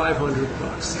under $500.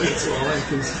 That's all I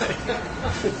can say.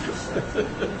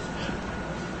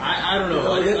 I don't know.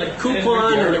 Well, Like,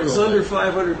 coupon and it was article.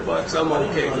 under $500. I'm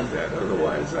okay with that.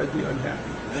 Otherwise, I'd be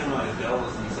unhappy. I didn't know Dell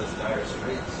was in such dire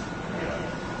straits.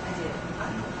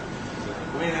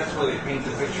 I mean, that's why they paint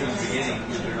the picture in the beginning.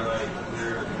 Because they're like,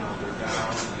 they're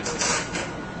down. If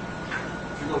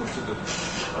you go to the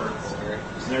article,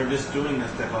 they're just doing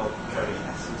this to help try to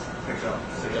pick up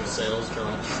Sales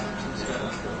jobs and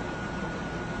stuff.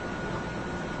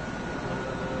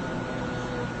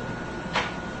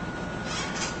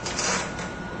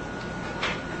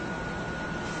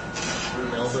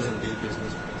 Mel doesn't do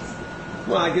business.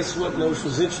 Well, I guess what Loesch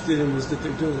was interested in was that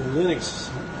they're doing a Linux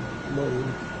mode.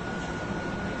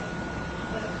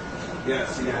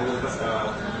 Yes,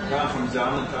 gone from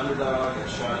dominant to underdog, and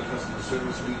shoddy customer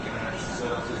service, weak international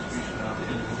sales, distribution out to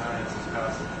Indian finances,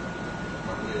 cost of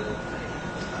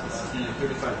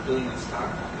 $35 billion in stock.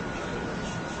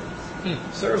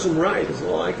 Serves them right, is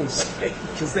all I can say.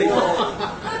 Because they a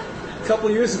couple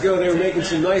of years ago, they were making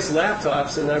some nice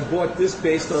laptops, and I bought this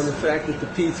based on the fact that the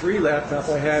P3 laptop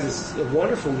I had is a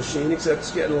wonderful machine, except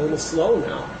it's getting a little slow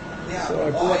now. Yeah, So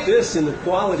I bought this, and the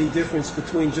quality difference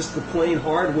between just the plain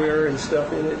hardware and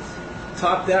stuff in it,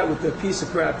 topped that with the piece of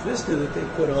crap Vista that they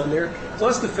put on there,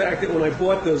 plus the fact that when I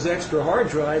bought those extra hard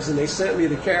drives and they sent me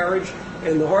the carriage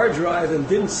and the hard drive and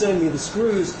didn't send me the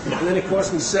screws, and then it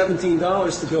cost me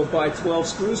 $17 to go buy 12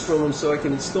 screws from them so I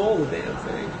can install the damn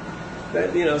thing.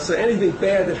 That, you know, so anything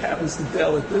bad that happens to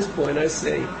Dell at this point, I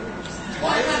say,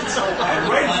 Why is it so hard?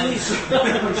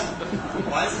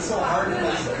 Why is it so hard to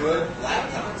find good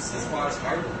laptops as far as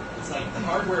hardware? It's like the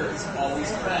hardware is always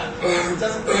crap. It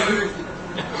doesn't matter if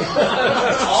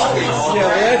always. yeah,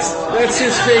 that's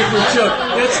his favorite joke.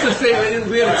 That's the favorite.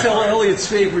 We had to tell Elliot's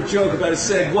favorite joke about it.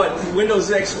 Said, "What, Windows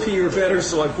XP are better,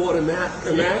 so I bought a Mac."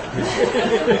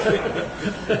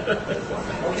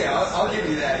 Okay, I'll give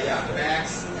you that. Yeah, the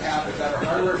Macs have the better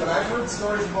hardware, but I've heard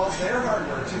stories about their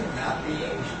hardware too not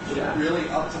being really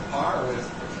up to par with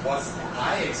what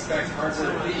I expect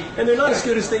hardware to be. And they're not as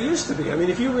good as they used to be. I mean,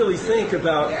 if you really think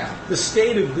about the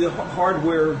state of the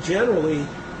hardware generally,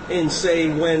 in say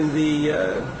when the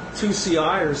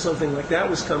 2CI or something like that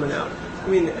was coming out. I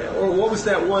mean, or what was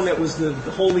that one that was the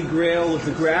holy grail of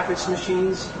the graphics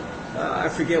machines? I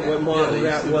forget what model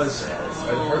that was.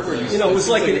 You know, it was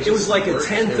like a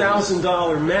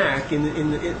 $10,000 Mac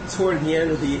toward the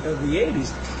end of the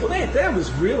 80s. Well, that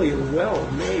was really a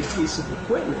well-made piece of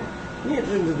equipment.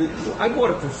 I bought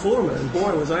a Performa, and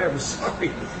boy, was I ever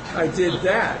sorry I did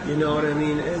that. You know what I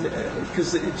mean? And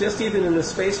because just even in the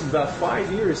space of about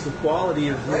 5 years, the quality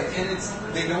of and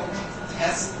they don't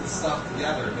test the stuff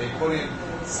together. They put in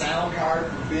sound card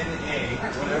from bin A,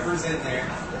 whatever's in there.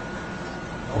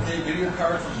 Okay, video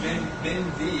card from bin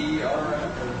B, all right,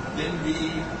 or bin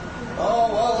B.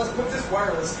 Oh, well, let's put this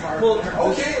wireless card in there.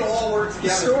 Okay, it'll all work together.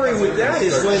 The story with that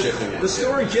is the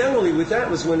story generally with that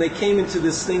was when they came into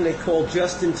this thing they called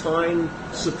just-in-time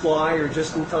supply or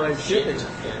just-in-time shipping.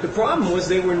 The problem was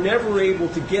they were never able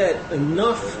to get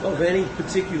enough of any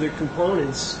particular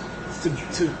components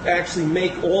to actually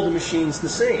make all the machines the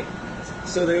same.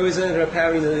 So they always ended up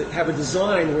having to have a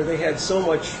design where they had so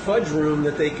much fudge room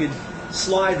that they could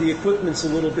slide the equipments a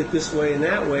little bit this way and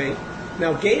that way.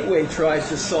 Now, Gateway tried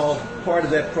to solve part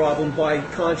of that problem by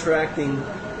contracting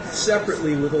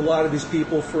separately with a lot of these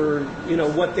people for, you know,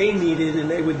 what they needed, and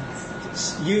they would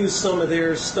use some of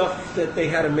their stuff that they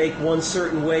had to make one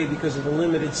certain way because of a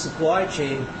limited supply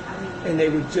chain, and they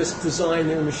would just design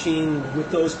their machine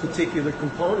with those particular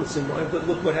components in mind. But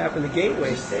look what happened to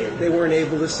Gateway. They weren't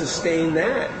able to sustain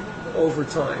that over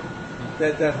time.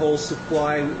 That whole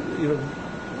supply, you know,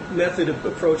 method of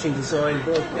approaching design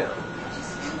broke down.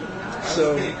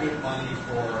 So, I would pay good money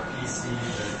for a PC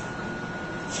that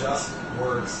just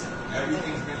works.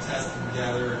 Everything's been tested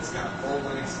together. It's got full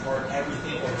Linux support.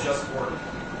 Everything will just work.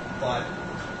 But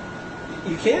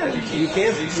you can't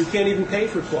even pay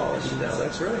for quality now.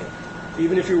 That's right.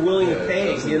 Even if you're willing to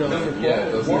pay, you know, for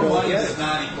quality, more money does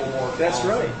not equal more quality. That's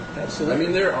right. Absolutely. I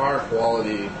mean, there are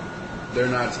quality. They're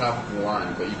not top of the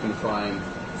line, but you can find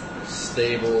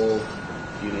stable,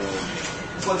 you know.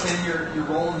 But then you're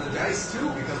rolling the dice too,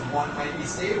 because one might be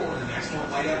stable and the next one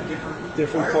might have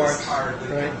different parts.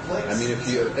 Right. I mean, if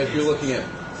you're looking at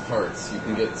parts, you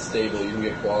can get stable, you can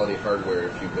get quality hardware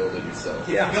if you build it yourself.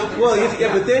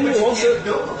 But then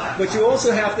you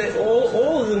also have to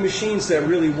all of the machines that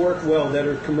really work well that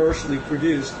are commercially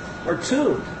produced are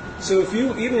tuned. So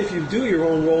even if you do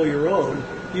roll your own,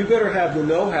 you better have the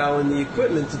know-how and the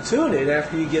equipment to tune it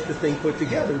after you get the thing put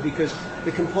together, because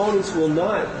the components will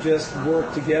not just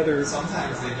work together.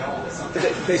 Sometimes they don't.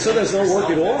 They sometimes don't work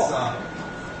at all.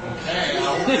 Okay, I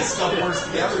hope this stuff works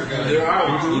together good. There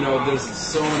are, you know, there's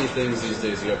so many things these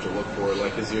days you have to look for.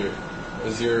 Like, does your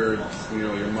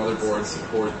your motherboard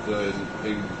support the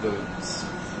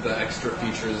extra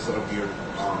features of your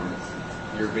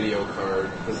video card?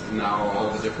 Because now all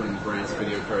the different brands of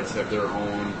video cards have their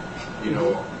own, you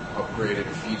know, upgraded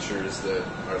features that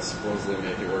are supposedly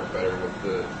make it work better with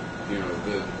the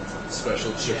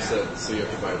special chipset. So you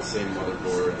have to buy the same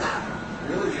motherboard.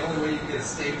 Really, the only way you can get a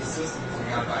stable system is you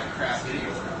got to buy a crap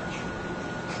video card.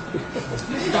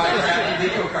 You buy a crappy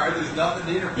video card, there's nothing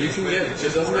to interface with.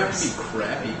 It doesn't have to be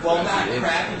crappy. Well, not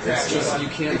crappy. It's just you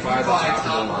can't buy the top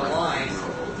of the line.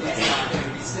 It's not going to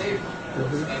be stable.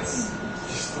 That's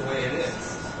just the way it is.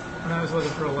 When I was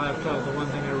looking for a laptop, the one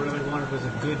thing I really wanted was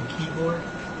a good keyboard.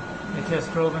 I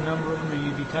test drove a number of them, and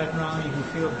you'd be typing around, you can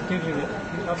feel, particularly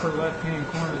the upper left-hand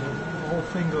corner, the whole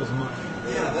thing goes mush.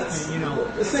 Yeah, that's... And, you know,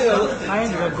 I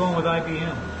ended up going with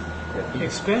IBM.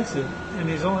 Expensive, and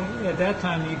there's only, at that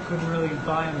time, you couldn't really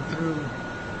buy them through,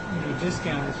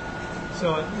 discounters.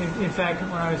 So, in fact,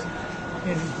 when I was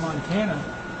in Montana,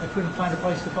 I couldn't find a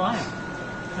place to buy them.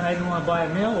 And I didn't want to buy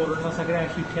a mail order unless I could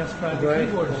actually test drive the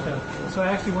keyboard and stuff. So I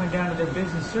actually went down to their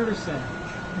business service center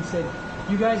and said,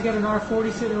 "You guys got an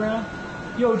R40 sitting around?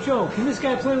 yo, Joe, can this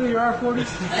guy play with your R40?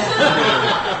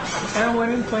 And I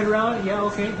went in, played around. Yeah,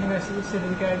 okay. And I said to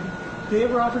the guy, "Do they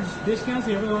ever offer discounts?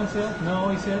 Do they ever go on sale?" "No,"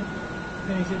 he said.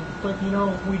 And he said, "But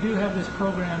we do have this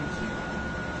program,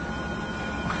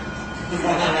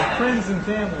 friends and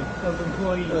family of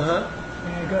employees." Uh-huh.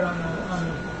 And I got on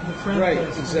the friend Right,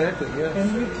 list. exactly, yeah.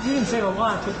 And we didn't save a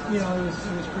lot, but it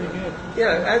was pretty good.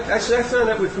 Yeah, I found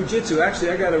that with Fujitsu. Actually,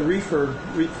 I got a refurb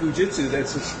Fujitsu.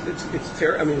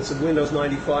 It's a Windows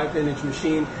 95 vintage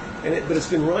machine, but it's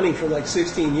been running for like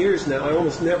 16 years now. I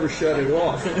almost never shut it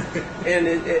off, and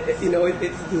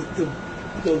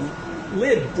the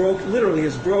lid literally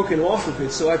is broken off of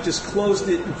it. So I've just closed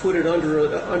it and put it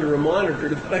under a monitor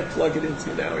that I plug it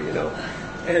into now.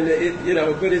 And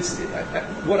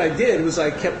what I did was I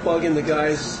kept bugging the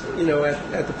guys,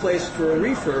 at the place for a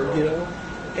refurb,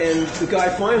 and the guy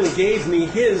finally gave me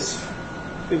his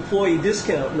employee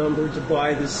discount number to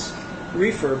buy this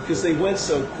refurb because they went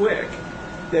so quick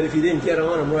that if you didn't get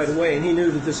on them right away, and he knew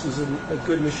that this was a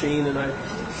good machine, and I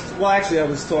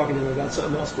was talking to him about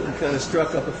something else, but we kind of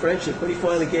struck up a friendship, but he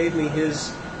finally gave me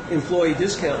his employee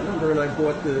discount number, and I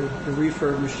bought the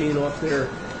refurb machine off their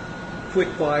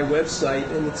quick buy website,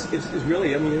 and it's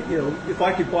really, if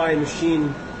I could buy a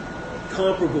machine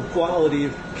comparable quality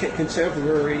of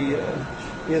contemporary,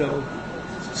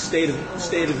 state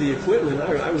of the equipment,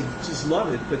 I would just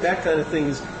love it. But that kind of thing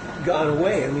has gone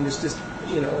away. It's just,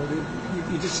 you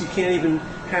can't even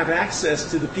have access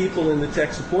to the people in the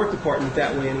tech support department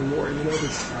that way anymore.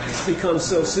 It's become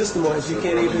so systemized. You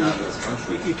can't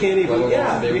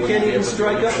even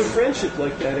strike up a friendship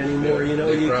like that anymore. They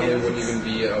probably wouldn't even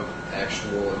be an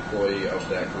actual employee of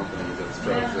that company. That's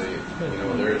probably,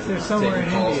 they're taking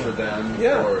calls for them.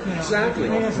 Yeah, or, exactly.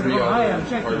 Three other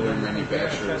hardware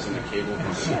manufacturers and a cable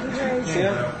company.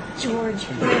 Yeah. George.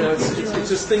 It's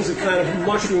just things that kind of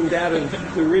mushroomed out of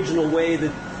the original way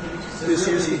that this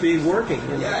used to be working.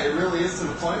 Yeah, it really is to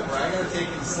the point where I got to take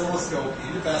an oscilloscope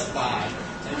into Best Buy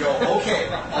and go, okay,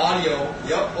 audio,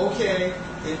 yep, okay,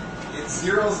 it's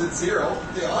zeros at zero.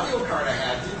 The audio card I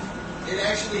had, it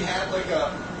actually had like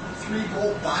a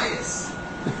 3-volt bias.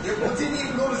 It didn't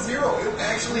even go to zero. It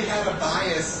actually had a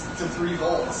bias to 3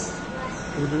 volts.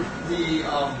 Mm-hmm.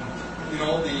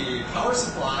 The power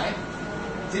supply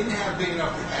didn't have big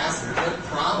enough capacitor. That's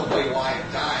probably why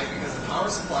it died, because the power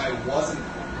supply wasn't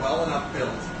well enough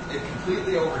built. It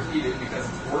completely overheated because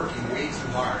it's working way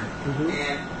too hard,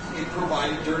 and it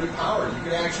provided dirty power. You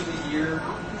could actually hear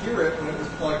it when it was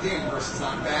plugged in versus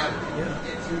on battery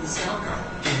through the sound card.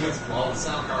 Because, the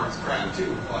sound card was crap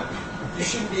too, but you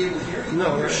shouldn't be able to hear anything.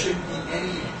 There shouldn't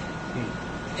be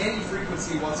any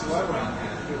frequency whatsoever on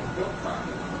that if it was built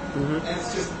properly. And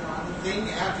it's just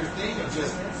thing after thing of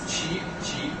just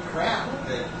cheap crap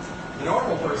that the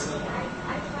normal person.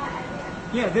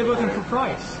 Yeah, they're looking for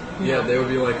price. Yeah, they would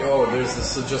be like, "Oh, there's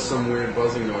just some weird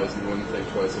buzzing noise," and wouldn't think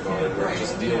twice about it, or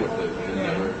just deal with it, and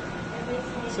never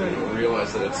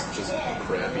realize that it's just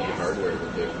crappy hardware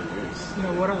that they produce.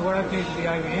 What I paid for the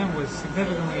IBM was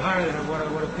significantly higher than what I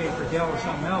would have paid for Dell or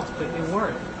something else, but it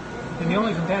worked. And the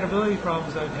only compatibility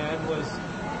problems I've had was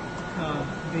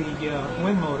the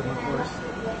Win modem, of course.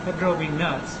 That drove me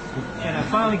nuts. And I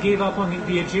finally gave up on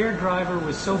the Agere driver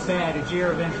was so bad,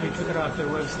 Agere eventually took it off their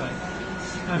website.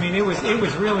 It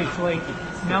was really flaky.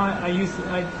 Now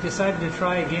I decided to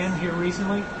try again here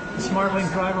recently. The SmartLink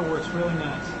driver works really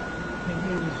nice.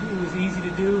 It was easy to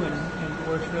do and it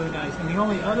works really nice. And the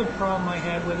only other problem I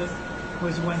had with it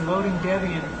was when loading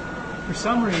Debian, for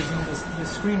some reason the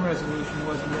screen resolution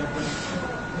wasn't that great.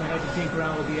 I had to dig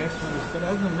around with the X-Winners. But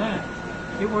other than that,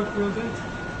 it worked real good.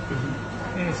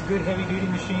 And it's a good heavy-duty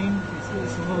machine.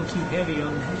 It's a little too heavy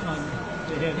on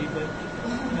the heavy, but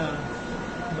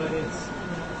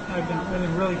I've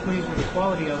been really pleased with the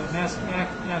quality of it. And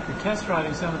after test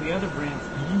driving some of the other brands,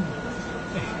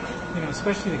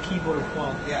 especially the keyboard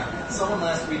quality. Yeah, someone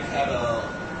last week had a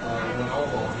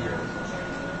Lenovo here,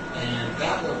 and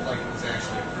that looked like it was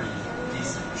actually a pretty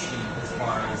decent machine as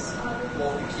far as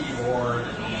both the keyboard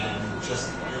and just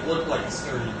it looked like a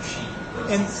sturdy machine.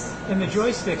 And the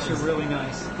joysticks are really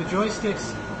nice. The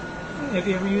joysticks. Have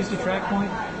you ever used a track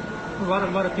point? A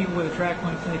lot of people with a track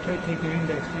point, they try to take their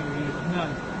index finger and use it. No,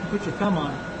 you put your thumb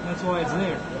on it. That's why it's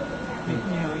there.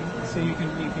 So you can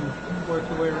work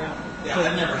your way around. Yeah,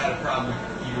 I've never had a problem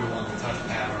with either one, the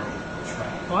touchpad or the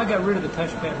track. Well, I got rid of the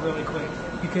touchpad really quick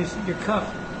because your cuff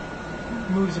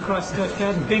moves across the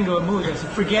touchpad and bingo, it moves. I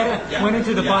said, forget it. Yeah. Went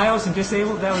into the BIOS and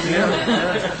disabled. That was the end.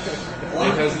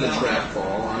 It has the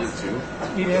trackball on it too.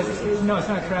 No, it's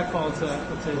not a trackball. It's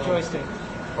a joystick.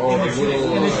 Oh, and like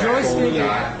little and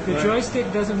dot. the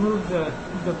joystick doesn't move the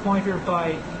pointer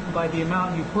by the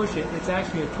amount you push it. It's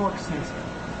actually a torque sensor.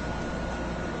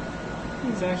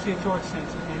 It's actually a torque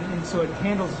sensor, and so it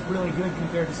handles really good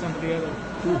compared to some of the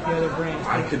other brands.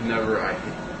 I could never.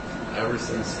 Ever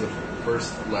since the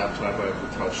first laptop I ever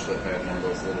touched that had one of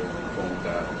those little foam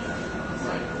dot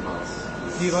mouse.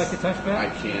 Do you like the touchpad? I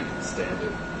can't stand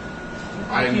it.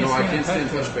 I can't stand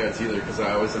touchpads either because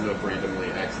I always end up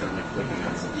randomly, accidentally clicking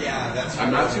on something. Yeah, that's.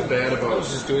 I'm not too bad I about. was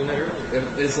just doing that earlier.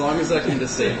 As long as I can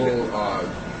disable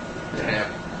tap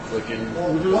clicking,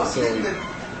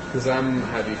 because I'm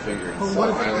heavy fingered, so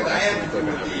One I thing that I had to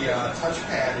accidentally do click on with the everything.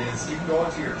 touchpad is you can go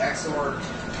into your XOR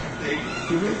config,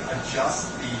 you can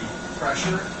adjust the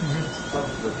pressure of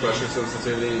The pressure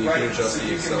sensitivity, and you right, can adjust so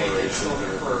the you can make it acceleration. so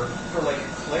that for like a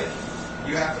click,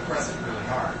 you have to press it really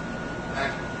hard. And I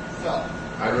felt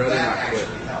I'd rather that not click.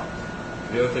 actually helped.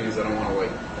 The other thing is I don't want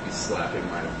to be slapping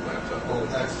my laptop. Well,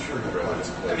 that's true. I'd rather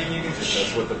just click. I mean, you can just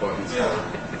That's what the button's you for.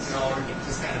 know,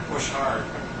 just kind of push hard,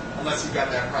 unless you've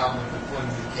got that problem with the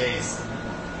flimsy case.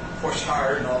 Push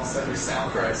hard, and all of a sudden your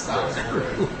sound card stops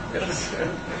working.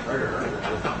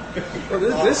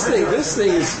 Well,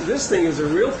 this thing is a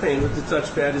real pain with the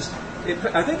touchpad.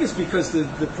 I think it's because the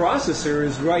processor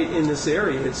is right in this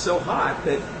area. It's so hot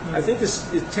that I think it's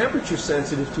temperature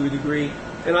sensitive to a degree.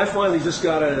 And I finally just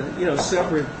got a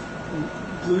separate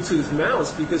Bluetooth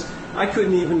mouse because I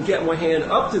couldn't even get my hand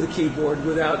up to the keyboard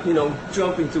without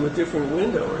jumping to a different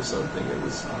window or something. It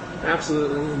was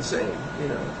absolutely insane.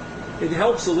 It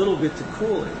helps a little bit to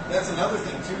cool it. That's another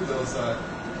thing too. Those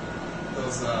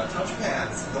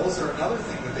touchpads. Those are another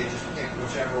thing that they just pick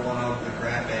whichever one out of the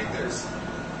grab bag. There's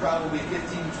probably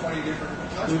 15, 20 different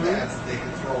touchpads that they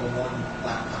can throw one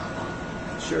laptop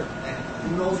on. Sure. And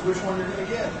who knows which one you're going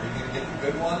to get? Are you going to get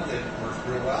the good one that works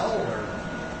real well, or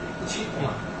the cheap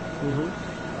one?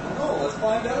 I don't know. Let's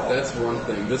find out. That's one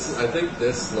thing. I think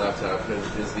this laptop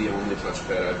is the only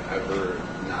touchpad I've ever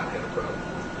not had a problem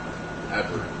with.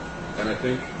 Ever. And I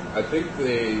think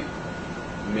they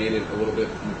made it a little bit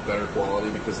better quality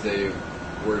because they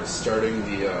were starting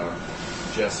the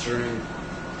gesturing.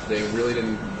 They really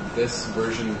didn't. This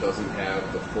version doesn't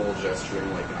have the full gesturing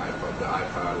like the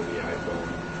iPod or the iPhone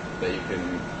that you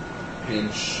can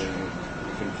pinch and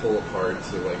you can pull apart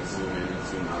to like zoom in and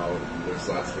zoom out. And there's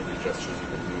lots of different gestures you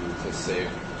can do to save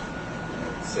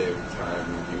time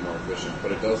and be more efficient.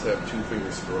 But it does have 2-finger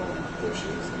scrolling, which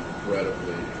is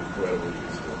incredibly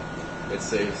useful. It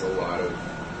saves a lot of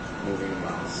moving the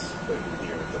mouse clicking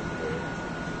here and clicking there.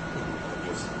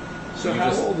 So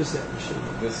how old is that machine?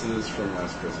 This is from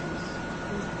last Christmas.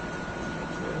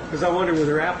 Because I wonder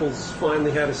whether Apple's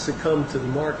finally had to succumb to the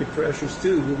market pressures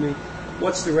too. I mean,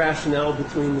 what's the rationale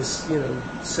between this,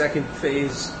 second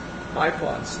phase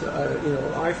iPod stuff,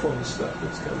 iPhone stuff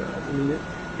that's come out? I mean, it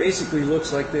basically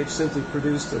looks like they've simply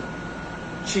produced a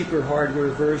cheaper hardware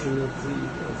version of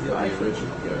the iPhone.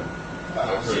 Original, yeah.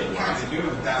 She kind of knew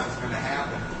that was going to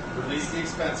happen. Release the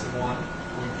expensive one.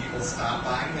 When people stop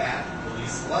buying that,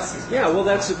 release the less expensive. Yeah, well,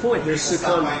 that's the point. They're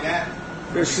succumbing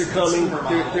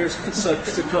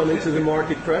to the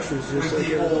market pressures. Just When like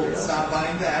people everybody else. stop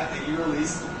buying that, then you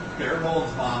release the bare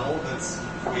bones model that's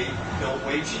built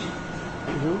way cheap.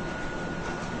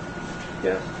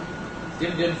 Yeah.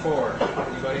 Dim 4.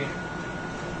 Anybody?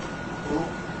 Who?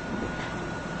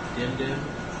 Dim.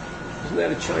 Isn't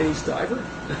that a Chinese diver?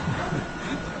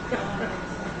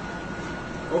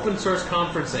 Open source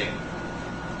conferencing.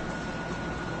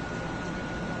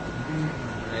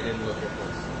 I didn't look at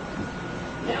this.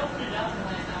 I opened it up and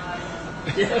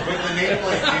went, With the name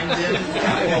like Dim,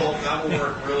 that will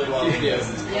work really well in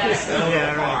business. Yes. That'll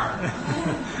go far.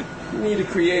 You need to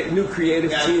create a new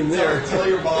creative team there. Tell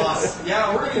your boss,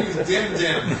 yeah, we're going to use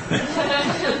Dim.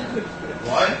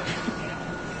 What?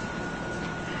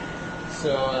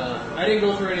 So I didn't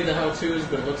go through any of the how-tos,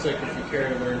 but it looks like if you care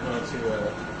to learn how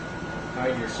to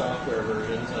hide your software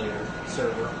versions on your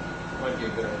server, might be a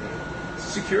good idea.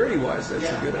 Security-wise, that's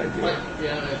a good idea.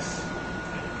 It's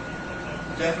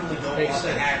Definitely don't Makes want the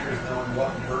sense. hackers knowing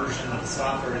what version of the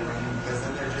software you're running, because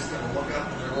then they're just going to look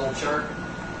up in their little chart.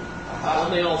 well,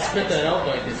 they all spit that out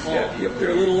by default. Yep,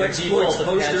 their little Your exploits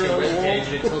default poster Apache on the web wall. page,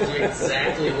 and it tells you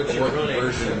exactly what you're What running.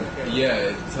 version? Yeah,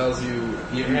 it tells you.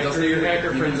 Even Hacker- doesn't your even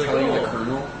hacker friends tell you like, the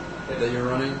kernel that you're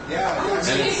running. Yeah, I mean,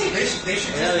 they should Yeah,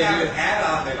 just they have do. an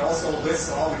add-on that also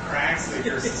lists all the cracks that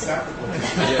you're susceptible to.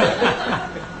 Yeah.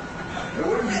 It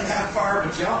wouldn't be that far of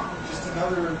a jump, just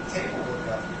another table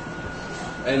lookup.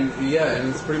 And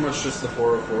it's pretty much just the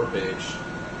 404 page.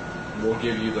 Will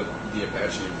give you the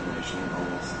Apache information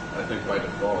almost. I think by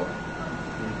default.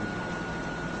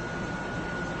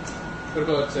 What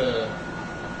about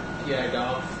Get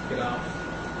off. PIDOF.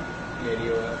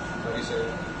 How do you say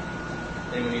that?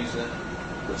 Anyone use that?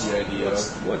 What's the idea?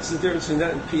 What's the difference in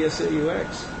that and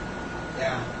PSAUX?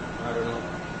 Yeah. I don't know.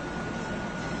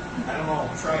 I don't know.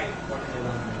 Try looking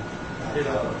it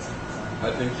on.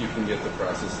 I think you can get the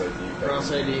process ID.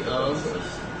 Process ID of?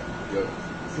 Yep.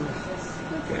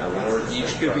 Okay, Or that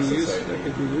each could be process useful. ID. That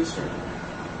could be useful.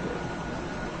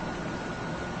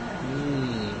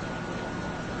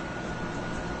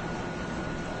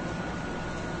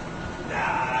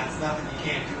 Nah, it's nothing you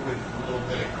can't do with a little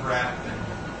bit of grep and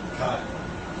cut.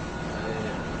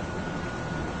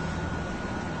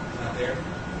 Not there?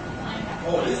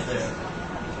 Oh, it is there.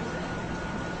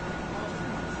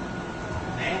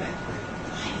 Manic.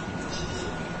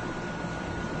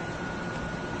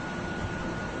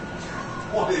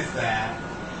 What is that?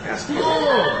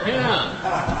 Oh,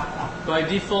 yeah. By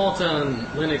default on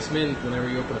Linux Mint, whenever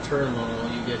you open a terminal,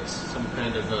 you get some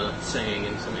kind of a saying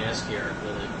in some ASCII art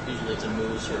with it. Usually it's a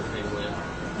moose or a penguin.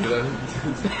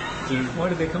 Why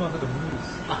did they come up with a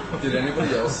moose? Did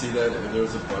anybody else see that? There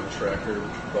was a bug tracker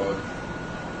bug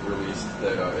released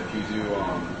that if you do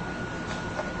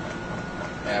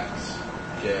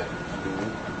apt-get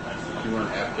move, if you run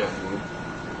apt-get move,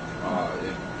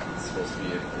 it's supposed to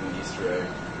be an Easter egg.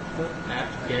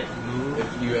 Apt-get move?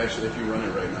 If you run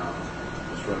it right now,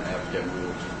 just run apt-get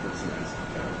move, just put some nice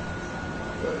out.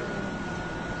 But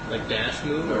like dash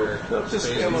move no, or just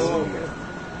space come move? along.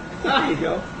 There you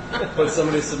go. But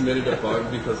somebody submitted a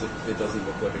bug because it doesn't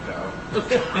look like a cow.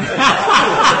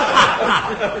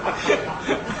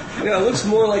 Yeah, it looks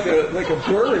more like a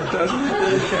bird, doesn't it?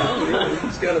 Than a cow. Yeah,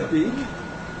 it's got a beak.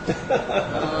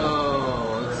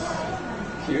 Oh,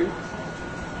 that's Cute.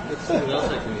 Let's see what else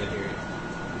I can get here.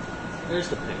 There's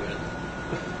the penguin.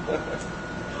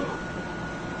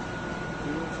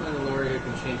 You will find a lawyer who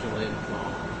can change the lane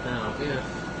fall. Now, if...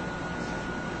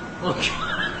 Okay.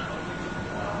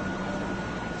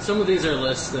 Some of these are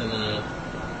less than...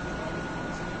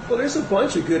 Well, there's a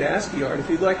bunch of good ASCII art. If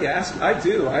you'd like ASCII, I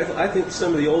do. I think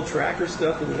some of the old tracker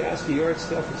stuff and the ASCII art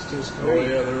stuff is just Oh great.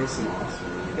 yeah, there was some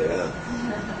awesome. Yeah.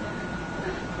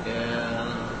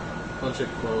 Yeah, a bunch of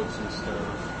quotes and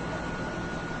stuff.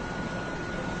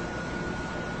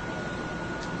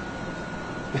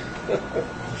 Is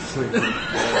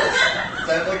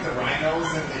that like the rhinos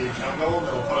in the jungle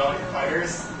that'll put out your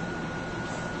fires?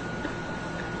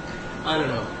 I don't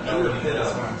know.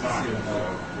 That's what I'm talking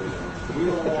about.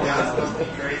 Yeah, it's supposed to be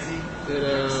crazy.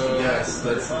 Yes,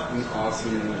 that's an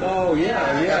awesome. Oh, yeah, I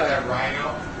got yeah. that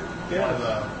rhino. One of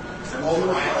the old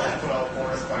rhinos that put out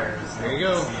forest fires. There you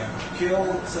go.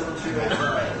 Kill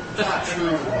 735. It's not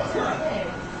true, but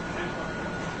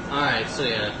Alright, so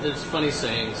yeah, it's funny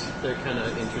sayings. They're kind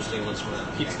of interesting once in a while.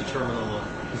 Keeps the terminal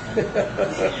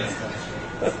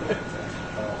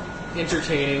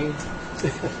entertaining.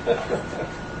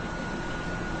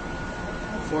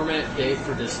 Format date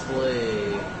for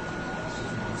display.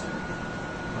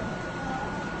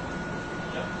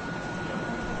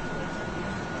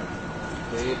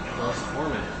 Date plus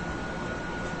format.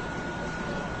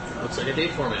 Looks like a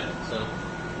date format, so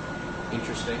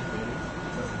interesting. Maybe.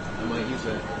 I might use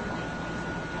that.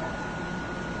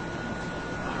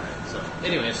 Alright, so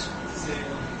anyways,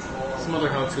 some other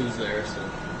how-tos there. So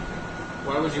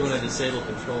why would you want to disable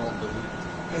control?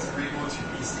 because it reboots your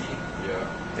PC. Yeah.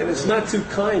 And it's not too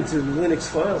kind to Linux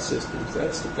file systems.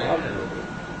 That's the problem with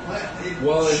it.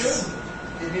 Well, it should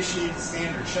initiate the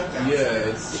standard shutdown. Yeah,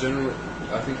 it's generally.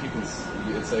 I think you can.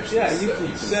 It's actually. Yeah, you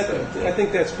can set it. I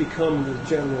think that's become the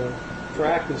general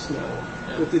practice now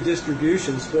with the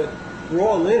distributions. But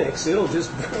raw Linux, it'll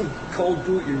just cold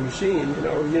boot your machine,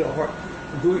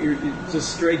 boot your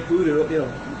just straight boot it,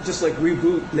 just like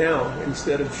reboot now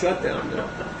instead of shutdown now,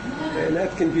 and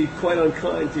that can be quite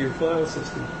unkind to your file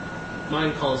system.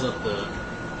 Mine calls up the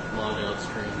logout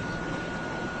screen.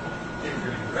 If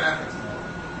you're in graphics mode,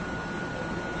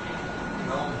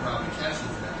 GNOME probably catches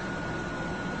that.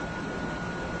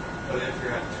 But if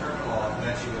you're at terminal, I'll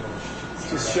bet you it'll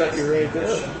Just shut you right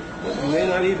down. It may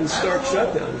not even start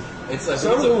shutdown.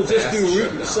 Some of them will just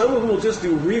do. Some of them will just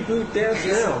do reboot dash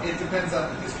now. It depends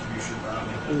on the distribution,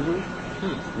 probably.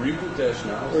 Reboot dash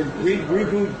now. Or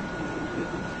reboot.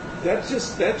 That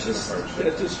just is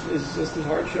just a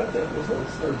hard shutdown, isn't it?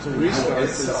 Or it's a restart.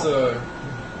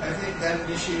 I think that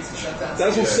initiates the shutdown.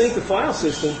 Doesn't sync the file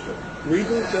system.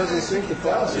 Reboot doesn't sync the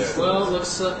file system. Well, it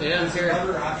looks There's here.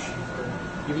 another option for.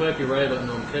 You might be right about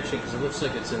GNOME catching because it looks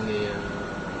like it's in the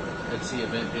Etsy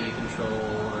event data control.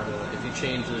 If you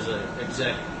change, there's an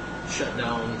exec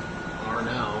shutdown R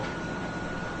now.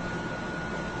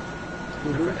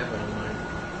 Never happened on mine.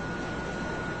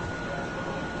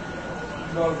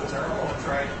 Go to the terminal and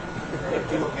try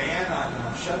Do a man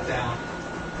on shutdown.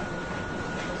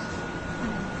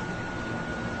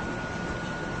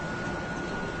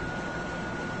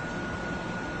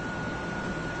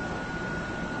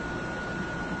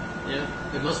 Yeah,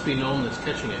 it must be GNOME that's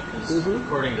catching it, because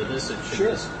according to this, it should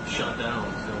just shut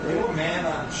down. So. Do a man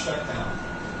on shutdown.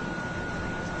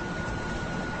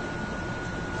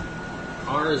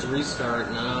 R is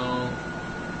restart now.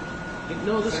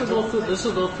 No, this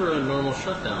will go for a normal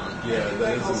shutdown. Yeah,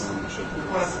 that is a normal shutdown.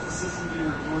 Request that the system be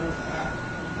removed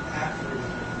after.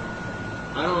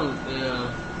 I don't.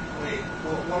 Yeah. Wait,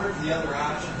 what are the other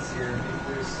options here?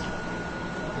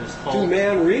 There's Do halt.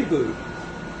 man reboot.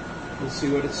 Let's see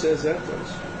what it says that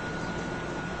does.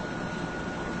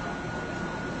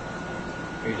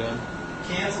 Are you done?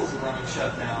 Cancels a running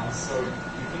shutdown, so you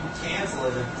can cancel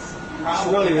it. It's It's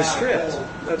probably running a not script. full.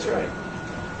 That's right.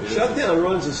 Shutdown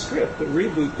runs a script, but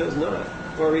reboot does not.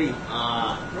 RE.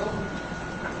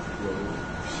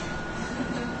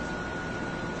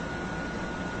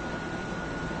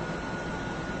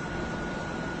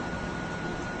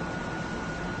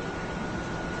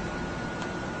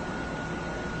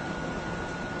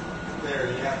 There,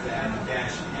 you have to add the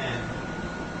dash N.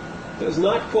 Does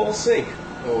not call sync.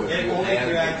 Oh, It will make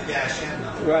you add the dash N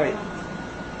though. Right.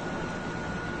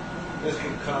 This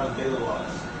can cause data loss.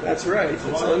 That's right. It's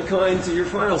unkind to your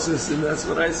file system. That's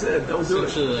what I said. Don't do it.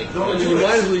 Essentially, like, Don't, you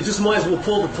might as well, you just might as well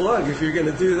pull the plug if you're going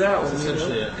to do that one. it's you know?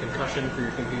 essentially a concussion for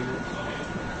your computer.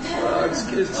 At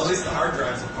least the hard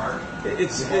drive's apart.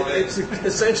 It's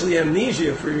essentially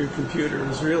amnesia for your computer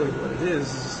is really what it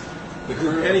is.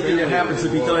 Anything that happens to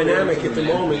be dynamic at the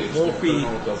moment won't be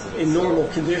in normal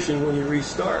condition when you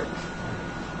restart.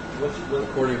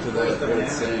 According to that, what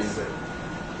it's saying.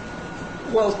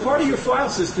 Well, part of your file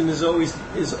system is always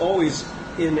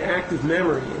in active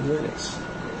memory in Linux.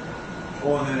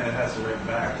 Oh, and then it has to write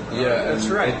back. Yeah, That's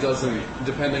and right. It doesn't,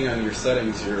 depending on your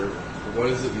settings, what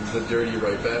is it, the dirty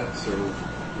write backs, or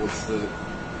what's the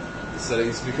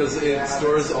settings? Because it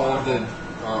stores all of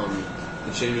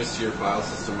the changes to your file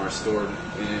system are stored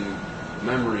in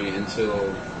memory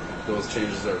until those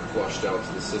changes are flushed out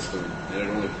to the system,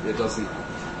 and it doesn't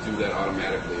do that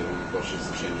automatically. It only flushes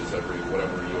the changes every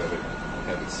whatever you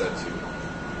have it set to.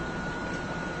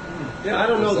 Yeah, I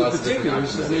don't know There's the lots of different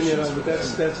particulars. I mean, optimizations but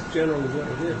that's generally what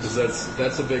it is. Because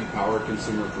that's a big power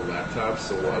consumer for laptops,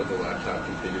 so a lot of the laptop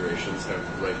configurations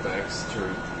have write-backs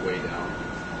turned way down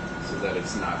so that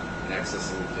it's not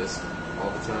accessing the disk all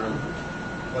the time.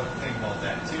 But the thing about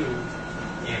that too,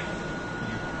 if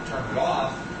you turn it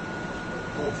off,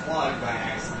 pull the plug by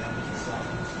accident or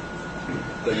something,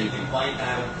 Then you might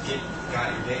not have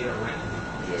got your data written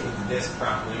to the disk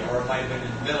properly, or it might have been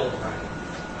in the middle of writing.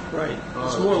 Right.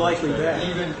 It's more likely that.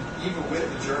 Even with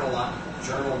the journaled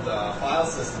file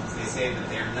systems, they say that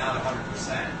they're not 100%.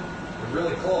 They're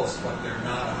really close, but they're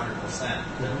not 100%.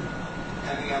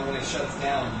 Depending on when it shuts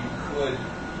down, you could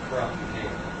corrupt your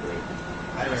data.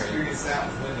 I've experienced that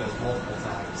with Windows multiple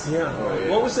times. Yeah.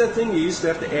 What was that thing you used to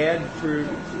have to add for?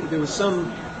 There was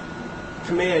some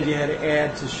command you had to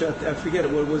add to shut. I forget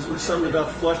it. What was something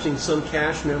about flushing some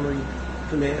cache memory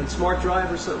command? Smart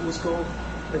drive or something was called.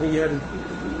 I think you had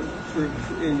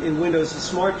to, in Windows, the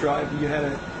smart drive, you had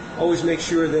to always make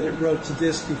sure that it wrote to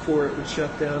disk before it would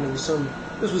shut down. There was some.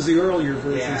 This was the earlier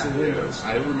versions of Windows.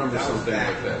 I remember something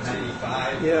like that too.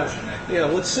 95 version, I Yeah. think. Yeah.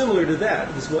 What's similar to that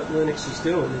is what Linux is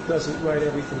doing. It doesn't write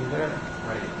everything back.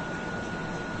 Right.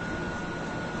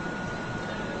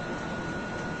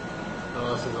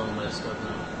 Oh, this is all messed up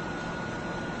now.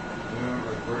 You remember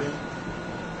recording?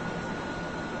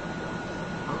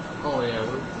 Oh yeah,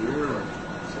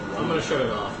 I'm gonna shut it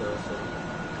off though,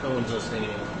 so no one's listening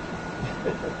anymore.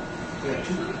 Yeah.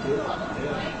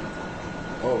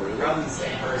 Oh, really? Probably the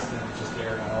same person, just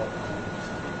aired out.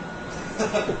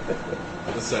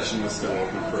 The session was still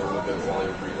open for a little bit while you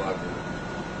relogged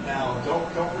in. Now,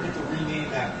 don't forget to rename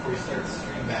that before you start the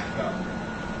stream back up.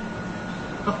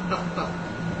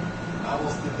 I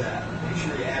almost did that. Make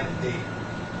sure you add the date.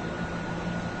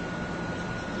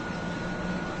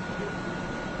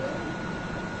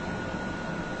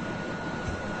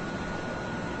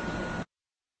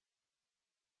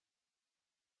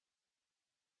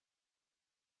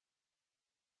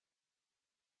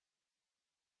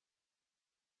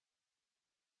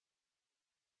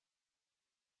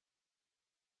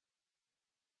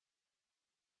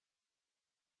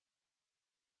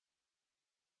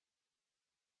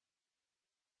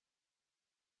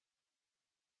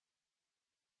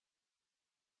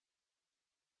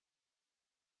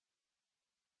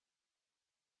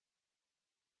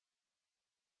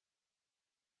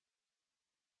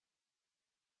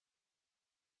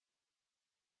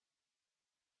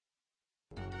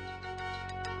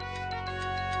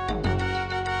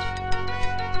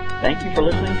 Thank you for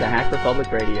listening to Hacker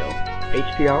Public Radio.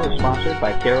 HPR is sponsored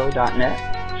by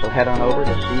Caro.net, so head on over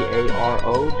to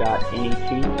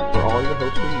caro.net for all your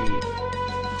hosting needs.